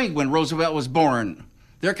a twig when Roosevelt was born.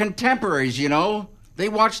 They're contemporaries, you know. They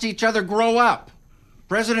watched each other grow up.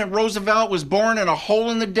 President Roosevelt was born in a hole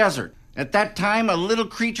in the desert. At that time, a little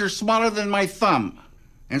creature smaller than my thumb.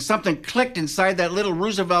 And something clicked inside that little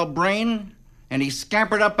Roosevelt brain, and he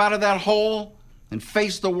scampered up out of that hole and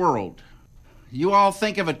faced the world. You all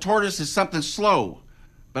think of a tortoise as something slow,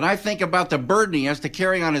 but I think about the burden he has to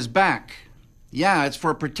carry on his back. Yeah, it's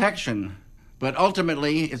for protection. But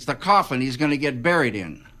ultimately, it's the coffin he's going to get buried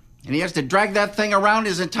in. And he has to drag that thing around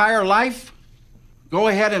his entire life? Go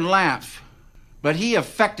ahead and laugh. But he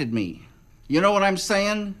affected me. You know what I'm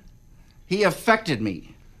saying? He affected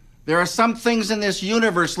me. There are some things in this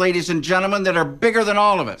universe, ladies and gentlemen, that are bigger than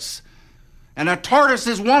all of us. And a tortoise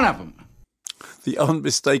is one of them. The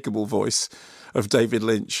unmistakable voice of David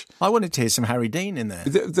Lynch. I wanted to hear some Harry Dean in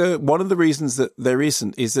there. One of the reasons that there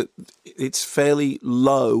isn't is that it's fairly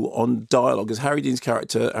low on dialogue, because Harry Dean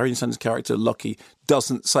Stanton's character, Lucky,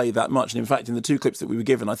 doesn't say that much. And in fact, in the two clips that we were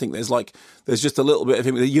given, I think there's just a little bit of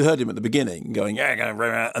him. You heard him at the beginning going,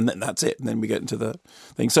 yeah, and then that's it. And then we get into the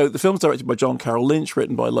thing. So the film's directed by John Carroll Lynch,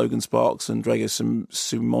 written by Logan Sparks and Drago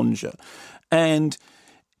Sumonja. And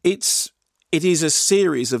it is a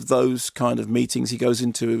series of those kind of meetings. He goes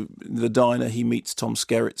into the diner. He meets Tom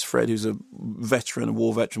Skerritt's Fred, who's a veteran, a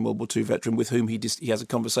war veteran, World War II veteran, with whom he has a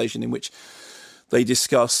conversation in which they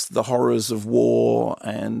discuss the horrors of war,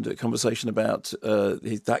 and a conversation about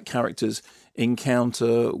that character's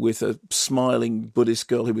encounter with a smiling Buddhist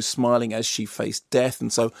girl who was smiling as she faced death.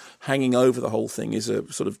 And so hanging over the whole thing is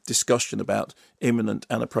a sort of discussion about imminent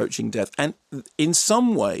and approaching death. And in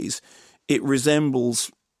some ways, it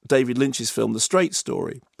resembles David Lynch's film, The Straight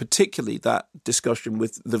Story, particularly that discussion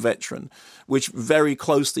with the veteran, which very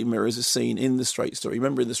closely mirrors a scene in The Straight Story.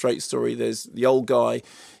 Remember, in The Straight Story, there's the old guy,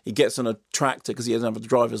 he gets on a tractor because he doesn't have a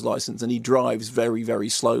driver's license, and he drives very, very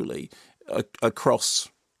slowly across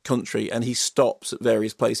country, and he stops at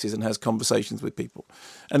various places and has conversations with people.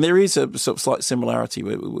 And there is a sort of slight similarity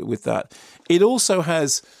with that. It also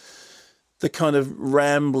has the kind of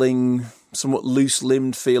rambling, somewhat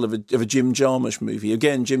loose-limbed feel of a Jim Jarmusch movie.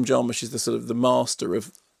 Again, Jim Jarmusch is the sort of the master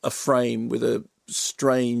of a frame with a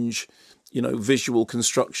strange, visual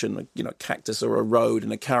construction, a cactus or a road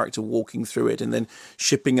and a character walking through it, and then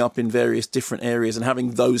shipping up in various different areas and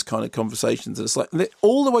having those kind of conversations. And it's like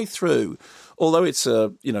all the way through, although it's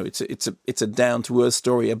a down-to-earth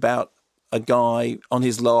story about a guy on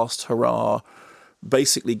his last hurrah,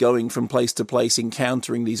 basically going from place to place,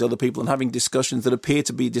 encountering these other people and having discussions that appear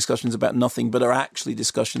to be discussions about nothing, but are actually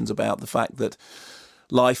discussions about the fact that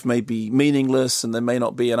life may be meaningless and there may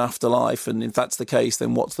not be an afterlife. And if that's the case,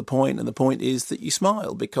 then what's the point? And the point is that you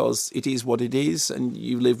smile because it is what it is and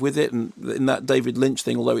you live with it. And in that David Lynch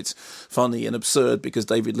thing, although it's funny and absurd because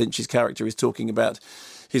David Lynch's character is talking about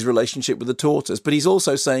his relationship with the tortoise, but he's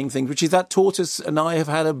also saying things, which is that tortoise and I have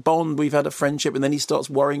had a bond, we've had a friendship, and then he starts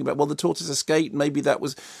worrying about, well, the tortoise escaped, maybe that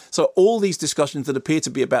was... So all these discussions that appear to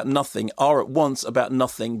be about nothing are at once about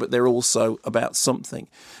nothing, but they're also about something.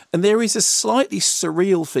 And there is a slightly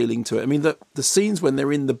surreal feeling to it. I mean, the scenes when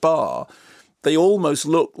they're in the bar, they almost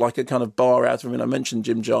look like a kind of bar out of, I mentioned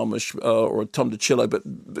Jim Jarmusch or Tom DiCillo, but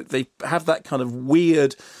they have that kind of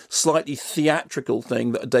weird, slightly theatrical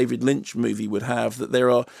thing that a David Lynch movie would have, that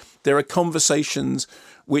there are conversations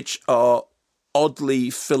which are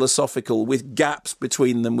oddly philosophical with gaps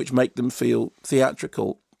between them which make them feel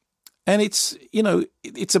theatrical. And it's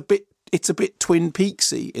a bit Twin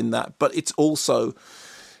Peaksy in that, but it's also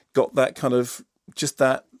got that kind of, just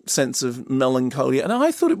that sense of melancholy, and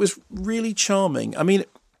I thought it was really charming. I mean,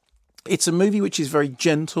 it's a movie which is very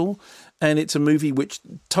gentle, and it's a movie which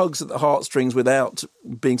tugs at the heartstrings without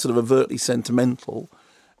being sort of overtly sentimental.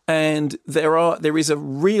 And there is a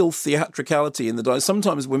real theatricality in the dialogue.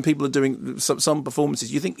 Sometimes when people are doing some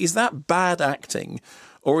performances, you think, is that bad acting,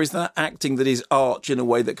 or is that acting that is arch in a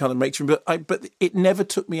way that kind of makes you? But it never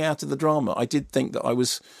took me out of the drama. I did think that I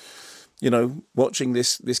was, watching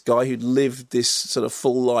this guy who'd lived this sort of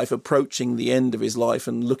full life, approaching the end of his life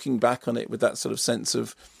and looking back on it with that sort of sense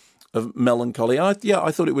of melancholy. I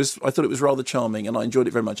thought it was rather charming, and I enjoyed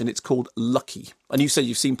it very much. And it's called Lucky. And you said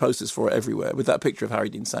you've seen posters for it everywhere with that picture of Harry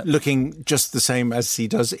Dean Stanton, looking just the same as he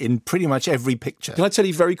does in pretty much every picture. Can I tell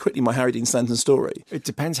you very quickly my Harry Dean Stanton story? It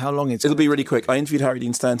depends how long It'll be really quick. I interviewed Harry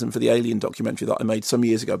Dean Stanton for the Alien documentary that I made some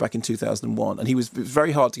years ago, back in 2001, and it was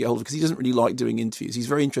very hard to get hold of because he doesn't really like doing interviews. He's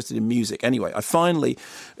very interested in music. Anyway,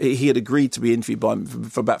 he had agreed to be interviewed by him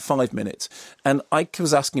for about 5 minutes, and I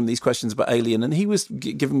was asking him these questions about Alien, and he was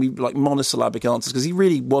giving me like monosyllabic answers because he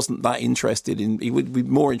really wasn't that interested in. He would be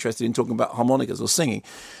more interested in talking about harmonicas or singing.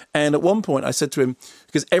 And at one point I said to him,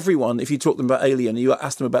 because everyone, if you talk to them about Alien, you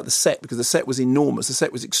asked them about the set, because the set was enormous, the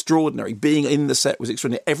set was extraordinary, being in the set was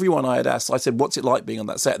extraordinary. Everyone I had asked, I said, what's it like being on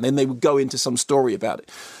that set? And then they would go into some story about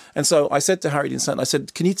it. And so I said to Harry Dean Stanton, I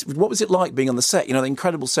said, what was it like being on the set? The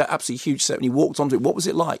incredible set, absolutely huge set. And he walked onto it. What was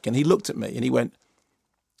it like? And he looked at me and he went,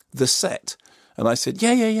 the set. And I said,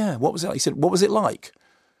 yeah. What was it like? He said, what was it like?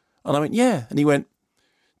 And I went, yeah. And he went,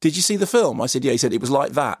 did you see the film? I said, yeah. He said, it was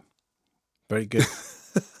like that. Very good.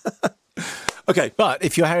 Okay. But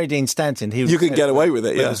if you're Harry Dean Stanton, you can get away with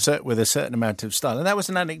it, with a certain amount of style. And that was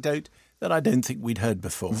an anecdote that I don't think we'd heard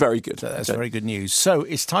before. Very good. So that's very good news. So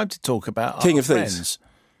it's time to talk about King our of friends. Thieves.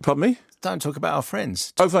 Pardon me? It's time to talk about our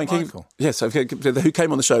friends. Oh, fine. Michael. Yes, okay. Who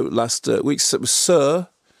came on the show last week? So it was Sir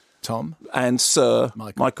Tom and Sir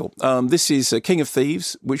Michael. This is King of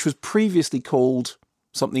Thieves, which was previously called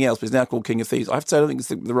something else, but it's now called King of Thieves. I have to say, I don't think it's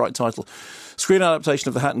the right title. Screen adaptation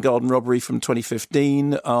of the Hatton Garden robbery from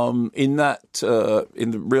 2015. In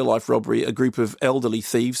the real-life robbery, a group of elderly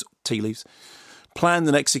thieves, tea leaves, planned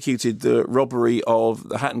and executed the robbery of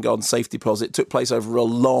the Hatton Garden safe deposit. It took place over a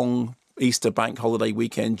long Easter bank holiday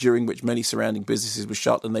weekend, during which many surrounding businesses were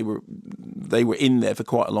shut, and they were in there for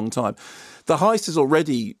quite a long time. The heist has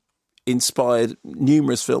already inspired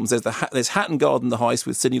numerous films. There's Hatton Garden, the heist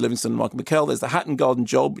with Sidney Livingston and Michael McKell. There's the Hatton Garden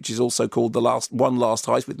Job, which is also called The Last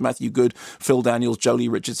Heist with Matthew Good, Phil Daniels, Jolie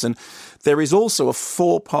Richardson. There is also a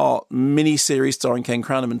 4-part mini-series starring Ken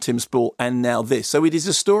Cranham and Tim Spall, and now this. So it is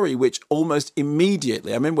a story which almost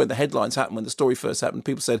immediately, I remember when the headlines happened, when the story first happened,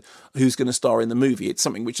 people said, who's going to star in the movie? It's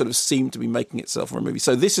something which sort of seemed to be making itself for a movie.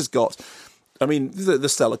 So this has got, I mean, the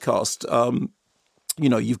stellar cast.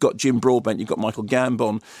 You've got Jim Broadbent, you've got Michael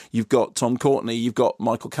Gambon, you've got Tom Courtenay, you've got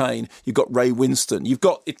Michael Caine, you've got Ray Winston.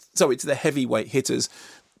 So it's the heavyweight hitters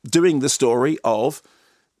doing the story of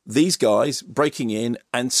these guys breaking in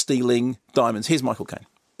and stealing diamonds. Here's Michael Caine.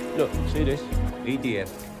 Look, see this? EDF.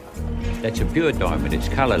 That's a pure diamond. It's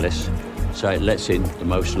colourless, so it lets in the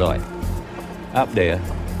most light. Up there,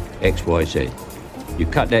 XYZ. You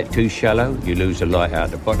cut that too shallow, you lose the light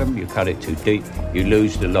out the bottom. You cut it too deep, you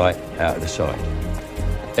lose the light out of the side.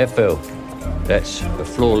 FL, that's a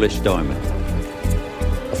flawless diamond.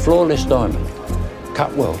 A flawless diamond,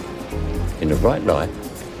 cut well, in the right light,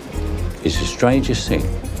 is the strangest thing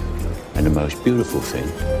and the most beautiful thing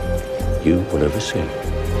you will ever see.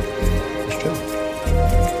 It's true.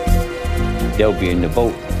 They'll be in the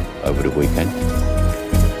vault over the weekend.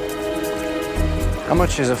 How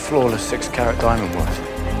much is a flawless 6-carat diamond worth?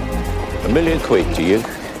 £1 million to you.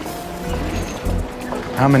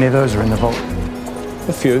 How many of those are in the vault?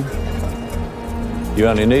 A few. You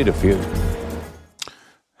only need a few.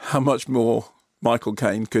 How much more Michael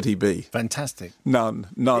Caine could he be? Fantastic. None.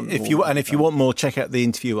 If you want more, check out the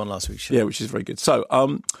interview on last week's show. Yeah, which is very good. So,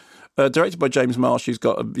 directed by James Marsh, who's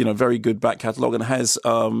got a very good back catalogue and has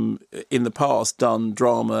in the past done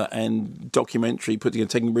drama and documentary,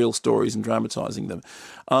 taking real stories and dramatising them.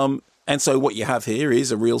 And so what you have here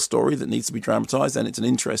is a real story that needs to be dramatised, and it's an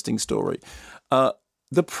interesting story.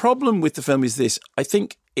 The problem with the film is this. I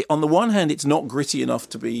think, on the one hand, it's not gritty enough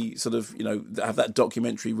to be sort of, have that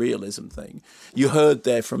documentary realism thing. You heard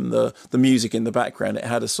there from the music in the background, it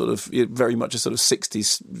had very much a sort of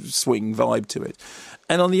 60s swing vibe to it.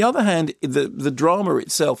 And on the other hand, the drama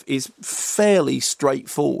itself is fairly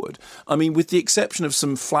straightforward. I mean, with the exception of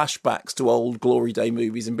some flashbacks to old Glory Day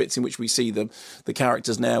movies and bits in which we see the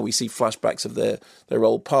characters now, we see flashbacks of their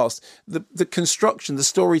old past. The construction, the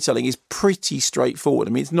storytelling is pretty straightforward.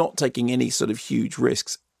 I mean, it's not taking any sort of huge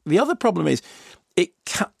risks. The other problem is it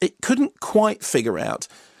couldn't quite figure out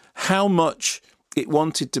how much it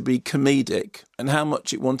wanted to be comedic and how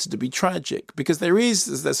much it wanted to be tragic, because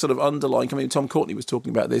there's sort of underlying. I mean, Tom Courtenay was talking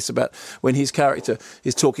about this, about when his character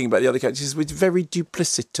is talking about the other characters, it's very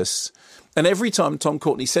duplicitous. And every time Tom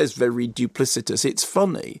Courtenay says very duplicitous, it's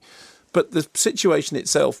funny. But the situation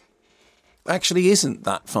itself actually isn't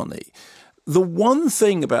that funny. The one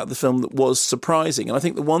thing about the film that was surprising, and I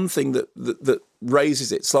think the one thing that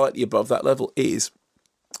raises it slightly above that level, is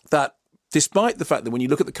that despite the fact that when you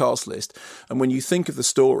look at the cast list and when you think of the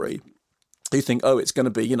story, you think, oh, it's going to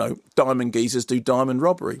be, diamond geezers do diamond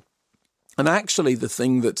robbery. And actually the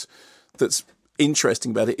thing that's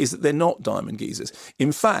interesting about it is that they're not diamond geezers.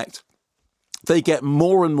 In fact, they get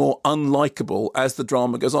more and more unlikable as the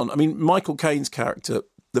drama goes on. I mean, Michael Caine's character,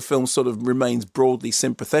 the film sort of remains broadly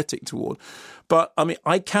sympathetic toward. But, I mean,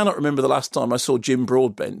 I cannot remember the last time I saw Jim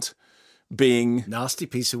Broadbent being... Nasty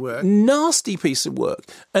piece of work.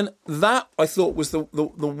 And that, I thought, was the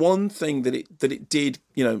one thing that it did,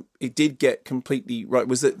 it did get completely right,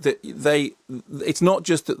 was that it's not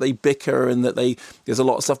just that they bicker and that there's a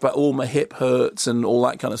lot of stuff about, oh, my hip hurts and all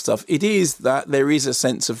that kind of stuff. It is that there is a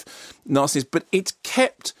sense of nastiness, but it's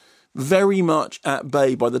kept very much at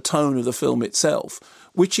bay by the tone of the film itself,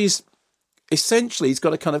 which is essentially, it's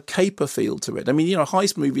got a kind of caper feel to it. I mean,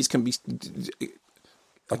 heist movies can be...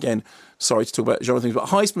 Again, sorry to talk about genre things, but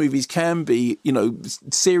heist movies can be,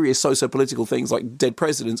 serious socio-political things like Dead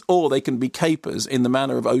Presidents, or they can be capers in the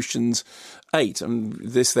manner of Ocean's 8, and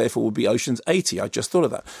this therefore would be Ocean's 80. I just thought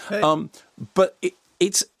of that. Hey. But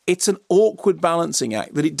it's an awkward balancing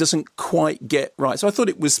act that it doesn't quite get right. So I thought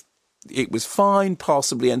it was fine,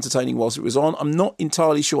 passably entertaining whilst it was on. I'm not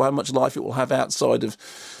entirely sure how much life it will have outside of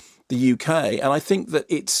the UK, and I think that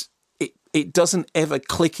it doesn't ever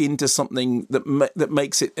click into something that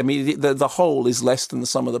makes it. I mean, the whole is less than the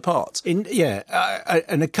sum of the parts. And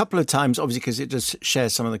a couple of times, obviously, because it just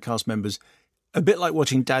shares some of the cast members, a bit like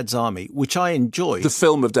watching Dad's Army, which I enjoyed. The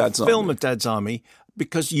film of Dad's Army. Film of Dad's Army,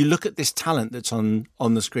 because you look at this talent that's on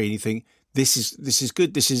the screen, you think, this is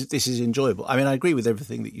good, this is enjoyable. I mean, I agree with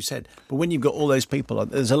everything that you said, but when you've got all those people on,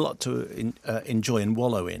 there's a lot to enjoy and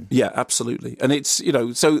wallow in. Yeah, absolutely. And it's,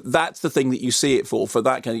 so that's the thing that you see it for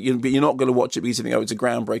that kind of, but you're not going to watch it because you think, oh, it's a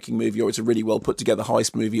groundbreaking movie, or it's a really well put together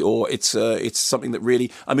heist movie, or it's something that really,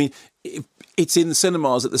 I mean, it's in the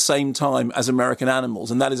cinemas at the same time as American Animals,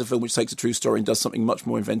 and that is a film which takes a true story and does something much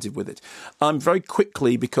more inventive with it. Very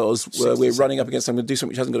quickly, because we're running up against, I'm going to do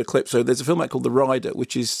something which hasn't got a clip. So there's a film out called The Rider,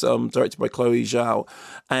 which is directed by Chloe Zhao,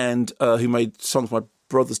 and who made Songs My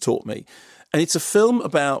Brothers Taught Me. And it's a film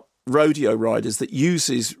about rodeo riders that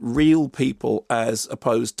uses real people as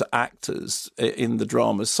opposed to actors in the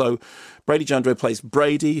dramas. So Brady Jandreau plays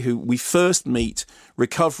Brady, who we first meet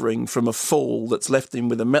recovering from a fall that's left him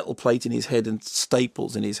with a metal plate in his head and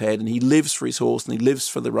staples in his head, and he lives for his horse and he lives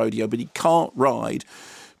for the rodeo, but he can't ride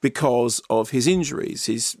because of his injuries.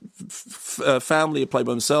 His family are played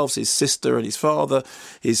by themselves, his sister and his father.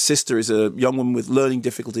 His sister is a young woman with learning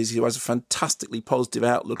difficulties who has a fantastically positive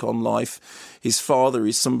outlook on life. His father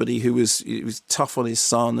is somebody who was tough on his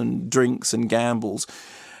son and drinks and gambles.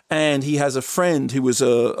 And he has a friend who was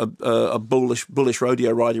a bullish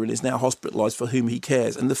rodeo rider and is now hospitalised, for whom he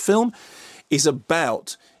cares. And the film is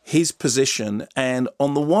about his position, and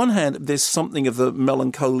on the one hand there's something of the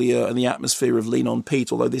melancholia and the atmosphere of Lean on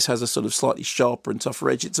Pete, although this has a sort of slightly sharper and tougher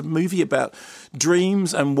edge. It's a movie about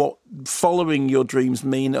dreams and what following your dreams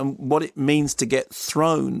mean and what it means to get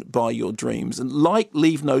thrown by your dreams. And like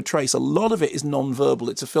Leave No Trace, a lot of it is non-verbal.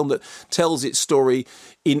 It's a film that tells its story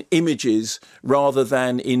in images rather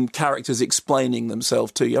than in characters explaining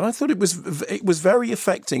themselves to you. And I thought it was very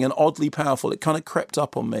affecting and oddly powerful. It kind of crept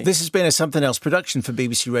up on me. This has been a Something Else production for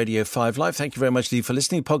BBC Radio 5 Live. Thank you very much indeed for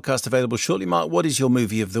listening. Podcast available shortly. Mark, what is your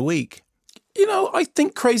movie of the week? I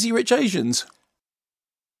think Crazy Rich Asians.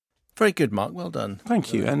 Very good, Mark. Well done.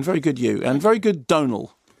 Thank you. And very good you. And very good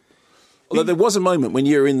Domhnall. Although there was a moment when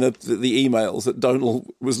you were in the emails that Domhnall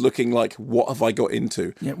was looking like, what have I got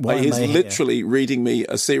into? Yeah, he's literally reading me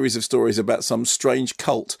a series of stories about some strange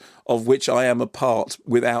cult of which I am a part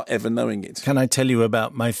without ever knowing it. Can I tell you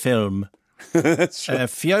about my film?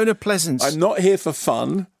 Fiona Pleasance. I'm not here for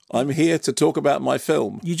fun. I'm here to talk about my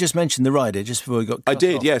film. You just mentioned The Rider just before we got cut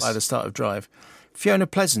off yes. by the start of Drive. Fiona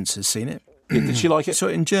Pleasance has seen it. Did she like it? Saw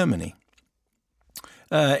it in Germany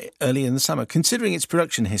early in the summer. Considering its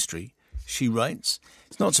production history, she writes,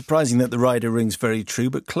 it's not surprising that The Rider rings very true,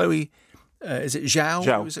 but Chloe, is it Zhao?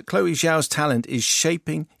 Zhao. Chloe Zhao's talent is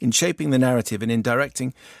shaping the narrative and in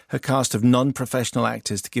directing her cast of non-professional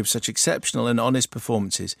actors to give such exceptional and honest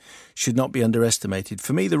performances should not be underestimated.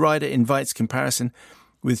 For me, The Rider invites comparison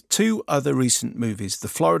with two other recent movies, The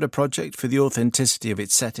Florida Project for the authenticity of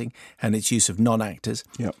its setting and its use of non-actors,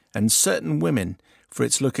 and Certain Women for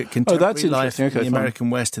its look at contemporary life in the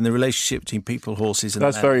American West and the relationship between people, horses and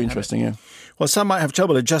That's land. very interesting, yeah. Well, some might have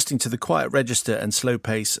trouble adjusting to the quiet register and slow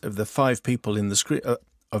pace of the five people in the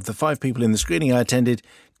screening I attended.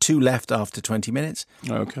 2 left after 20 minutes.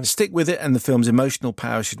 Okay. Stick with it and the film's emotional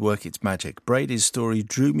power should work its magic. Brady's story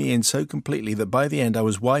drew me in so completely that by the end I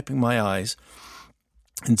was wiping my eyes.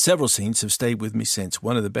 And several scenes have stayed with me since.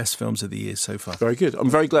 One of the best films of the year so far. Very good. I'm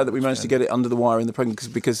very glad that we managed to get it under the wire in the program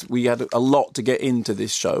because we had a lot to get into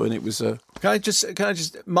this show, and it was. Can I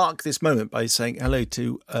just mark this moment by saying hello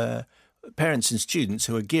to parents and students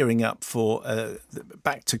who are gearing up for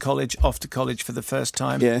back to college, off to college for the first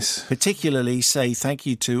time. Yes. Particularly say thank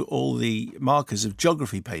you to all the markers of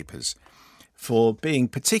geography papers for being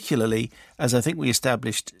particularly, as I think we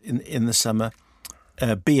established in the summer.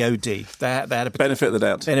 BOD. They had a benefit of the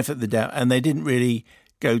doubt. Benefit of the doubt. And they didn't really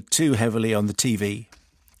go too heavily on the TV,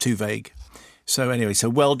 too vague. So anyway,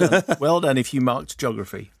 well done. Well done if you marked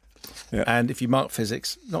geography. Yeah. And if you marked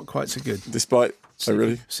physics, not quite so good. Despite,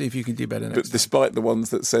 see if you can do better next time. Despite the ones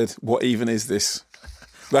that said, what even is this?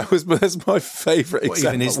 That's my favourite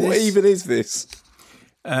example. What even is this?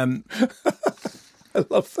 I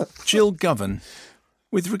love that. Jill Govan.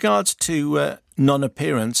 With regards to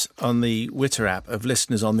non-appearance on the Twitter app of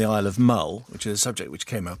listeners on the Isle of Mull, which is a subject which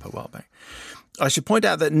came up a while back, I should point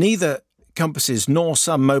out that neither compasses nor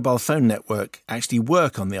some mobile phone network actually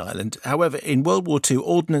work on the island. However, in World War II,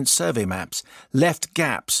 Ordnance Survey maps left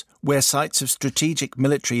gaps where sites of strategic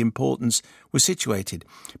military importance were situated.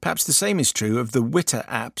 Perhaps the same is true of the Twitter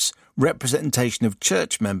app's representation of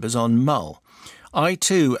church members on Mull. I,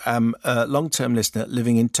 too, am a long-term listener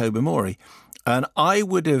living in Tobermory, and I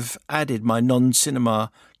would have added my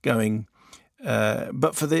non-cinema going,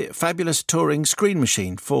 but for the fabulous touring Screen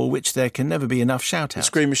Machine, for which there can never be enough shout-outs. The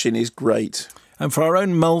Screen Machine is great. And for our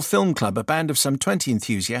own Mull Film Club, a band of some 20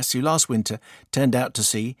 enthusiasts who last winter turned out to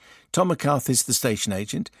see Tom McCarthy's The Station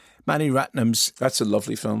Agent, Manny Ratnam's... That's a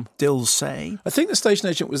lovely film. Dilsay. I think The Station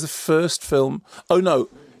Agent was the first film... Oh, no,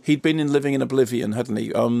 he'd been in Living in Oblivion, hadn't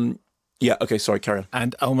he? Yeah, OK, sorry, carry on.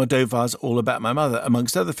 And Almodovar's All About My Mother,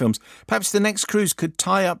 amongst other films. Perhaps the next cruise could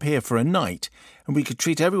tie up here for a night and we could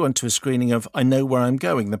treat everyone to a screening of I Know Where I'm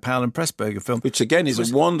Going, the Powell and Pressburger film. Which, again,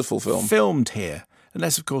 is a wonderful film. Filmed here.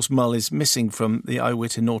 Unless, of course, Mull is missing from the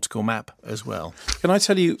Iwita nautical map as well. Can I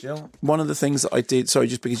tell you one of the things that I did... Sorry,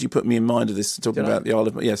 just because you put me in mind of this, talking about the Isle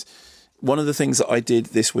of... Yes. One of the things that I did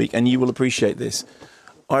this week, and you will appreciate this,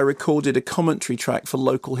 I recorded a commentary track for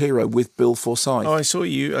Local Hero with Bill Forsyth. Oh, I saw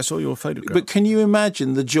your photograph. But can you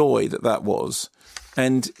imagine the joy that was?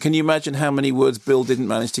 And can you imagine how many words Bill didn't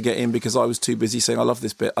manage to get in because I was too busy saying, I love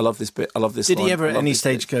this bit, I love this bit, I love this Did line, he ever at any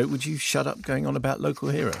stage bit. go, would you shut up going on about Local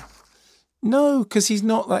Hero? No, because he's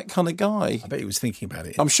not that kind of guy. I bet he was thinking about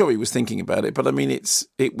it. I'm sure he was thinking about it, but I mean,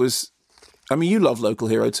 it was... I mean, you love Local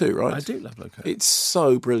Hero too, right? I do love Local Hero. It's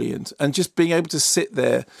so brilliant. And just being able to sit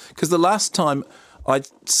there... Because the last time I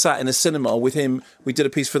sat in a cinema with him, we did a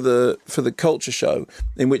piece for the Culture Show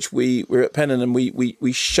in which we were at Pennon and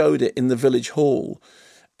we showed it in the Village Hall.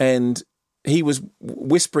 And he was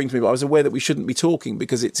whispering to me, but I was aware that we shouldn't be talking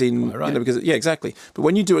because it's in... Right. You know, because, yeah, exactly. But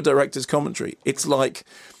when you do a director's commentary, it's like...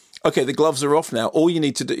 Okay, the gloves are off now. All you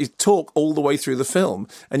need to do is talk all the way through the film.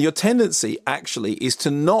 And your tendency, actually, is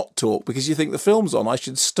to not talk because you think the film's on, I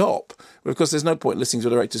should stop. But of course, there's no point listening to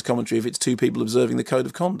a director's commentary if it's two people observing the code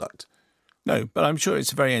of conduct. No, but I'm sure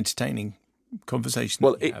it's a very entertaining conversation.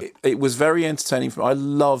 Well, it was very entertaining. I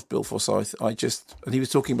love Bill Forsyth. And he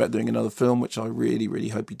was talking about doing another film, which I really, really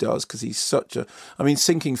hope he does because he's such a... I mean,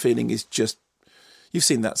 Sinking Feeling is just... You've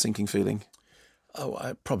seen that Sinking Feeling?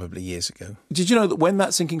 Oh, probably years ago. Did you know that when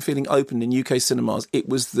that Sinking Feeling opened in UK cinemas, it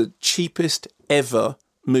was the cheapest ever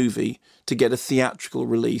movie to get a theatrical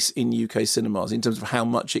release in UK cinemas in terms of how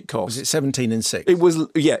much it cost? Was it 17 and 6? It was,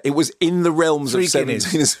 yeah, it was in the realms of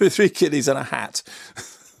 17 and 3 kiddies and a hat.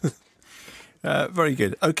 Very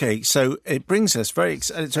good. Okay, so it brings us is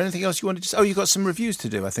there anything else you wanted to say? Oh, you've got some reviews to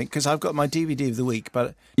do, I think, because I've got my DVD of the week.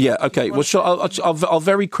 But yeah, okay. Well, I'll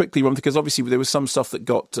very quickly run because obviously there was some stuff that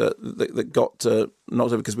got knocked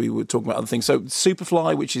over because we were talking about other things. So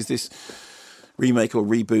Superfly, which is this remake or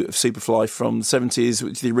reboot of Superfly from the 70s,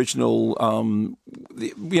 which is the original,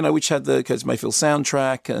 which had the Curtis Mayfield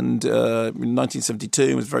soundtrack, and in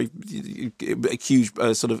 1972 was a huge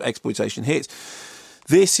sort of exploitation hit.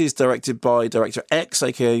 This is directed by Director X,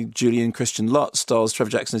 a.k.a. Julian Christian Lutz, stars Trevor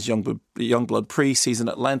Jackson as Youngblood priest. He's an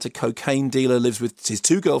Atlanta cocaine dealer, lives with his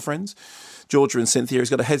two girlfriends, Georgia and Cynthia. He's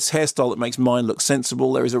got a hairstyle that makes mine look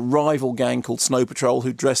sensible. There is a rival gang called Snow Patrol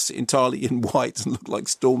who dress entirely in white and look like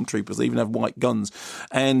stormtroopers. They even have white guns.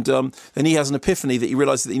 And then he has an epiphany that he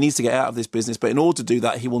realises that he needs to get out of this business, but in order to do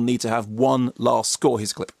that, he will need to have one last score.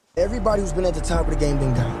 Here's a clip. Everybody who's been at the top of the game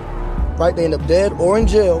been down. Right, they end up dead or in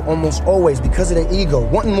jail almost always because of their ego,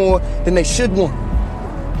 wanting more than they should want.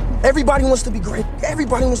 Everybody wants to be great.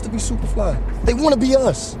 Everybody wants to be Superfly. They want to be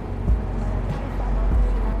us.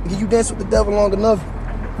 If you dance with the devil long enough,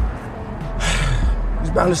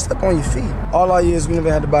 he's bound to step on your feet. All our years, we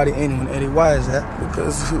never had to body anyone. Eddie, why is that?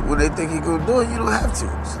 Because when they think you're going to do it, you don't have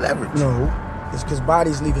to. It's leverage. No, it's because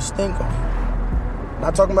bodies leave a stink on you. I'm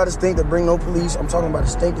not talking about a stink that bring no police. I'm talking about a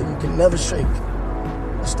stink that you can never shake.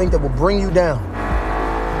 A stink that will bring you down.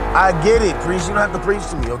 I get it, priest. You don't have to preach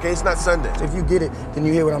to me, okay? It's not Sunday. If you get it, then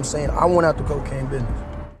you hear what I'm saying. I went out the cocaine business.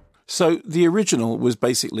 So the original was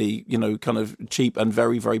basically, kind of cheap and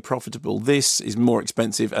very, very profitable. This is more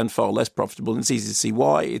expensive and far less profitable. And it's easy to see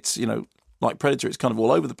why. It's, like Predator, it's kind of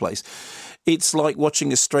all over the place. It's like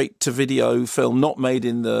watching a straight-to-video film not made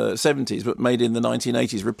in the 70s, but made in the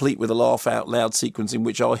 1980s, replete with a laugh-out-loud sequence in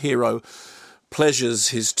which our hero pleasures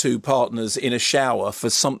his two partners in a shower for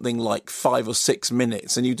something like 5 or 6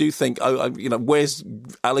 minutes. And you do think, where's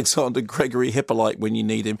Alexander Gregory Hippolyte when you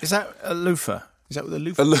need him? Is that a loofah? Is that with a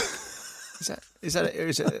loofah? Is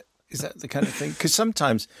that the kind of thing? Because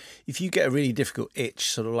sometimes if you get a really difficult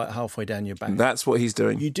itch sort of like halfway down your back. That's what he's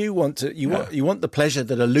doing. You do want to, you want the pleasure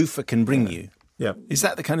that a loofah can bring you. Yeah. Is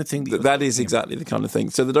that the kind of thing? That is exactly the kind of thing.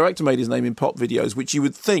 So the director made his name in pop videos, which you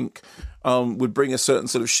would think would bring a certain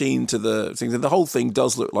sort of sheen to the things. And the whole thing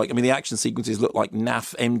does look like, the action sequences look like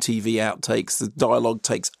naff MTV outtakes. The dialogue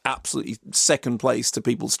takes absolutely second place to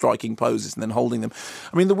people striking poses and then holding them.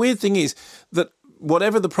 The weird thing is that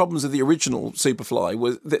whatever the problems of the original Superfly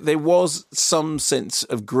was, there was some sense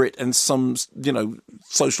of grit and some,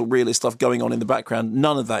 social realist stuff going on in the background.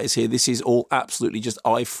 None of that is here. This is all absolutely just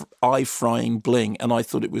eye-frying bling, and I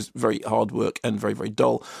thought it was very hard work and very, very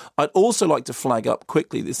dull. I'd also like to flag up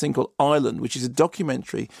quickly this thing called Island, which is a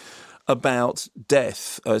documentary about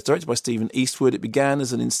death. It's directed by Stephen Eastwood. It began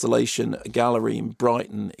as an installation, a gallery in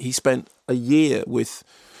Brighton. He spent a year with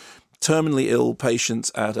terminally ill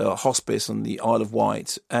patients at a hospice on the Isle of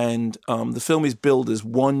Wight, and the film is billed as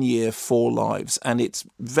 1 year, 4 lives, and it's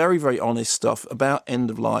very, very honest stuff about end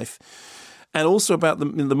of life, and also about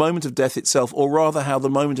the moment of death itself, or rather how the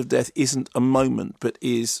moment of death isn't a moment but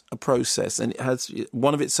is a process. And it has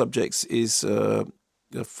one of its subjects is a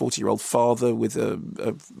 40-year-old father with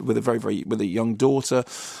a young daughter.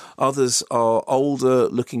 Others are older,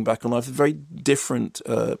 looking back on life, very different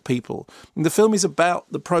people. And the film is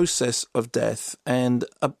about the process of death and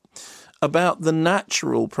about the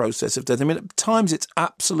natural process of death. I mean, at times it's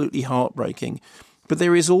absolutely heartbreaking, but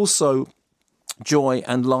there is also joy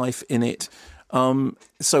and life in it.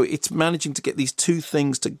 So it's managing to get these two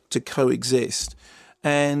things to coexist.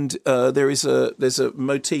 And there's a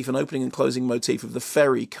motif, an opening and closing motif of the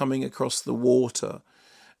ferry coming across the water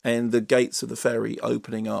and the gates of the ferry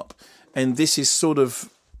opening up. And this is sort of,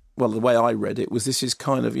 well, the way I read it was this is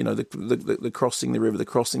kind of, the crossing the river, the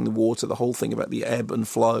crossing the water, the whole thing about the ebb and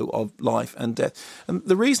flow of life and death. And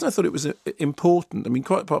the reason I thought it was important, I mean,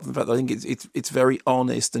 quite apart from the fact that I think it's very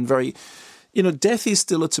honest and very, death is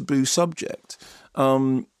still a taboo subject.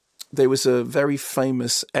 There was a very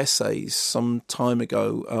famous essay some time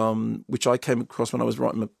ago, which I came across when I was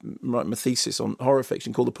writing my thesis on horror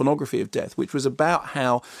fiction, called The Pornography of Death, which was about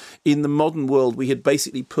how in the modern world we had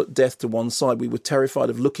basically put death to one side. We were terrified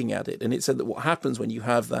of looking at it. And it said that what happens when you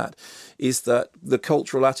have that is that the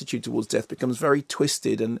cultural attitude towards death becomes very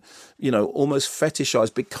twisted and, almost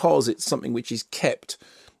fetishized because it's something which is kept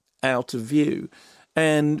out of view.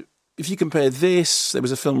 And if you compare this, there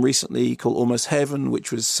was a film recently called Almost Heaven,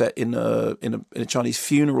 which was set in a Chinese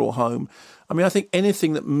funeral home. I mean, I think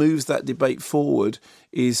anything that moves that debate forward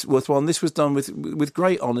is worthwhile. And this was done with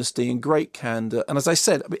great honesty and great candour. And as I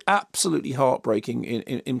said, absolutely heartbreaking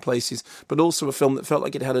in places, but also a film that felt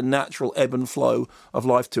like it had a natural ebb and flow of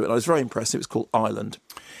life to it. And I was very impressed. It was called Island.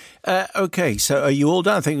 Okay, so are you all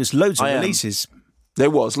done? I think there's loads of releases. There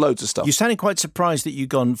was loads of stuff. You sounded quite surprised that you'd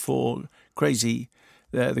gone for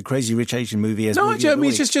the Crazy Rich Asian movie as movie of the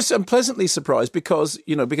week. It's just I'm pleasantly surprised because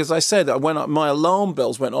I said my alarm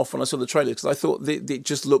bells went off when I saw the trailer because I thought it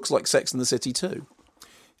just looks like Sex and the City too.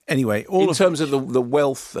 Anyway, in terms of the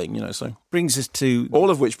wealth thing, so brings us to all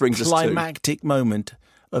of which brings us to climactic moment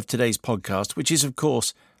of today's podcast, which is of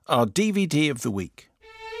course our DVD of the week.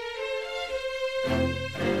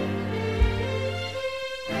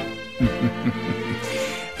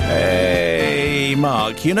 Hey,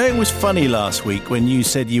 Mark, it was funny last week when you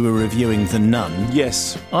said you were reviewing The Nun.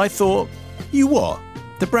 Yes. I thought, you what?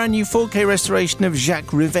 The brand new 4K restoration of Jacques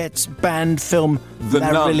Rivette's banned film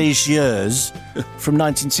La Religieuse from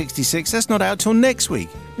 1966. That's not out till next week.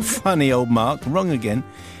 Funny old Mark, wrong again.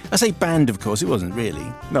 I say banned, of course, it wasn't really.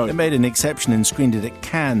 No. They made an exception and screened it at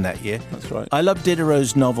Cannes that year. That's right. I love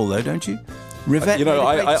Diderot's novel, though, don't you? Rivette.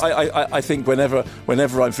 I think whenever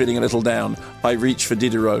I'm feeling a little down, I reach for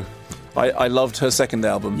Diderot. I loved her second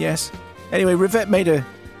album. Yes. Anyway, Rivette made a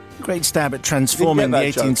great stab at transforming the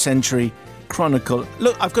 18th century chronicle.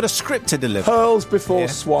 Look, I've got a script to deliver. Pearls before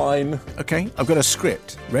swine. Okay, I've got a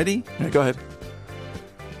script. Ready? Yeah, go ahead.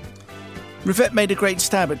 Rivette made a great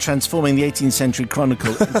stab at transforming the 18th century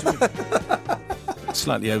chronicle into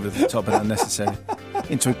slightly over the top and unnecessary,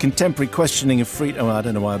 into a contemporary questioning of freedom. Oh, I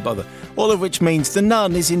don't know why I bother. All of which means The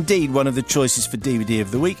Nun is indeed one of the choices for DVD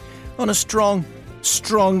of the week on a strong,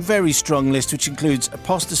 very strong list, which includes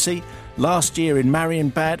Apostasy, Last Year in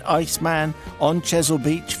Marienbad, Iceman, On Chesil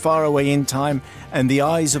Beach, Far Away in Time, and The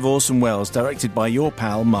Eyes of Orson Welles, directed by your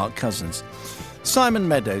pal Mark Cousins. Simon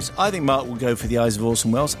Meadows. I think Mark will go for The Eyes of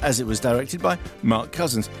Orson Welles, as it was directed by Mark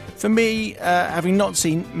Cousins. For me, having not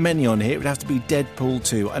seen many on here, it would have to be Deadpool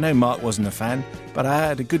 2. I know Mark wasn't a fan, but I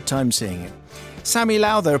had a good time seeing it. Sammy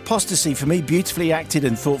Lowther, Apostasy, for me, beautifully acted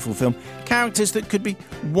and thoughtful film. Characters that could be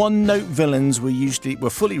one-note villains were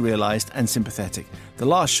fully realised and sympathetic. The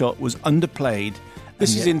last shot was underplayed.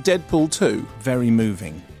 This is in Deadpool 2? Very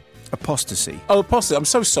moving. Apostasy. Oh, Apostasy. I'm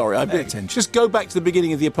so sorry. Just go back to the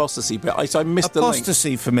beginning of the Apostasy bit. I missed the link.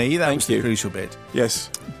 Apostasy for me, that was the crucial bit. Yes.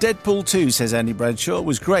 Deadpool 2, says Andy Bradshaw,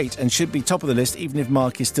 was great and should be top of the list even if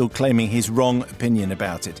Mark is still claiming his wrong opinion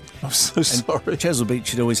about it. I'm so sorry. Chesil Beach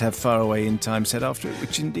should always have Far Away in Time said after it,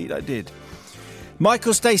 which indeed I did.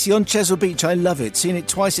 Michael Stacey on Chesil Beach. I love it. Seen it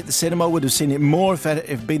twice at the cinema. Would have seen it more if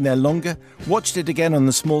I'd been there longer. Watched it again on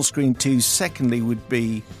the small screen too. Secondly would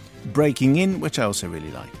be Breaking In, which I also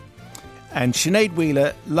really like. And Sinead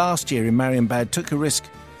Wheeler last year in Marion Bad took a risk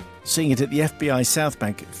seeing it at the FBI South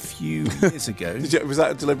Bank a few years ago. Was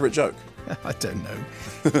that a deliberate joke? I don't know.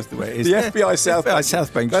 That's the way it is. The FBI South Bank.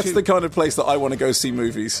 South Bank. That's the kind of place that I want to go see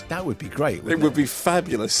movies. That would be great. It would be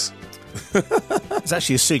fabulous. It's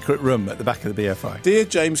actually a secret room at the back of the BFI. Dear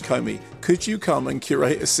James Comey, could you come and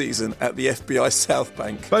curate a season at the FBI South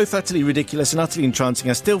Bank? Both utterly ridiculous and utterly entrancing.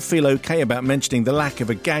 I still feel okay about mentioning the lack of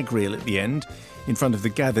a gag reel at the end in front of the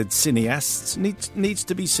gathered cineasts. Needs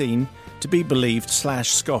to be seen, to be believed /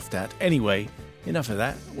 scoffed at. Anyway, enough of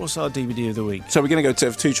that. What's our DVD of the week? So we're going to go to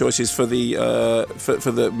have two choices for the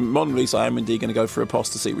for the modern release. I am indeed going to go for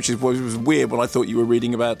Apostasy, which was weird when I thought you were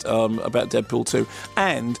reading about Deadpool 2,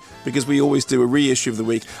 and because we always do a reissue of the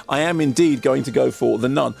week, I am indeed going to go for The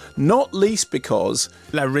Nun, not least because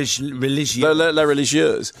La Religieuse,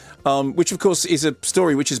 which of course is a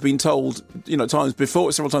story which has been told several times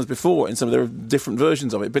before, and there are different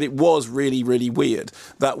versions of it. But it was really, really weird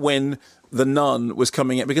that when The Nun was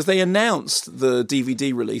coming out, because they announced the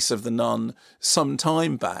DVD release of The Nun some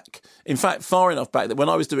time back. In fact, far enough back that when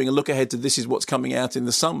I was doing a look ahead to This Is What's Coming Out in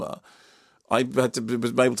the Summer, I was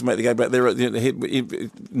able to make the game back. There are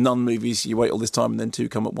Nun movies, you wait all this time and then two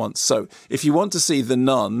come at once. So if you want to see The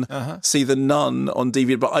Nun, see The Nun on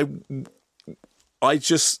DVD. But I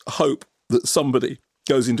just hope that somebody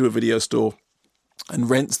goes into a video store and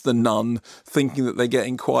rents The Nun thinking that they're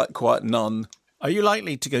getting quiet nun. Are you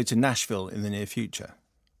likely to go to Nashville in the near future?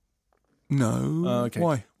 No. Okay.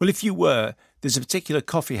 Why? Well, if you were, there's a particular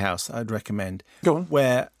coffee house I'd recommend. Go on.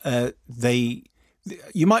 Where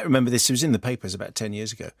you might remember this, it was in the papers about 10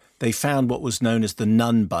 years ago. They found what was known as the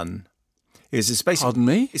Nun Bun. Pardon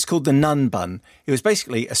me? It's called the Nun Bun. It was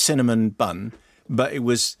basically a cinnamon bun, but it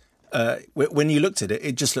was... when you looked at it,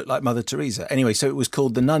 it just looked like Mother Teresa. Anyway, so it was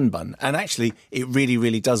called the Nun Bun. And actually, it really,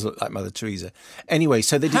 really does look like Mother Teresa. Anyway,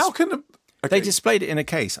 so they They displayed it in a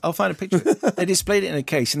case. I'll find a picture. They displayed it in a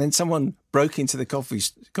case, and then someone broke into the coffee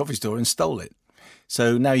store and stole it.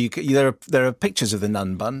 So now there are pictures of the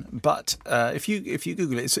Nun Bun, but if you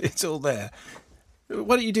Google it, it's all there.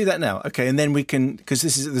 Why don't you do that now? Okay, and then we can, because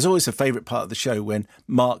there's always a favourite part of the show when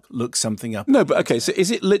Mark looks something up. No, but okay, so is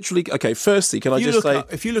it literally okay? Firstly, can I just say,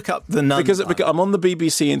 if you look up the Nun because Bun, I'm on the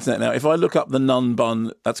BBC internet now. If I look up the Nun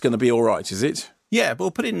Bun, that's going to be all right, is it? Yeah, but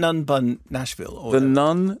we'll put in Nun Bun Nashville. Or the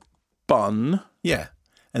Nun Bun. Yeah,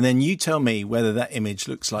 and then you tell me whether that image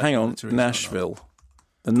looks like. Hang on, Nashville.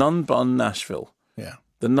 The Nun Bun Nashville. Yeah.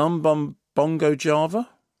 The Nun Bun Bongo Java.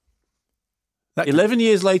 11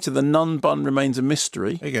 years later, the Nun Bun remains a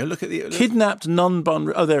mystery. There you go. Look at the kidnapped Nun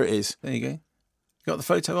Bun. Oh, there it is. There you go. Got the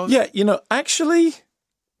photo of it? Yeah, actually,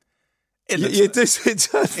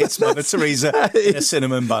 it's Mother Teresa in a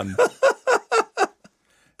cinnamon bun.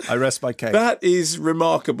 I rest my case. That is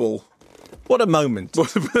remarkable. What a moment!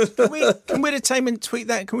 Can we entertainment tweet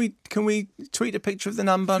that? Can we tweet a picture of the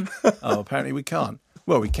Nun Bun? Oh, apparently we can't.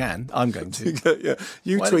 Well, we can. I'm going to. Yeah,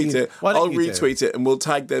 you tweet it. I'll retweet it, and we'll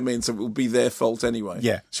tag them in, so it will be their fault anyway.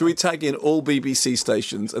 Yeah. Should we tag in all BBC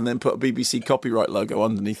stations and then put a BBC copyright logo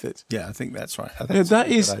underneath it? Yeah, I think that's right. I think that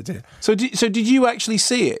is a good idea. So did you actually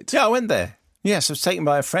see it? Yeah, I went there. Yes, I was taken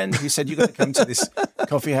by a friend who said, you've got to come to this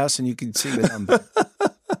coffee house and you can see the Nun Bun.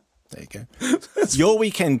 There you go. Your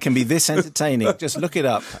weekend can be this entertaining. Just look it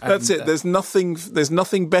up. That's it. There's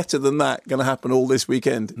nothing better than that going to happen all this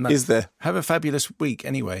weekend, is there? Have a fabulous week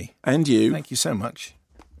anyway. And you. Thank you so much.